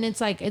up, and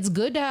it's like it's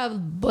good to have a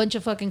bunch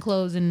of fucking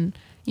clothes and.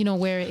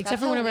 Wear it. Except That's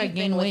for how whenever I we've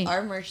gain been weight. with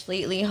our merch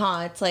lately,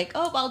 huh? It's like,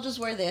 oh, I'll just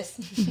wear this,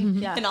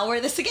 Yeah. and I'll wear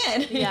this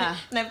again. Yeah.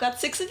 and I've got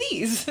 6 of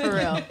these. For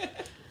real.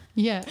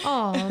 Yeah.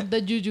 Oh, the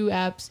Juju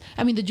apps.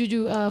 I mean, the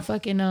Juju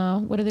fucking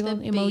what are they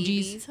called? Emojis.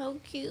 Baby, so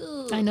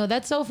cute. I know,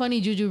 that's so funny.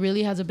 Juju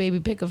really has a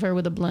baby pic of her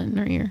with a blunt in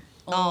her ear.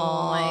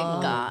 Oh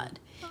my God.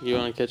 You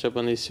want to catch up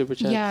on these super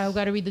chats? Yeah, I've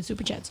got to read the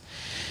super chats.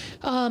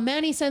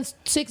 Manny sends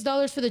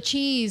 $6 for the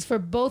cheese for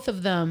both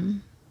of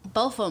them.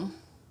 Both of them.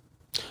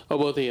 Oh,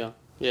 both of you.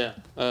 Yeah.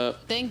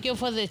 Thank you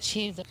for the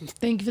cheese.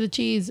 Thank you for the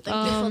cheese.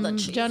 Thank you for the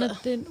cheese.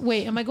 Jonathan,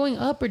 wait, am I going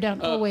up or down?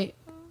 Oh, wait.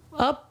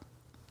 Up,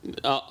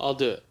 I'll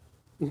do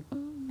it.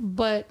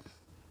 but...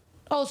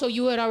 Oh, so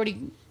you had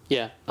already...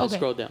 Yeah. I'll Okay.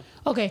 scroll down.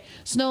 Okay.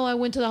 Snow, I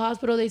went to the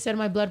hospital. They said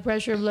my blood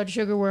pressure and blood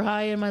sugar were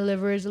high and my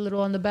liver is a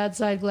little on the bad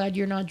side. Glad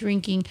you're not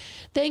drinking.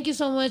 Thank you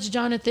so much,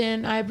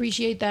 Jonathan. I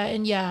appreciate that.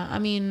 And yeah, I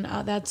mean,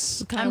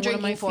 that's kind I'm of one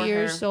of my drinking for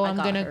fears. her. So I I'm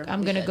got going her. to I'm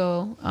We going to good.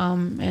 go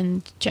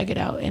and check it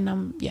out.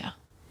 And yeah.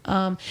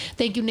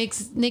 Thank you,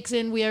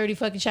 Nixon. We already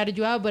fucking shouted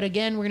you out, but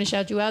again, we're going to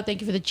shout you out.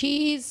 Thank you for the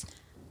cheese.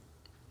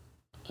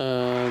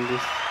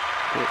 This,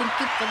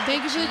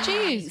 Thank you for the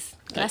cheese.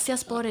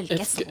 Gracias por el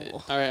it's,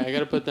 queso. all right, I got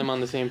to put them on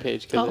the same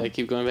page because Oh. I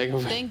keep going back and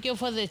forth. Thank you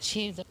for the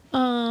cheese.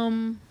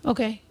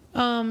 Okay.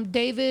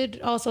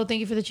 David, also thank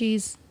you for the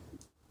cheese.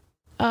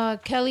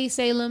 Kelly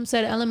Salem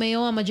said,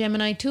 LMAO, I'm a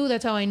Gemini too.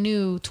 That's how I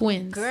knew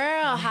twins.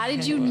 Girl, how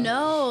did you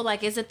know?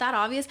 Like, is it that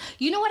obvious?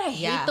 You know what I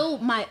hate Yeah. though?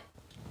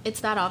 It's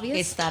that obvious?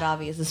 It's that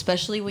obvious,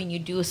 especially when you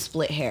do a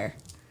split hair.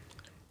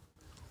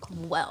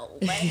 Well,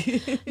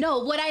 like, no,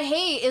 what I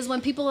hate is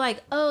when people are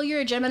like, oh, you're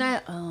a Gemini.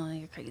 Oh,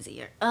 you're crazy.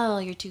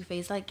 You're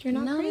two-faced. Like, You're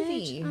not no,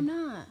 crazy. bitch, I'm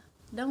not.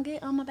 Don't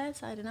get on my bad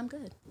side and I'm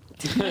good.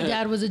 My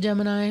dad was a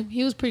Gemini.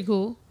 He was pretty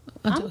cool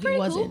until he pretty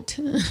cool. wasn't.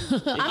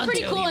 I'm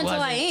pretty cool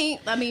until I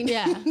ain't. I mean,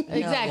 Yeah,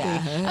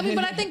 exactly. I mean,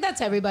 but I think that's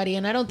everybody,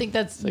 and I don't think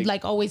that's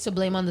like always to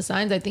blame on the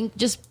signs. I think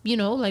just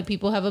like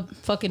people have a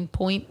fucking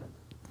point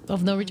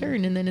of no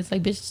return, and then it's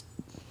like, bitch,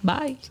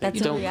 bye. That's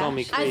You don't call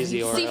me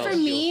crazy or see, else for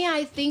you'll- me,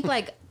 I think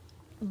like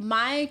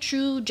my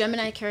true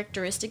Gemini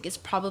characteristic is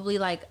probably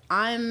like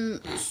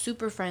I'm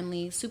super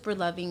friendly, super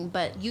loving,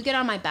 but you get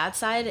on my bad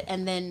side,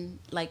 and then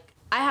like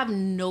I have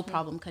no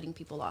problem cutting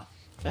people off.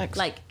 Facts.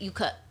 Like you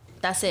cut.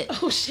 That's it.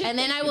 Oh, shit. And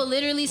then I will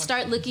literally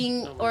start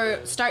looking or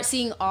start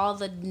seeing all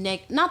the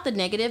not the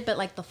negative, but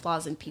like the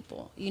flaws in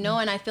people, And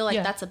I feel like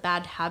Yeah. that's a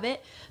bad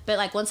habit. But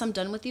like once I'm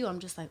done with you, I'm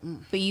just like,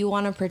 But you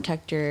want to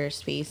protect your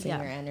space Yeah.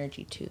 and your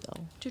energy too,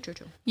 though. true.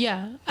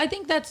 Yeah, I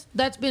think that's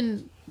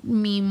been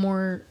me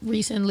more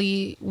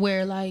recently,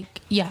 where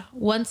like, yeah,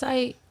 once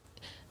I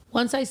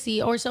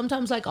see, or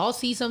sometimes like I'll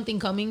see something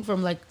coming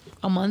from like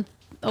a month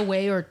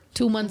away or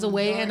 2 months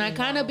away, and I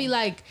kind of be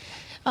like,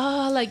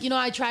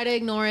 I try to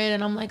ignore it,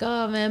 and I'm like,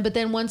 oh man, but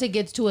then once it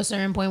gets to a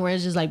certain point where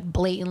it's just like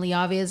blatantly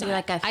obvious, You're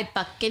like, I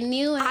fucking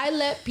knew it. I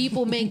let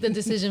people make the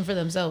decision for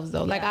themselves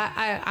though. Like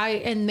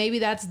I and maybe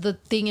that's the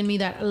thing in me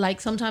that like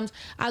sometimes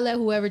I let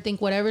whoever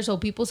think whatever. So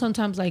people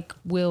sometimes like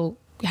will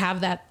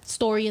have that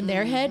story in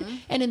their head,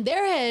 and in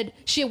their head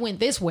shit went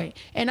this way,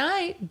 and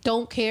I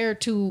don't care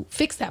to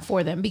fix that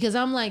for them, because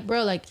I'm like,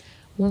 bro, like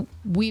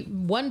we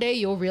one day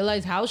you'll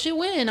realize how shit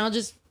went, and I'll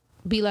just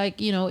be like,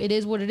 you know, it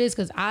is what it is,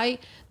 because I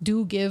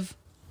do give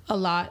a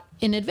lot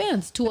in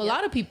advance to a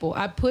lot of people.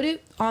 I put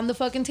it on the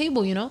fucking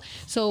table, you know.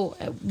 So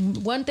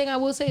one thing I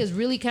will say is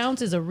really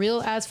counts is a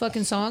real ass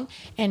fucking song,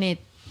 and it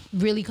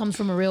really comes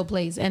from a real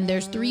place. And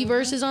there's 3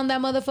 verses on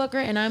that motherfucker,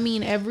 and I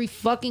mean every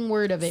fucking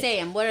word of it. Say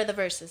them. What are the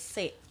verses?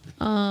 Say it.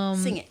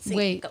 Sing it.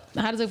 Wait, Go.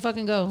 how does it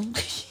fucking go?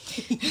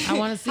 I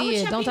want to see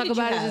it. Don't talk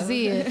about it to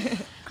see it.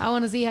 I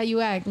want to see how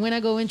you act. When I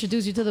go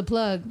introduce you to the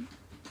plug.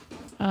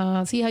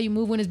 See how you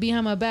move when it's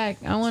behind my back.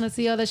 I want to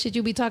see all that shit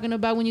you be talking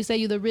about when you say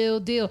you the real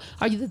deal.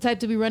 Are you the type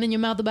to be running your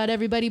mouth about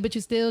everybody, but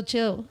you still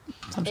chill?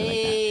 Something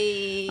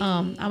like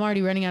that. I'm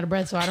already running out of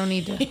breath, so I don't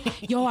need to.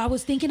 Yo, I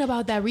was thinking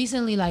about that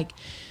recently. Like,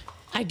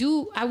 I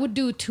would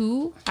do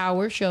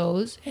 2-hour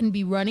shows and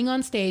be running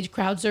on stage,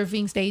 crowd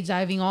surfing, stage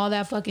diving, all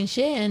that fucking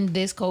shit. And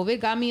this COVID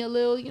got me a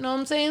little, you know what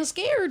I'm saying,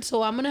 scared.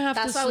 So I'm gonna have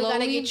That's to why slowly we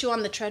gotta get you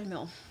on the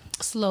treadmill.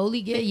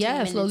 Slowly get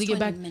 20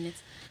 back.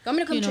 Minutes. You want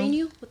me to come train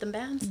you with them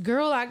bands?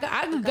 Girl, I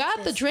got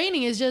the this.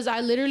 training. It's just I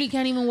literally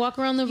can't even walk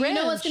around the ranch.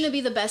 You know what's gonna be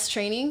the best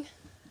training?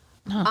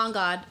 On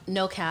God,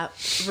 no cap,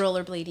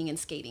 rollerblading and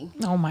skating.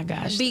 Oh my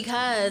gosh.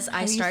 Because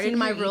I started seen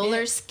my her eat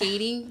roller it?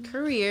 skating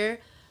career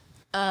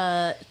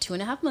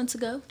 2.5 months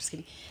ago. Just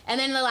kidding. And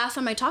then the last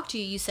time I talked to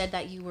you, you said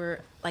that you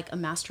were like a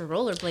master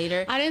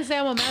rollerblader. I didn't say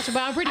I'm a master,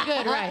 but I'm pretty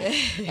good,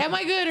 right? Am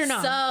I good or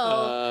not?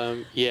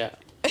 So, Yeah.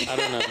 I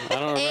don't know. I don't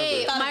remember.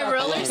 hey, my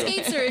roller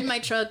skates are in my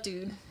truck,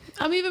 dude.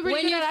 I'm even pretty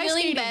When good you're at ice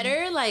feeling skating.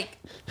 better, like,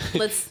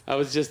 let's. I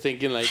was just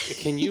thinking, like,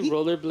 can you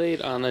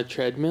rollerblade on a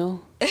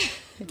treadmill?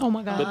 Oh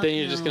my god. But then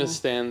you're just gonna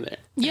stand there.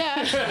 Yeah.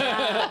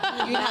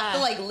 You'd have to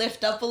like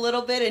lift up a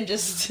little bit and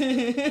just.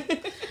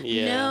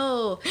 Yeah.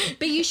 No,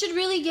 but you should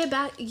really get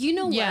back. You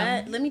know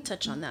Yeah. what? Let me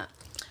touch on that.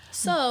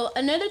 So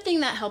another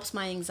thing that helps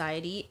my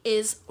anxiety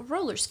is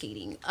roller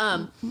skating.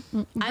 I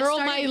Girl,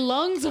 started- my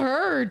lungs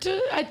hurt.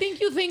 I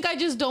think you think I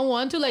just don't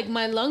want to. Like,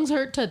 my lungs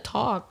hurt to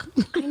talk.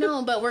 I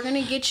know, but we're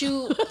gonna get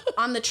you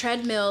on the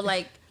treadmill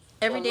like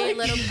every day,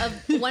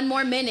 one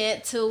more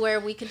minute to where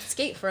we could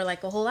skate for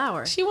like a whole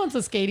hour. She wants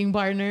a skating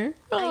partner.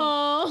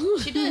 Oh.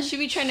 She does. She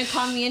be trying to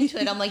calm me into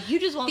it. I'm like, you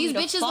just want These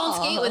me to bitches fall.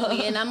 won't skate with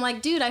me, and I'm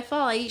like, dude, I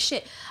fall, I eat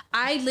shit.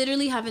 I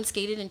literally haven't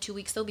skated in 2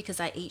 weeks though because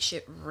I ate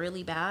shit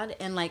really bad,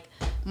 and like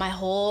my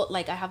whole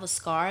I have a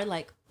scar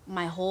like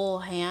my whole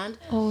hand.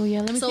 Oh yeah,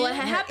 let me So see what it.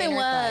 had happened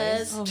inner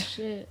thighs. was, Oh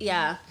shit.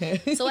 yeah.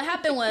 So what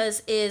happened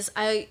is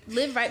I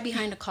live right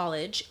behind a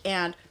college,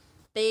 and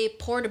they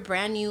poured a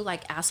brand new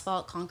like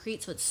asphalt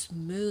concrete, so it's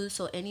smooth.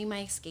 So any of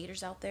my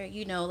skaters out there,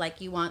 you know, like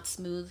you want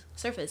smooth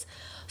surface.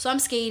 So I'm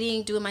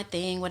skating, doing my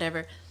thing,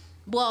 whatever.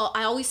 Well,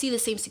 I always see the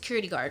same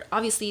security guard.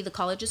 Obviously, the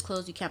college is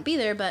closed, you can't be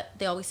there, but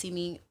they always see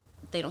me.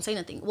 They don't say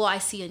nothing. Well, I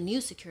see a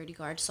new security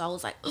guard, so I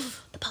was like, "Ugh,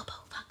 the popo,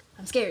 fuck,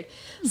 I'm scared."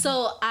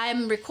 So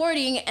I'm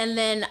recording, and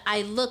then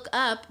I look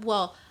up.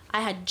 Well,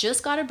 I had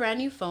just got a brand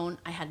new phone.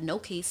 I had no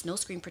case, no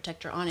screen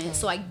protector on it,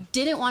 so I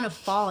didn't want to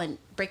fall and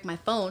break my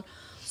phone.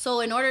 So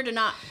in order to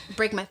not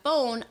break my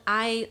phone,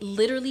 I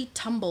literally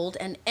tumbled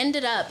and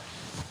ended up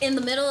in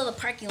the middle of the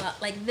parking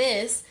lot like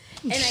this.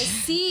 And I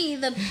see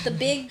the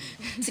big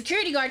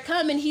security guard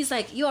come, and he's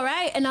like, "You all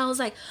right?" And I was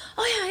like,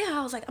 "Oh yeah."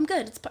 I was like, "I'm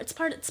good. It's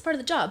part of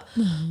the job."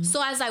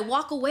 So as I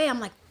walk away, I'm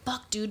like,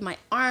 "Fuck, dude, my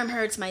arm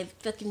hurts. My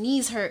fucking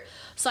knees hurt."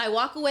 So I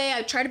walk away.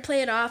 I try to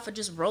play it off. I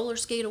just roller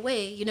skate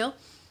away, you know.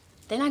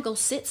 Then I go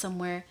sit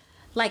somewhere.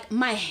 Like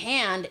my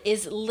hand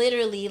is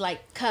literally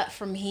like cut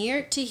from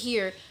here to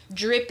here,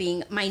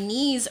 dripping. My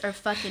knees are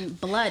fucking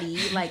bloody.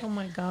 Like, Oh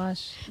my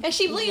gosh. And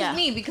she blames Yeah.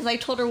 me because I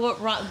told her what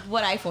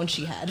iPhone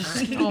she had.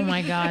 Oh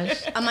my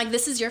gosh. I'm like,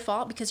 this is your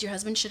fault because your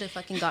husband should have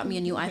fucking got me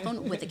a new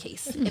iPhone with a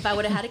case. If I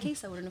would have had a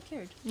case, I wouldn't have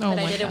cared. Oh But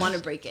I my didn't gosh. want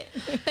to break it.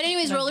 But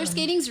anyways, roller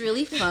skating's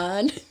really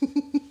fun.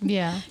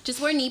 Yeah.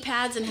 Just wear knee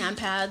pads and hand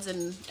pads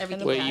and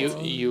everything. Wait, pads.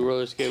 you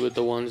roller skate with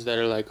the ones that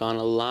are like on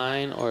a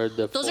line or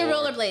the Those floor?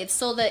 are rollerblades.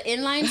 So the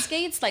inline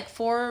skates, like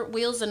 4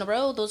 wheels in a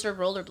row, those are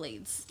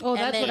rollerblades. Oh, And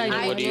that's then what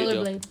I do. What do you do?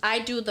 Rollerblade. I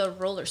do the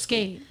roller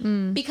skate.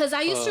 Skate. Because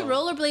I used to Oh.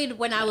 rollerblade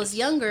when I was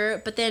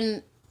younger, but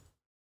then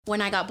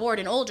when I got bored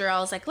and older, I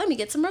was like, let me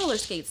get some roller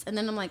skates. And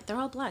then I'm like, they're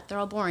all black, they're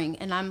all boring,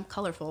 and I'm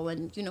colorful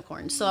and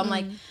unicorn. So I'm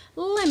like,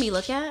 let me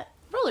look at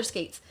roller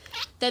skates.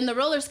 Then the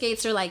roller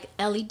skates are like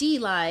LED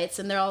lights,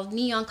 and they're all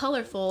neon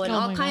colorful and Oh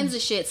all my kinds gosh.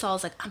 of shit. So I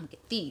was like, I'm gonna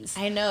get these.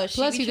 I know. She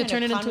Plus, be you could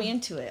trying turn to it con into- me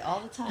into it all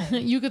the time.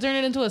 You could turn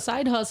it into a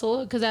side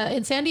hustle, because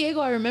in San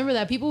Diego, I remember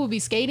that people would be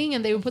skating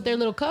and they would put their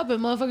little cup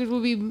and motherfuckers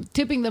would be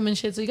tipping them and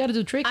shit. So you got to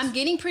do tricks. I'm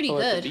getting pretty Oh,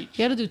 at the good. beach?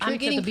 You got to do tricks I'm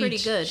getting at the pretty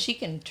beach. good. She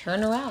can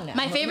turn around now.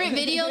 My favorite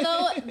video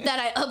though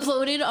that I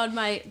uploaded on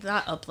my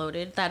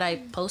that I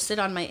posted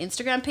on my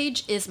Instagram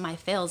page is my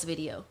fails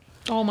video.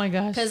 Oh my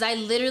gosh. Because I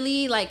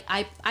literally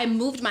I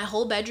moved my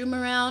whole bedroom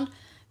around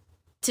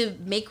to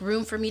make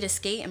room for me to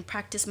skate and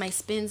practice my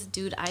spins.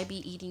 Dude, I be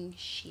eating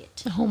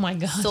shit Oh my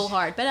gosh. so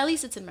hard. But at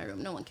least it's in my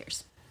room. No one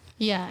cares.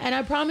 Yeah, and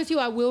I promise you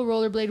I will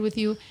rollerblade with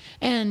you.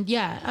 And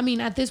yeah, I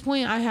mean, at this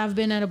point I have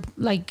been at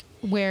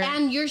where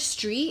And your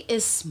street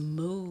is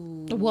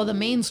smooth. well, the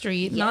main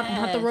street, not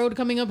the Yes. road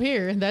coming up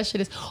here. That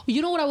shit is.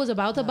 You know what I was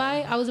about to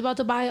buy? I was about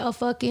to buy a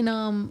fucking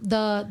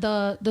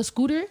the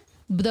scooter,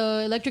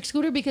 the electric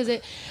scooter, because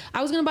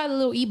I was gonna buy the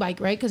little e-bike,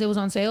 right? Because it was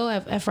on sale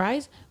at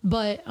Fry's.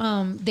 But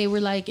they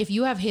were like, if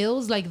you have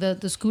hills, like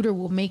the scooter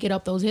will make it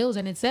up those hills,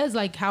 and it says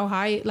like how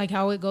high, like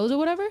how it goes or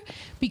whatever.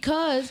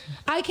 Because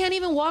I can't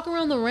even walk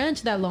around the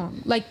ranch that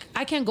long. Like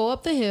I can't go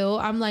up the hill.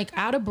 I'm like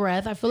out of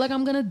breath. I feel like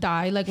I'm gonna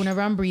die. Like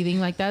whenever I'm breathing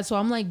like that. So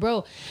I'm like,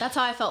 bro, That's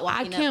how I felt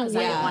walking I can't up, 'cause I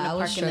didn't wait. want to I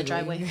was park in the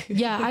struggling. driveway.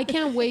 yeah, I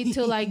can't wait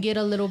till I get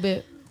a little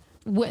bit.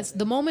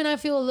 The moment I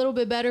feel a little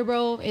bit better,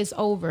 bro, it's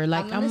over.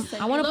 Like gonna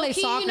send I want to play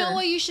Low-key, soccer. you know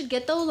what you should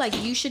get though?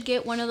 Like you should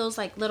get one of those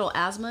like little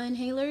asthma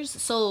inhalers.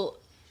 So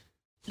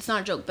it's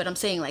not a joke, but I'm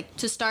saying like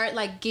to start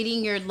like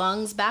getting your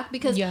lungs back,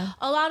 because Yeah.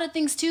 a lot of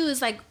things too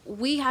is like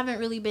we haven't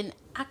really been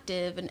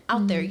active and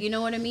out there. Mm-hmm. You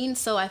know what I mean?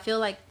 So I feel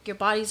like your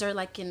bodies are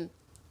like in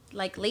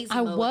like lazy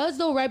I mode. was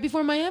though right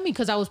before Miami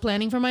because I was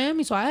planning for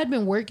Miami, so I had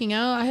been working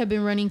out. I had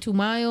been running 2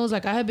 miles.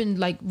 Like I had been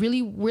like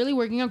really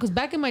working out because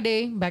back in my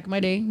day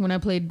when I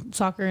played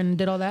soccer and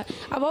did all that,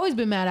 I've always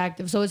been mad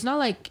active. So it's not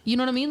like, you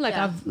know what I mean? Like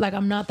Yeah.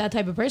 I'm not that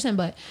type of person.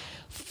 But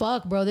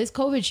fuck, bro, this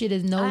COVID shit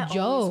is no I always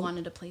joke.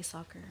 wanted to play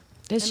soccer.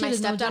 This And my shit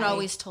is no stepdad joke.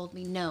 always told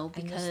me no,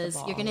 I miss the because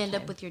ball you're all gonna the end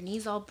up time. with your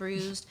knees all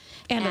bruised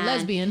And a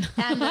lesbian.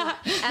 and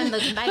the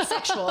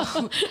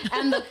bisexual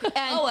and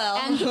Oh, well.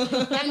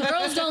 and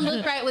girls don't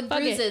look right with Fuck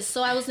it. bruises.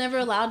 So I was never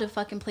allowed to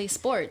fucking play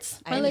sports.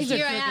 My And legs are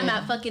here I am crooked.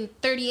 at fucking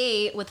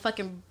 38 with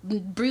fucking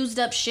bruised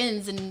up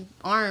shins and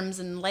arms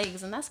and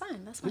legs, and that's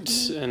fine. That's fine. And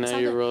It's now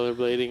all you're good.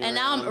 rollerblading. And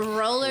now I'm around,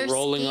 rolling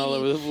rolling all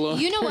over the floor.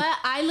 You know what?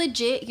 I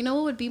legit. You know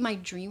what would be my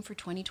dream for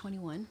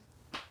 2021?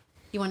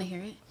 You want to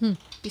hear it?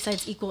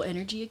 Besides equal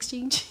energy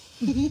exchange.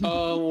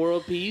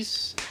 World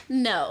peace.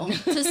 No,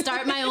 to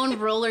start my own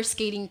roller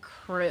skating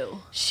crew.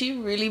 She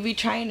really be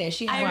trying it.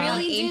 She I had me on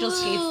really angel do.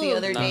 skates the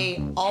other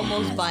day,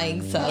 almost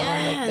buying some. I'm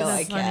like, no,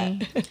 I That's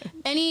can't. funny.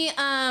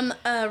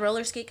 Any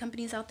roller skate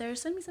companies out there?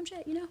 Send me some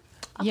shit. You know.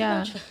 I'll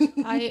Yeah,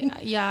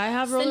 promote you. I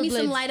have rollerblades. Send me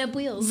some light up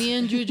wheels. Me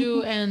and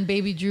Juju and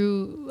baby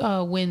Drew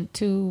went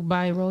to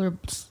buy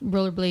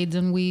rollerblades,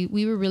 and we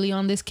were really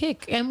on this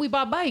kick, and we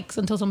bought bikes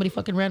until somebody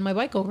fucking ran my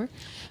bike over.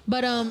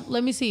 But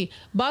let me see.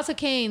 Bossa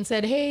Kane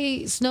said,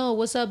 "Hey Snow,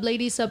 what's up,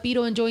 ladies?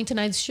 Sapito, enjoying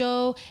tonight's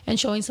show and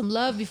showing some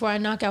love before I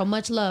knock out.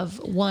 Much love.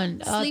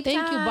 One. Sleep Thank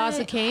you, tight.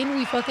 Bossa Kane.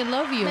 We fucking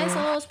love you.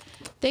 Besos.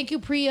 Thank you,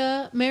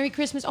 Priya. Merry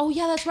Christmas. Oh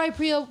yeah, that's right,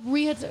 Priya.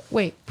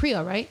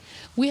 Priya, right?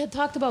 We had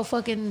talked about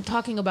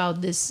talking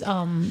about this,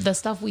 the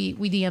stuff we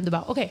DM'd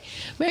about. Okay,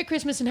 Merry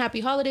Christmas and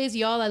Happy Holidays,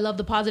 y'all. I love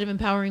the positive,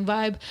 empowering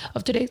vibe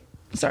of today's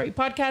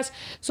podcast.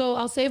 So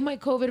I'll save my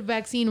COVID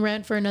vaccine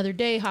rant for another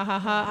day. Ha ha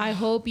ha. I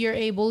hope you're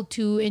able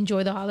to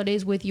enjoy the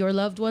holidays with your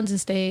loved ones and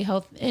stay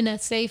in a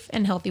safe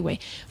and healthy way.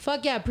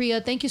 Fuck yeah, Priya.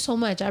 Thank you so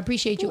much. I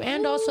appreciate you.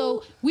 And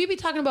also, we be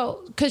talking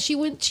about, because she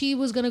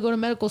was going to go to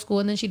medical school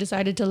and then she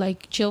decided to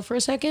like chill for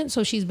a second.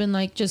 So she's been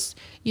like just,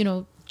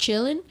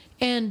 chilling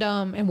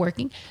and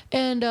working,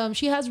 and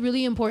she has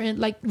really important,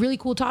 like really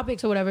cool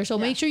topics or whatever. So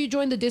make sure you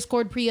join the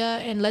Discord, Priya,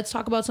 and let's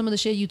talk about some of the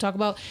shit you talk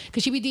about,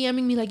 because she be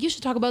DMing me like, you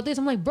should talk about this.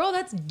 I'm like, bro,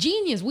 that's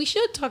genius. We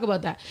should talk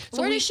about that.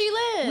 So Where does she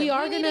live? We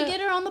are need gonna to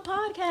get her on the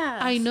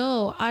podcast. I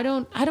know. I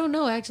don't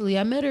know actually.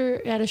 I met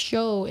her at a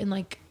show in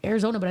like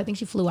Arizona, but I think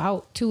she flew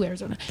out to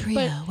Arizona.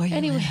 But where you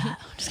anyway, at?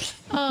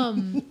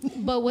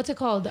 but what's it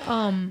called?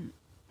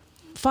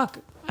 Fuck.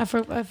 I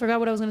forgot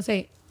what I was gonna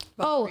say.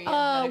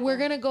 We're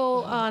gonna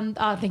go on.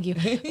 Thank you.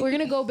 We're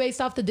gonna go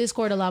based off the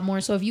Discord a lot more.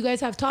 So if you guys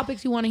have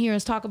topics you want to hear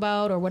us talk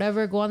about or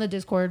whatever, go on the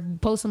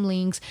Discord, post some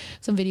links,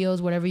 some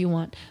videos, whatever you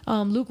want.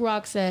 Luke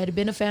Rock said,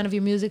 "Been a fan of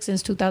your music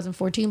since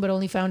 2014, but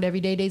only found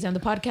Everyday Days on the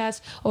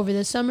podcast over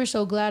the summer.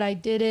 So glad I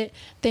did it.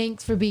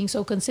 Thanks for being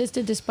so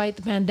consistent despite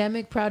the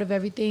pandemic. Proud of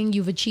everything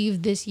you've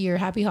achieved this year.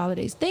 Happy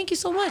holidays." Thank you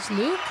so much,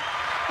 Luke.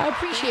 I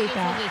appreciate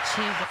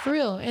that. For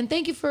real. And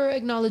thank you for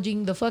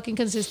acknowledging the fucking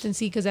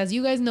consistency, because as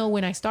you guys know,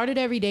 when I started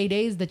Everyday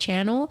Days, the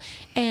channel,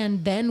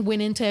 and then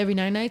went into Every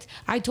Night Nights,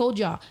 I told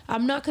y'all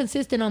I'm not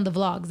consistent on the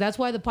vlogs. That's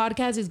why the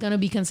podcast is going to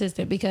be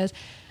consistent, because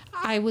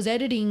I was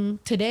editing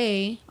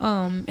today,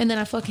 and then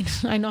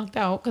I knocked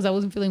out because I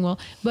wasn't feeling well.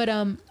 But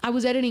I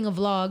was editing a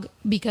vlog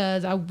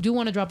because I do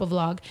want to drop a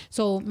vlog.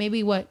 So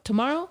maybe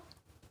tomorrow?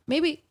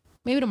 Maybe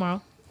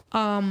tomorrow.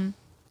 I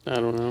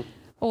don't know.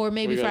 Or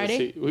maybe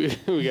Friday. We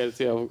gotta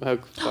see how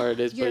far it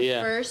is. Your but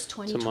yeah, first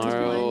tomorrow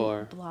 2021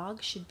 or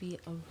blog should be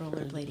a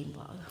rollerblading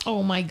blog.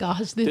 Oh my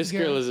gosh, this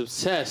girl is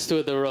obsessed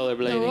with the the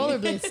rollerblading.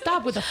 rollerblades.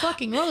 Stop with the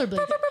fucking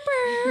rollerblades.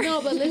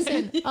 No, but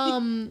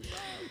listen,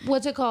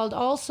 what's it called?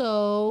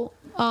 Also,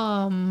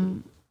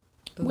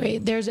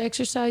 wait, there's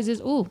exercises.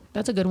 Ooh,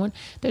 that's a good one.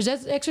 There's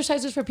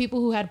exercises for people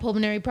who had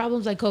pulmonary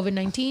problems like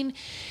COVID-19.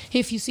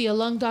 If you see a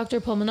lung doctor,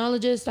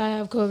 pulmonologist, I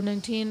have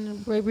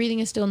COVID-19. Breathing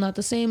is still not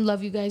the same.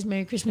 Love you guys.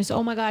 Merry Christmas.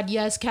 Oh my God,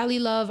 yes, Cali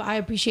love. I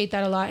appreciate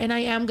that a lot, and I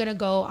am gonna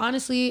go.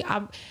 Honestly,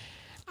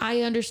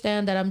 I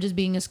understand that I'm just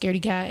being a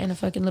scaredy cat and a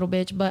fucking little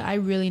bitch, but I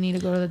really need to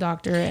go to the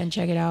doctor and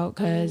check it out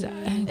because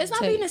It's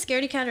not being a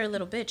scaredy cat or a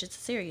little bitch. It's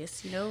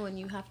serious, you know, and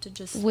you have to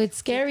just. It's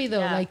scary though,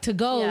 Yeah. like to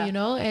go, Yeah. you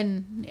know,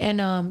 and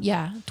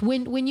yeah,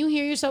 when you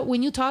hear yourself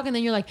when you talk and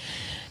then you're like,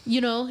 you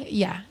know,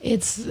 yeah,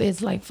 it's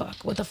like fuck,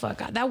 what the fuck,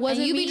 that wasn't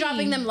And you me. be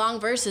dropping them long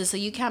verses, so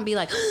you can't be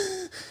like,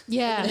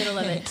 Yeah, in the middle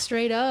of it.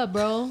 straight up,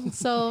 bro.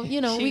 So you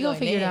know, She we gonna going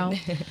figure it out.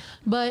 in.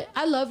 But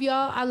I love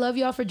y'all. I love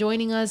y'all for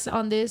joining us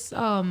on this.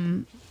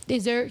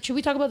 Should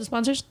we talk about the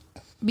sponsors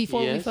before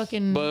we Yes,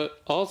 fucking?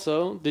 But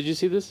also, did you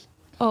see this?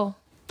 Oh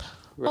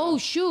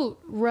shoot,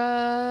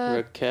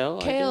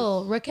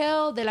 Raquel.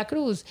 Raquel de la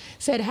Cruz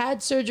said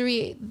had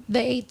surgery the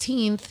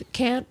 18th.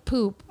 Can't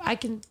poop. I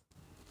can.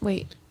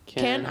 Wait.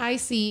 Can I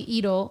see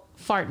Ito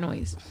fart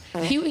noise?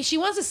 She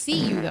wants to see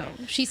you though.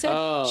 She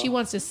said she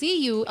wants to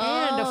see you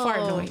and a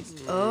fart noise.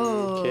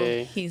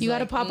 Okay. He's You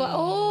gotta pop up.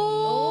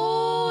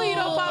 Oh, you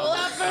don't pop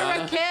up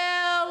for Raquel.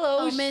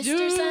 Oh, Mr.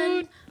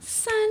 shoot.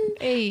 Sun.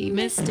 Hey,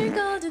 Mr. Mr.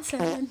 Golden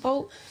Sun.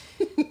 Oh,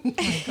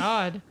 my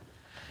God.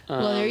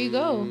 Well, there you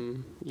go.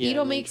 Yeah, Ito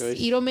no makes choice.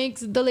 Ito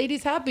makes the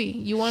ladies happy.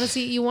 You want to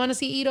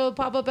see Ito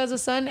pop up as a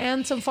son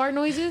and some fart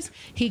noises?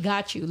 He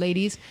got you,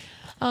 ladies.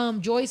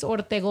 Joyce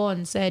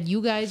Ortegon said, you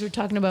guys were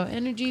talking about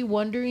energy,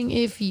 wondering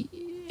if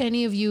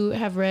any of you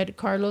have read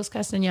Carlos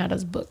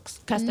Castañeda's books.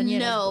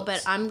 No,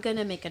 but I'm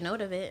gonna make a note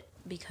of it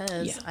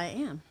because Yeah. I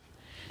am.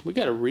 We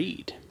gotta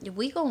read.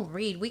 We gonna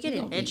read. We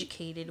getting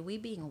educated. We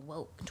being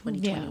woke.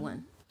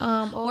 2021.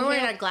 Oh, We're wearing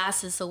hail, our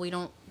glasses so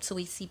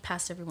we see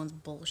past everyone's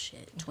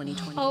bullshit.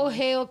 2021. oh,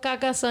 hail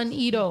Kaka-san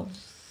Ito.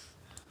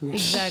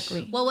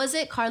 Exactly. What was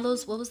it,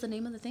 Carlos? What was the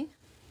name of the thing?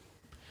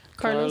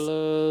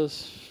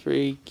 Carlos.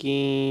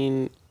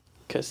 freaking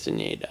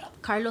Castaneda.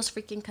 Carlos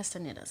freaking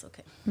Castanedas.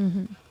 Okay.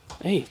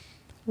 Hey,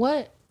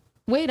 What?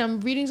 Wait, I'm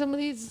reading some of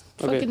these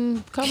Okay.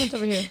 fucking comments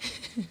over here.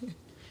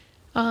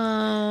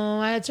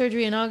 I had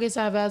surgery in August.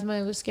 I have asthma.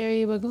 It was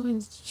scary, but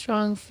going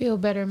strong. Feel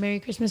better. Merry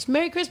Christmas.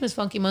 Merry Christmas,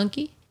 Funky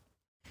Monkey.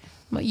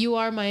 You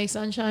are my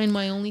sunshine,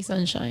 my only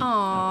sunshine.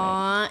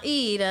 Aw,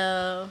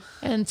 Ito.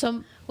 And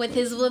some, With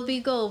his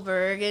Whoopi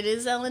Goldberg and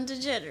his Ellen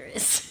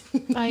DeGeneres.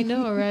 I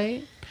know,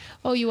 right?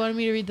 Oh, you wanted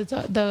me to read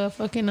the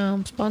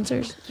fucking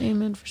sponsors?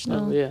 Amen for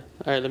snow. oh, yeah.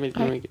 All right, let me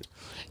right. make it.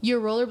 Your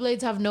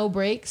rollerblades have no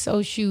brakes.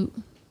 Oh shoot.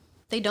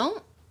 They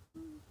don't?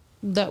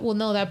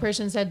 No, that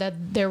person said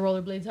that their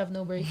rollerblades have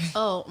no brakes.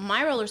 Oh,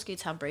 my roller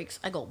skates have brakes.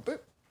 I go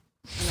burp.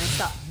 And I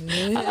stop.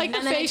 I like the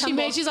And then face I she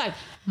made. tumble. She's like,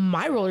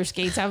 my roller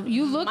skates have.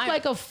 You look My-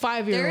 like a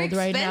 5-year-old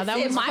right now. That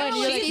was expensive. My funny.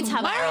 roller You're like, skates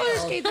have my roller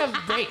brakes." skates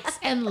have brakes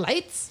and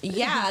lights.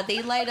 Yeah,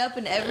 they light up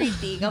and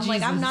everything. I'm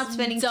like, I'm not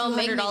spending Don't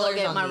make me $200 go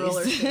get on my these.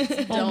 roller skates.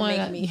 Oh Don't my make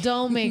God. me.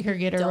 Don't make her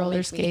get her Don't roller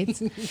make me.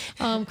 skates.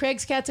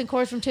 Craig's Cats and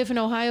Cores from Tiffin,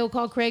 Ohio.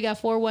 Call Craig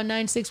at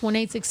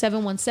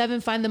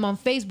 419-618-6717. Find them on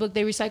Facebook.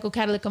 They recycle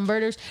catalytic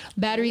converters,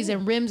 batteries,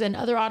 and rims, and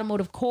other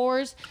automotive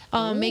cores.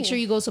 Make sure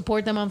you go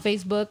support them on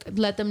Facebook.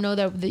 Let them know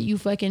that you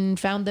fucking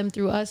found them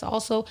through us.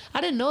 Also,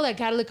 I didn't know that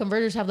catalytic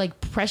converters have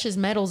like precious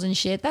metals and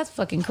shit. That's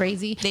fucking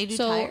crazy. They do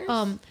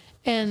tires?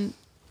 And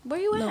Where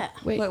you at?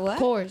 wait, Wait, what?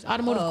 Cores,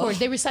 automotive cores.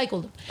 They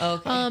recycled them.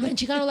 Okay. And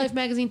Chicano Life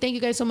Magazine, thank you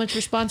guys so much for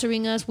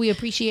sponsoring us. We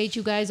appreciate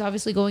you guys.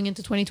 Obviously, going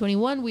into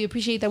 2021, we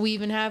appreciate that we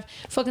even have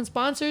fucking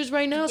sponsors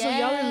right now. So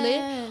y'all are lit.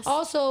 Yes.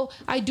 Also,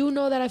 I do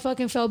know that I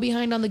fucking fell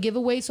behind on the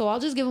giveaway, so I'll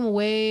just give them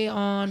away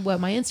on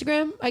my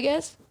Instagram, I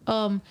guess.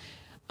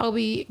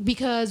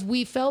 Because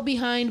we fell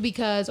behind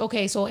because,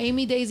 okay, so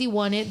Amy Daisy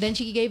won it, then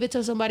she gave it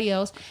to somebody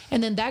else,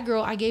 and then that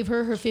girl, I gave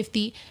her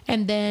 50,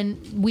 and then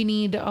we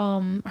need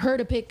her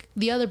to pick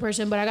the other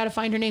person, but I gotta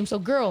find her name. So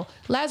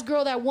last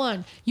girl that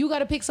won, you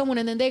gotta pick someone,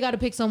 and then they gotta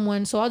pick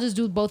someone. So I'll just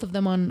do both of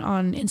them on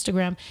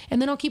Instagram,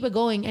 and then I'll keep it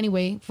going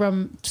anyway.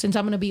 Since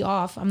I'm gonna be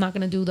off, I'm not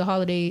gonna do the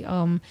holiday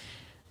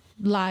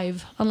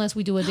live unless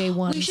we do a day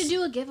one. We should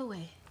do a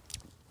giveaway.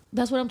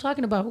 That's what I'm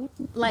talking about.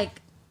 Like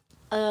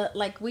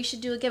we should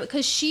do a giveaway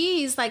because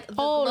she's like the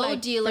Oh, glow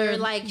like dealer. the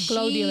Like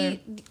glow dealer.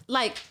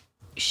 Like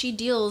she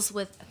deals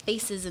with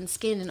faces and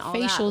skin and all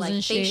Facials that. Like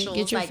and shit. facials.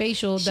 Get your like,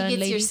 facial she done, gets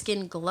your ladies.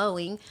 skin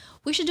glowing.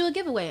 We should do a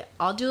giveaway.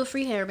 I'll do a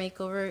free hair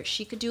makeover.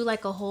 She could do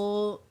like a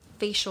whole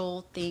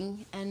facial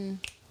thing, and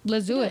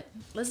Let's do it.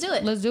 let's do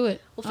it. Let's do it.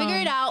 We'll figure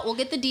it out. We'll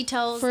get the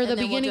details For and the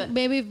then we'll do beginning, it.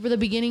 maybe for the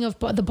beginning of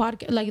the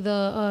podcast, like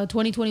the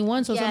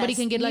 2021, so somebody Yes.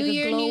 can get like New a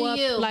year, glow new up,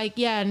 you. like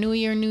New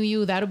Year, new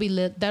you. That'll be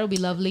lit. That'll be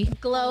lovely.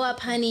 Glow up,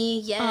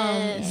 honey.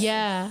 Yes.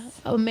 Yeah.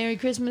 Merry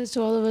Christmas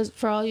to all of us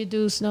for all you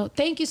do, Snow.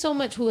 Thank you so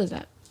much. Who is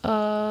that?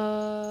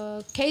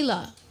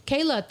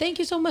 Kayla. Thank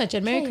you so much,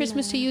 and Merry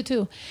Christmas to you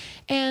too,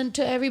 and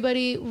to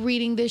everybody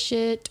reading this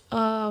shit.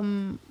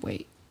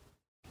 Wait.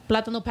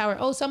 Platano Power.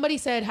 Oh, somebody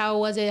said, how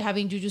was it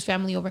having Juju's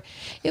family over?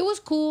 It was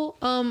cool.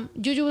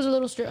 Juju was a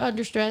little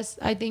under stress,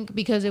 I think,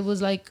 because it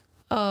was like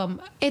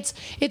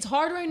it's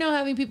hard right now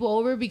having people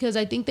over because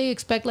I think they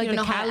expect like You the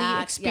don't know how to Cali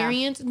act,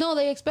 experience. No,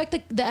 they expect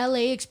the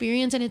LA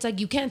experience, and it's like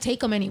you can't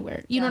take them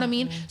anywhere. You know what I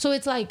mean? So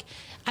it's like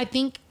I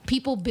think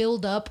people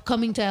build up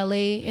coming to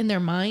LA in their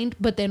mind,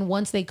 but then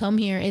once they come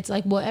here, it's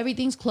like, well,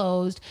 everything's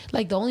closed.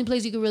 Like the only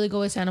place you could really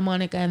go is Santa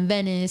Monica and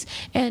Venice,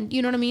 and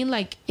you know what I mean?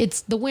 Like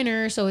it's the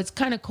winter, so it's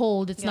kind of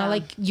cold. It's not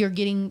like you're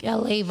getting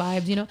LA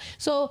vibes, you know?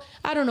 So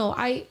I don't know.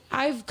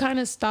 I've kind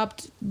of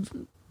stopped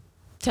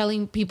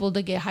telling people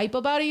to get hype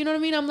about it, you know what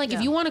I mean? I'm like,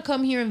 if you want to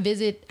come here and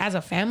visit as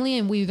a family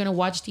and we're gonna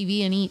watch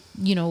TV and eat,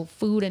 you know,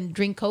 food and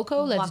drink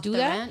cocoa, let's Walk do the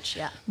that. ranch,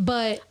 yeah.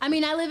 But I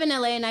mean, I live in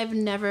LA and I've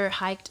never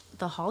hiked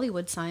the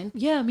Hollywood sign.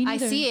 yeah, me I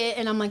neither. see it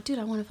and I'm like, dude,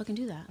 I want to fucking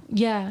do that.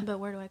 Yeah, But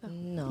where do I go?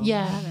 No.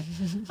 yeah.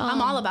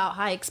 I'm all about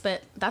hikes,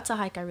 but that's a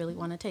hike I really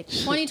want to take.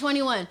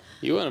 2021.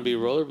 You want to be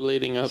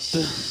rollerblading up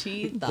the...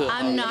 She thought.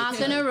 I'm not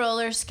gonna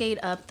roller skate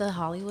up the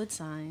Hollywood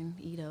sign,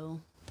 Ito.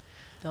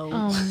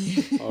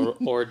 No.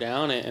 or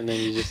down it, and then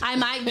you just... I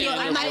might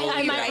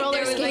right roller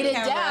there with skate the it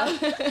down.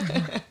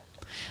 camera.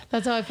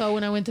 That's how I felt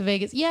when I went to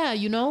Vegas. Yeah,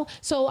 you know?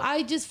 So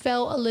I just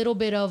felt a little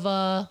bit of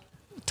a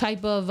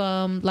type of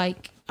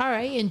like, all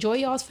right, enjoy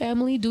y'all's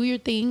family, do your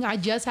thing. I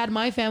just had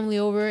my family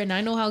over and I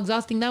know how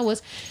exhausting that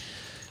was.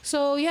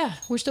 So yeah,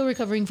 we're still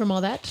recovering from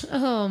all that.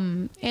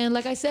 And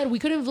like I said, we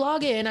couldn't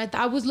vlog it and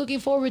I was looking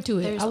forward to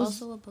it. There's I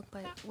was also a book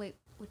by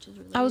which is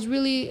really I was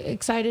really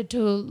excited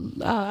to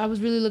I was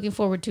really looking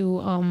forward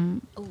to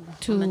I'm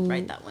to gonna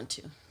write that one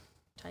too.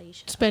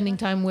 Taisha. spending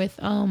time with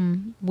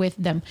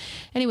them.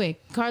 Anyway,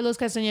 Carlos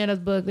Castañeda's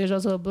book. There's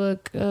also a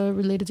book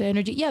related to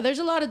energy. Yeah, there's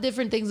a lot of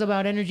different things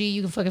about energy.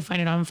 You can fucking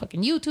find it on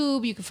fucking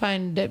YouTube. You can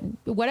find that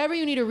whatever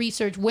you need to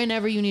research,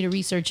 whenever you need to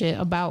research it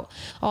about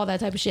all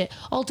that type of shit.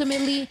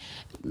 Ultimately,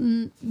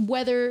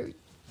 whether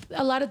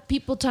a lot of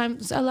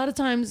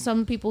times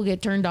some people get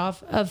turned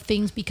off of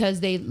things because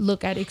they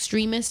look at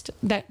extremists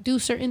that do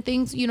certain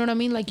things, you know what I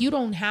mean? Like you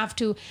don't have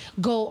to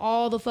go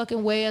all the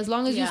fucking way as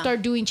long as you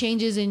start doing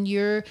changes in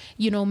your,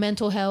 you know,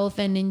 mental health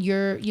and in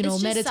your, you know,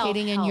 It's just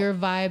meditating and your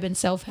vibe and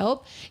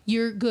self-help,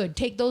 you're good.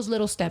 Take those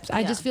little steps.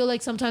 I just feel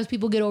like sometimes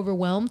people get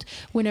overwhelmed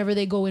whenever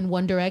they go in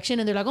one direction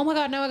and they're like, oh my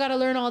God, now I got to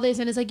learn all this.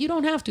 And it's like, you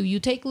don't have to. You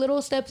take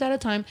little steps at a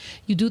time.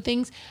 You do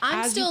things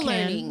I'm as still you can.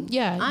 learning.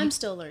 Yeah. I'm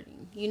still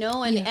learning, you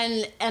know,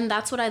 and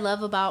that's what I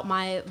love about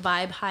my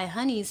Vibe High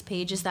Honeys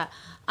page is that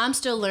I'm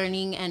still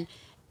learning, and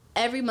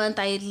every month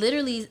I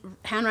literally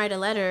handwrite a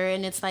letter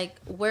and it's like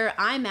where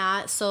I'm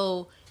at,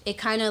 so it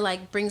kind of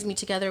like brings me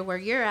together where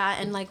you're at,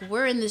 and like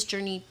we're in this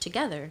journey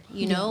together,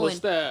 you know.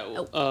 What's and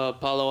that?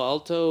 Palo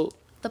Alto?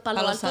 the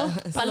Palo Alto?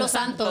 Palo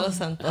Santo. Palo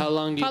Santo. How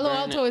long do you Palo burn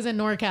Alto it? is in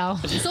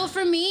NorCal. So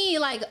for me,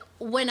 like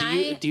when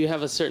Do you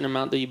have a certain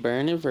amount that you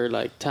burn it for,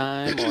 like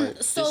time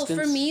or So distance?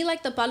 for me,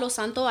 like the Palo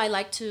Santo, I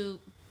like to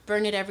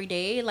burn it every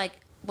day, like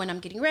when I'm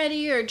getting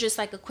ready or just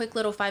like a quick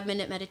little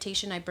 5-minute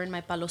meditation, I burn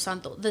my Palo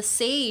Santo. The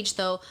sage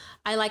though,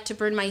 I like to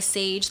burn my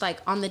sage like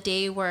on the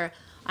day where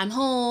I'm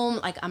home,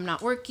 like I'm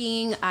not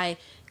working, I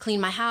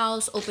clean my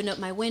house, open up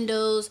my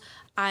windows,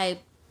 I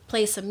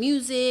play some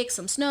music,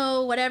 some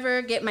snow,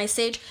 whatever, get my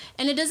sage.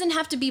 And it doesn't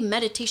have to be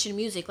meditation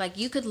music. Like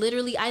you could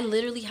I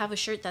literally have a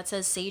shirt that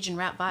says sage and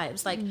rap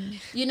vibes. Like,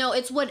 you know,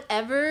 it's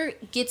whatever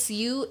gets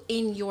you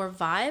in your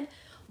vibe.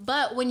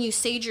 But when you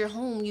sage your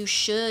home, you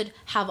should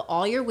have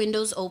all your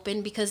windows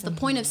open, because the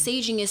point of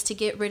saging is to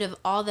get rid of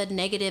all the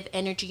negative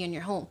energy in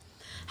your home.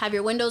 Have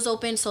your windows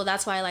open, so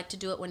that's why I like to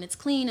do it when it's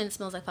clean and it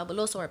smells like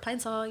fabuloso or pine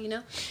sol, you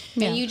know?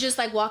 Yeah. And you just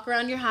like walk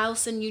around your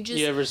house and you just...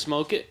 You ever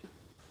smoke it?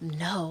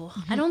 No,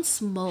 I don't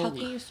smoke. How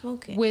can you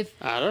smoke it? With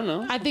I don't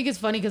know. I think it's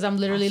funny because I'm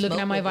literally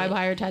looking at my smoke with Vibe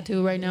Higher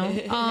tattoo right now.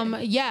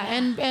 Yeah,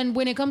 and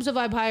when it comes to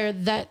Vibe Higher,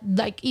 that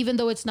like even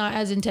though it's not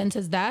as intense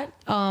as that,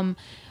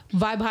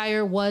 Vibe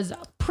Higher was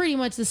pretty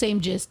much the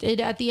same gist. It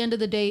at the end of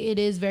the day, it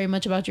is very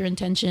much about your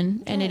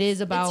intention, and it is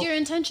about It's your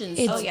intentions.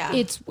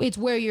 It's it's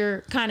where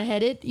you're kind of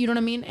headed. You know what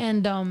I mean?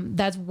 And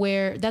that's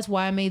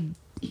why I made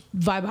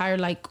Vibe Higher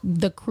like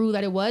the crew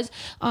that it was.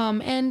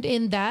 And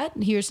in that,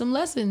 here's some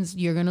lessons.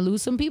 You're gonna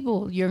lose some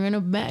people. You're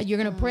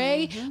gonna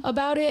pray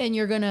about it, and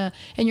you're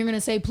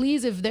gonna say,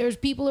 please, if there's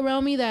people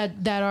around me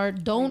that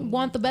don't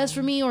want the best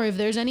for me, or if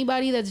there's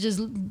anybody that's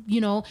just,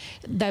 you know,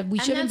 that we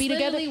shouldn't be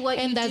together,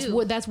 and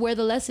that's where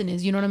the lesson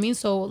is. You know what I mean?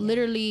 So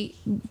literally,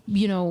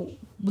 you know,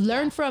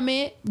 learn from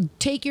it,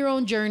 take your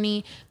own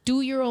journey,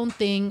 do your own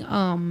thing.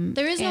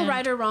 There is no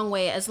right or wrong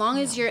way, as long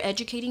as you're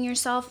educating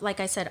yourself. Like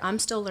I said, I'm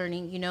still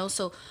learning, you know.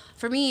 So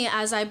for me,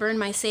 as I burn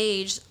my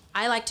sage,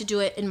 I like to do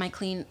it in my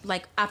clean,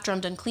 like after I'm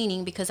done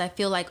cleaning, because I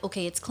feel like,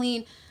 okay, it's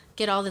clean,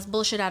 get all this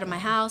bullshit out of my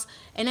house.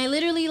 And I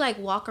literally like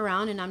walk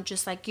around and I'm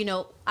just like, you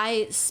know,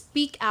 I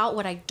speak out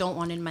what I don't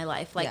want in my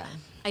life. Like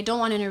I don't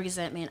want any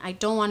resentment. I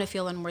don't want to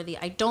feel unworthy.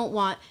 I don't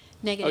want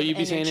negative Oh, you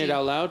be saying it energy.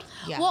 out loud?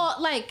 Yeah. Well,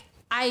 like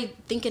I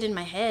think it in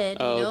my head,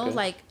 you know, okay.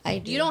 like I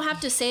do. you don't have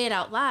to say it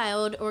out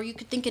loud, or you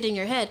could think it in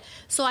your head.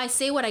 So I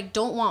say what I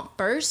don't want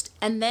first,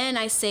 and then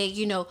I say,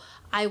 you know,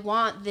 I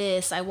want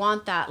this, I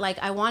want that, like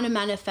I want to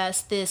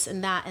manifest this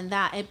and that and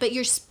that. But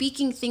you're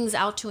speaking things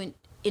out into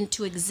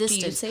Do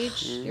existence. you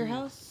sage your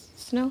house,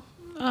 Snow?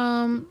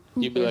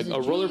 You'd be like a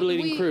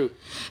rollerblading crew.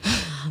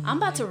 I'm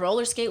about to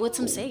roller skate with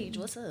some sage.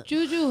 What's up?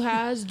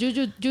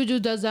 Juju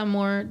does that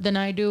more than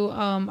I do.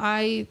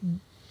 I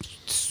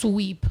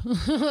sweep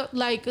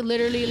like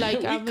literally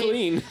like I mean,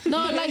 clean.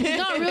 no, like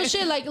not real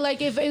shit,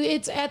 like if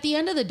it's at the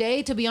end of the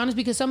day, to be honest,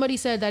 because somebody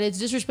said that it's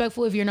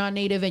disrespectful if you're not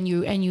native and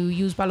you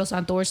use Palo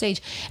Santo or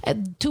sage.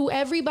 To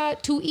everybody,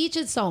 to each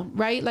its own,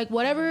 right? Like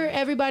whatever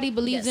everybody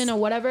believes in or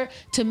whatever.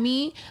 To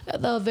me,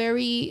 the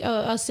very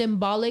a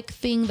symbolic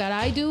thing that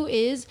I do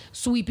is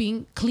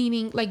sweeping,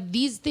 cleaning, like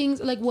these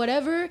things, like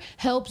whatever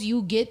helps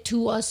you get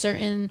to a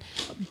certain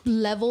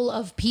level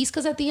of peace.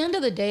 Because at the end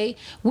of the day,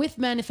 with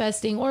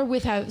manifesting or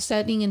with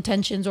setting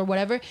intentions or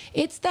whatever,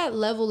 it's that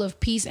level of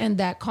peace and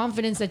that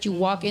confidence that you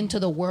walk into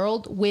the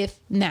world with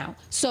now.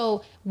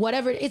 So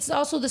whatever, it's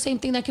also the same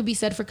thing that could be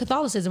said for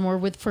Catholicism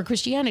or for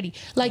Christianity.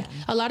 Like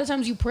a lot of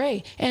times you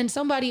pray and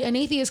an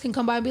atheist can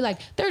come by and be like,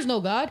 there's no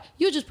God,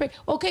 you just pray.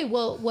 Okay,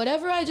 well,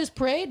 whatever I just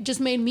prayed just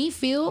made me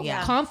feel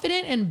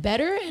confident and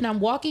better, and I'm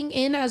walking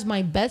in as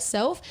my best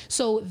self.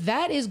 So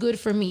that is good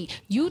for me.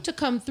 You to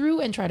come through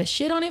and try to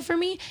shit on it for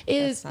me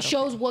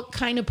shows what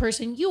kind of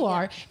person you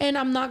are, and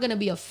I'm not going to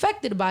be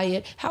affected by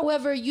it.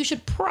 However, you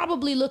should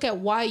probably look at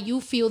why you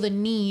feel the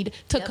need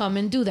to come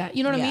and do that.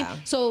 You know what I mean?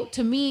 So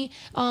to me,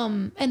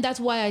 and that's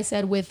why I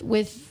said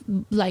with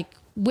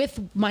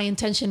my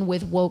intention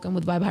with Woke and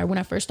with Vibe Higher when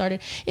I first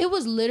started, it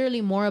was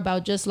literally more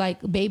about just like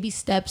baby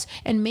steps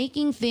and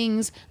making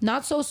things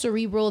not so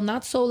cerebral,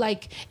 not so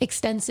like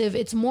extensive.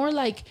 It's more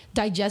like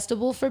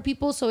digestible for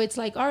people. So it's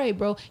like, all right,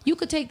 bro, you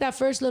could take that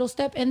first little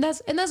step and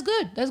that's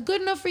good. That's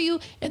good enough for you.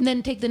 And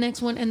then take the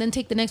next one and then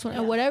take the next one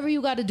and whatever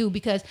you got to do,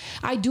 because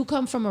I do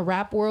come from a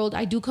rap world.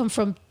 I do come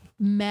from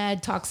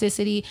mad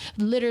toxicity.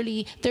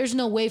 Literally, there's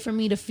no way for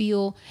me to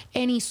feel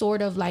any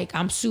sort of like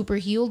I'm super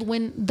healed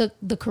when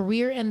the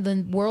career and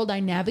the world I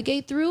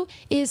navigate through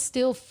is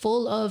still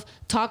full of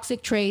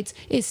toxic traits,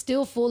 is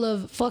still full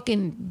of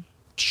fucking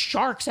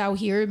sharks out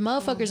here.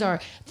 Motherfuckers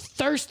are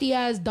thirsty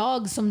ass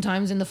dogs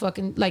sometimes in the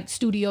fucking like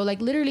studio.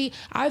 Like literally,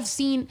 I've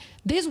seen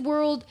this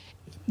world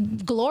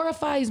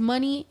glorifies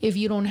money. If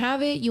you don't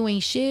have it, you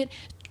ain't shit.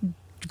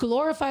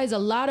 Glorifies a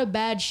lot of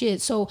bad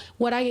shit. So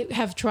what I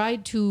have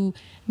tried to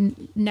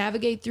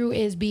navigate through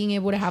is being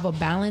able to have a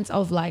balance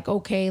of like,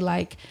 okay,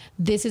 like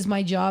this is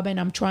my job and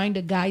I'm trying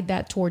to guide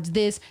that towards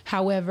this.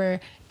 However,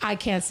 I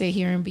can't sit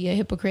here and be a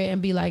hypocrite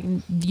and be like,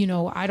 you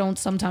know, I don't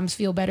sometimes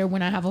feel better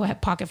when I have a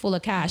pocket full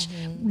of cash,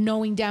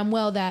 knowing damn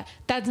well that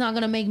that's not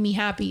going to make me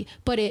happy,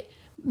 but it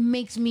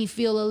makes me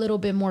feel a little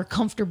bit more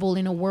comfortable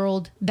in a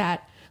world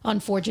that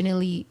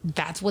unfortunately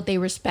that's what they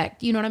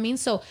respect. You know what I mean?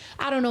 So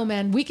I don't know,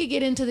 man, we could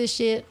get into this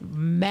shit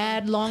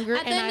mad longer,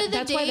 and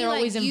that's why they're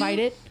always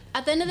invited.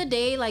 At the end of the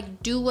day,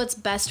 like, do what's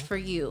best for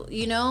you,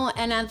 you know?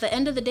 And at the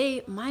end of the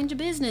day, mind your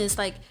business.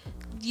 Like,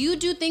 you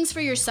do things for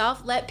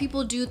yourself. Let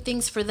people do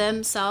things for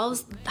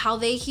themselves. How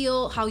they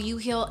heal, how you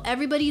heal.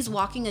 Everybody's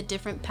walking a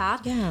different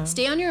path. Yeah.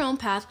 Stay on your own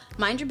path.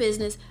 Mind your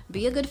business.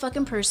 Be a good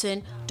fucking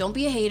person. Don't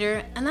be a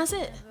hater. And that's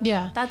it.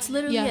 Yeah. That's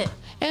literally it.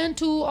 And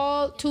to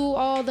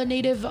all the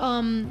native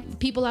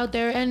people out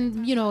there,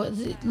 and you know,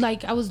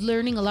 like I was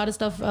learning a lot of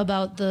stuff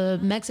about the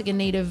Mexican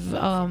native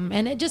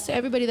and just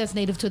everybody that's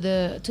native to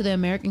the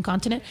American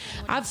continent.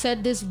 I've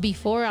said this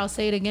before. I'll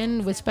say it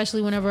again,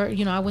 especially whenever,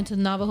 you know, I went to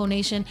the Navajo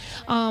Nation.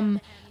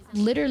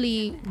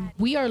 Literally,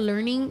 we are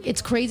learning.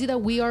 It's crazy that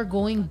we are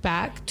going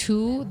back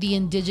to the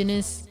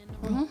indigenous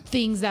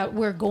things that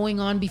were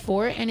going on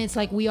before, and it's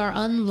like we are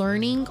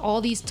unlearning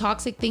all these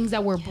toxic things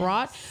that were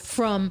brought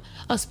from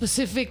a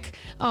specific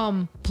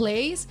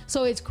place.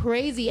 So it's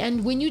crazy.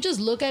 And when you just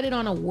look at it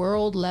on a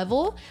world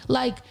level,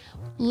 like,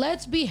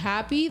 let's be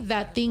happy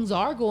that things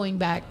are going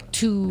back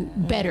to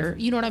better.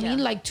 You know what I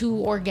mean? Like to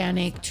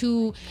organic,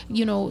 to,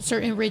 you know,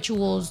 certain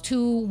rituals,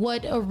 to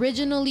what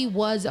originally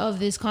was of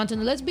this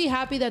continent. Let's be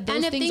happy that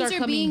those things are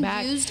coming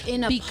back. And if things are being used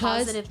in a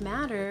positive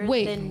manner,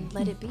 then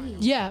let it be.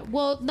 Yeah,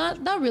 well,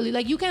 not really.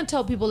 Like, you can't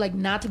tell people like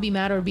not to be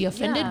mad or be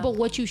offended, but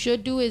what you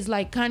should do is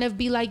like kind of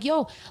be like,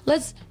 yo,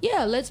 let's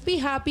be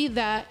happy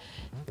that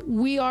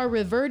we are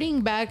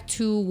reverting back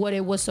to what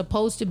it was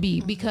supposed to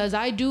be, because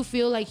I do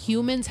feel like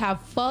humans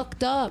have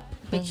fucked up.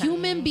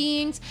 Human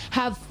beings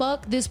have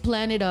fucked this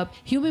planet up.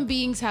 Human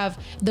beings have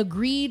the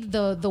greed,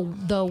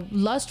 the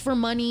lust for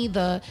money,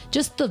 the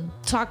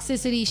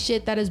toxicity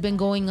shit that has been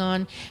going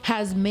on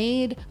has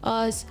made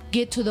us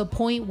get to the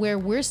point where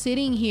we're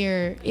sitting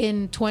here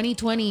in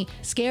 2020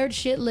 scared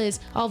shitless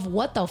of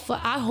what the fuck.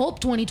 I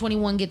hope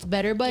 2021 gets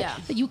better, but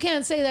you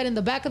can't say that in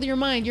the back of your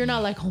mind. You're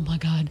not like, oh my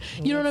God,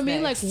 you know what I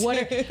mean? Like, what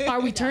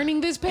are we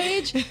turning this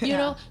page? You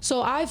know?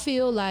 So I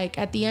feel like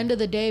at the end of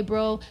the day,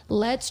 bro,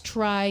 let's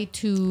try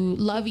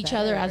to love each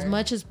other as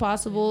much as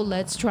possible.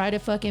 Let's try to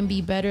fucking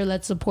be better.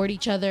 Let's support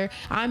each other.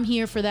 I'm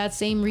here for that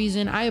same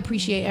reason. I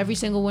appreciate every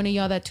single one of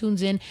y'all that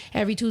tunes in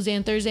every Tuesday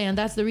and Thursday, and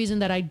that's the reason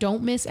that I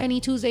don't miss any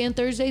Tuesday and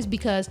Thursdays,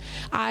 because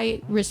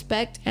I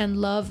respect and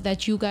love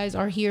that you guys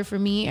are here for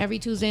me every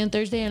Tuesday and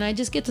Thursday, and I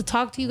just get to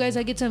talk to you guys.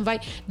 I get to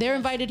invite. They're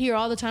invited here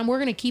all the time. We're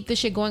gonna keep this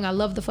shit going. I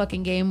love the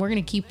fucking game. We're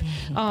gonna keep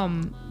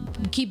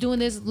keep doing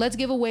this. Let's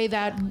give away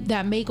that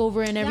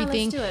makeover and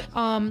everything. let's do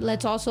it.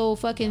 Let's also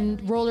fucking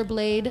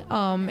rollerblade.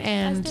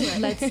 And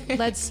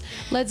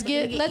let's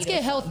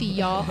get healthy,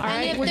 y'all. All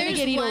right, And if we're gonna there's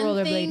get Ito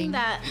one thing rollerblading.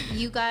 that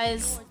you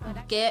guys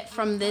get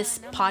from this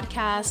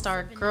podcast,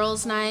 our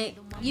girls' night,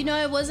 you know,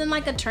 it wasn't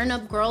like a turn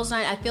up girls'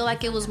 night. I feel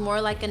like it was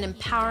more like an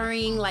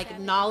empowering, like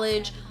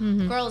knowledge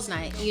girls'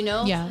 night, you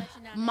know? Yeah.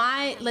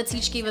 Let's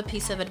each give a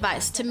piece of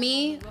advice. To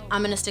me,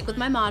 I'm going to stick with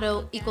my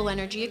motto, equal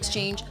energy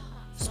exchange.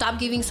 Stop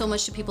giving so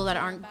much to people that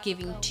aren't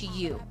giving to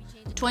you.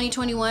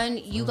 2021,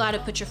 you got to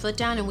put your foot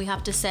down and we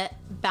have to set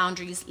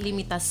boundaries,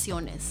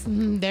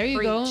 limitaciones. There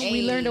you go.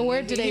 We learned a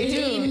word today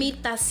too.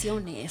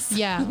 Limitaciones.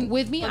 Yeah,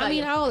 with me, I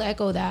mean, I'll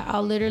echo that.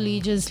 I'll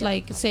literally just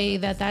like say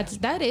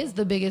that is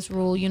the biggest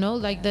rule, you know,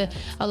 like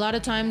a lot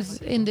of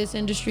times in this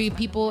industry,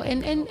 people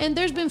and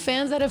there's been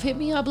fans that have hit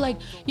me up like,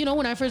 you know,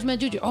 when I first met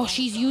Juju, oh,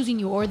 she's using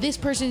you, or this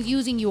person's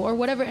using you, or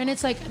whatever, and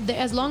it's like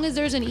as long as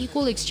there's an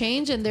equal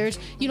exchange and there's,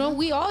 you know,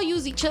 we all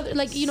use each other,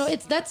 like, you know,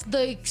 that's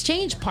the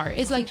exchange part.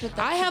 It's like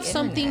I have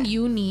something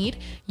you need,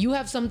 you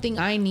have something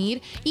I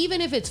need,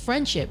 even if it's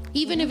friendship,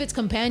 even if it's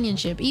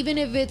companionship, even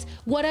if it's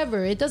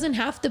whatever. It doesn't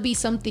have to be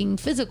something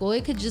physical.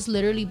 It could just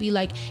literally be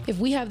like, if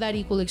we have that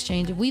equal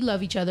exchange, if we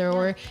love each other,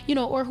 or, you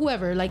know, or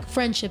whoever, like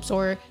friendships,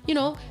 or, you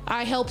know,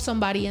 I help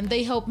somebody and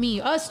they help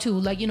me, us too,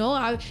 like, you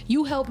know,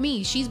 you help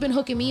me, she's been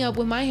hooking me up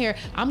with my hair,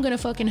 I'm gonna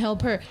fucking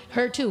help her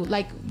too.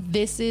 Like,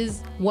 this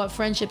is what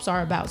friendships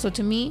are about. So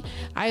to me,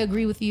 I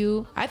agree with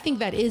you. I think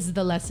that is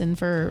the lesson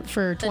for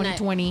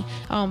 2020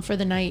 for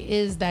the night,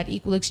 is that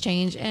equal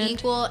exchange and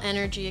Equal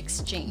energy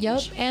exchange.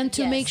 Yep, and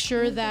to make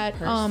sure that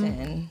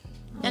Person.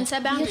 And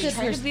set boundaries.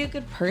 Try to be a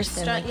good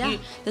person. Start-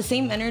 Like, the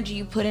same energy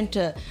you put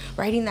into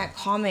writing that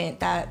comment,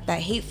 that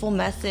hateful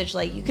message,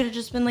 like, you could have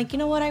just been like, you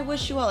know what, I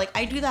wish you well. Like,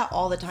 I do that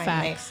all the time.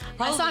 Facts.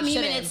 Like, I saw a meme and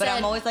shouldn't, it but said-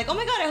 I'm always like, oh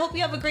my god, I hope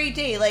you have a great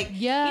day. Like,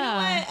 Yeah. you know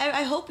what,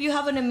 I hope you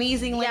have an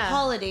amazing like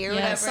holiday or I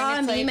whatever. saw a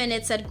And meme it's like, and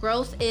it said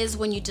growth is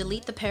when you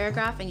delete the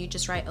paragraph and you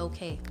just write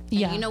okay. And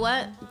Yeah. you know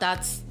what?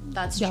 That's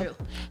Yep. true.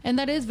 And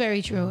that is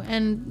very true.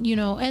 And, you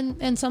know,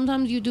 and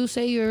sometimes you do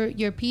say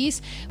your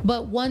piece,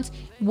 but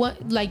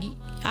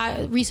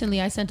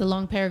recently I sent a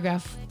long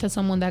paragraph to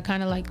someone that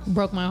kind of like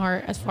broke my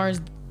heart as far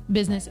as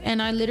business,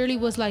 and I literally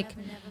was like,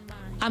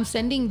 I'm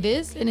sending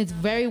this and it's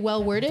very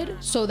well worded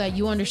so that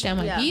you understand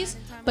my piece,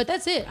 but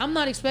that's it. I'm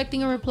not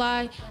expecting a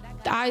reply.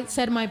 I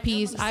said my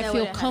piece. I what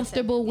feel I had to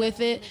comfortable with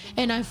it,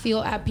 and I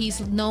feel at peace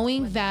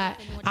knowing that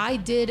I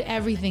did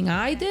everything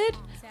I did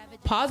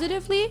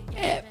positively.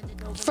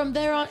 From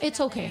there on, it's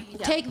okay.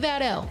 Take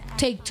that L.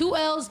 Take 2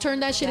 L's, turn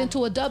that shit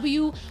into a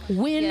W,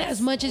 win Yes,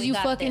 as much as we you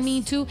got fucking this.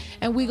 need to,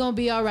 and we gonna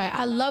be all right.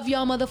 I love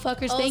y'all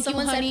motherfuckers. Oh, Thank you,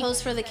 someone honey. said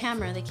pose for the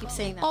camera. They keep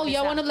saying that. Oh,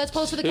 y'all wanna, let's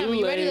pose for the camera.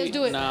 You ready? Let's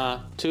do it.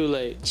 Nah, too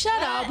late. Shut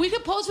up. We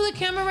could pose for the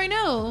camera right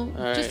now.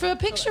 right. Just for a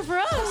picture for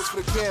us.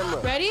 For the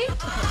camera. Ready?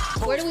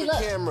 Where do we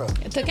look? Camera.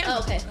 The camera.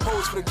 Oh, okay.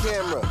 Pose for the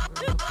camera.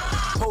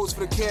 Pose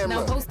for the camera.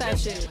 Now post that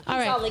shit. All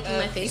right. All licking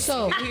my face.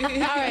 So, all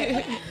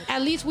right.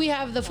 At least we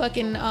have the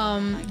fucking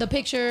the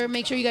picture.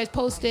 Make sure you guys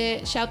post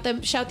it. Shout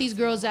these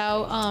girls out.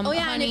 Oh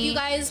yeah, and if Honey. you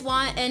guys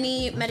want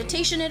any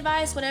meditation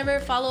advice, whatever,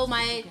 follow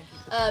my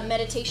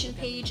meditation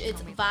page.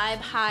 It's Vibe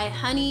High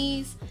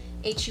Honeys,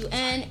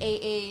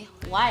 HUNAAYS,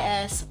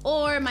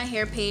 or my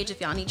hair page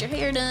if y'all need your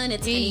hair done.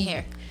 It's Henny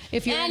Hair.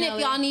 If you're And in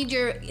if LA, y'all need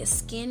your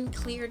skin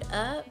cleared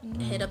up,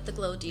 hit up the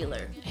Glow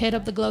Dealer. hit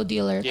up the Glow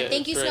Dealer. Yeah,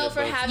 Thank you, it's Snow, right for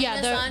above. having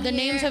us Yeah, on the here.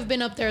 names have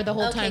been up there the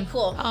whole Okay, time.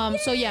 cool.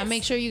 So yeah,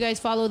 make sure you guys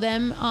follow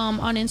them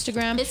on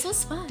Instagram. This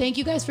was fun. Thank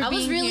you guys for I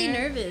being was really here.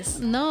 nervous.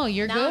 No,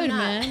 you're Now good, I'm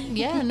not. man.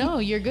 Yeah, no,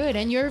 you're good,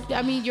 and you're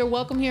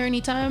welcome here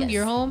anytime. Yes.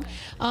 You're home.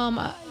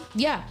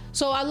 Yeah.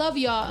 So I love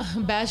y'all.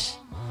 Bash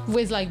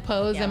was like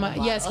pose.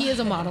 Yes, he is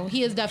a model.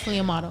 He is definitely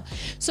a model.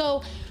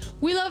 So.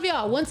 We love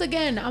y'all. Once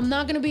again, I'm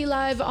not gonna be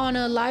live on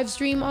a live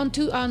stream on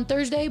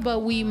Thursday, but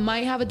we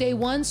might have a day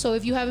one. So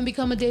if you haven't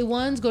become a day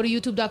ones, go to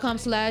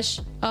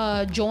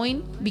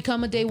youtube.com/join.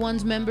 Become a day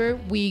ones member.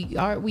 We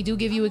do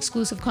give you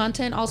exclusive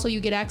content. Also,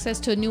 you get access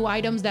to new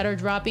items that are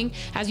dropping.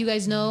 As you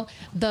guys know,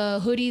 the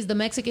hoodies, the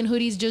Mexican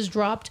hoodies just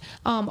dropped.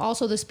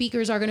 Also, the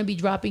speakers are gonna be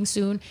dropping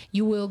soon.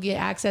 You will get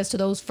access to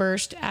those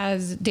first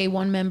as day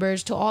one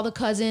members. To all the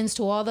cousins,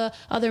 to all the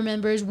other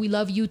members, we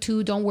love you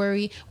too. Don't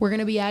worry. We're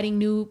gonna be adding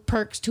new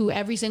perks to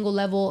every single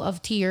level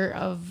of tier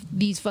of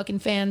these fucking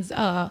fans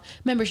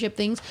membership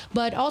things,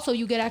 but also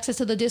you get access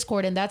to the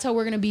Discord, and that's how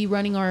we're going to be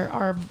running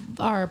our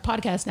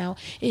podcast now,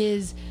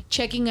 is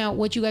checking out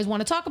what you guys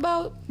want to talk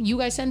about. You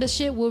guys send us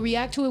shit, we'll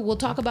react to it, we'll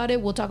talk about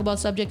it, we'll talk about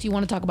subjects you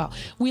want to talk about.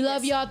 We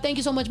love y'all. Thank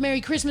you so much.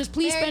 Merry Christmas.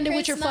 Please Merry spend it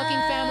with your fucking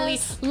family.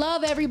 Christmas.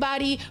 Love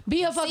everybody.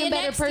 Be a fucking you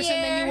better next person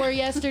than year. you were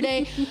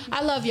yesterday.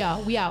 I love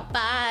y'all. We out.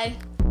 Bye.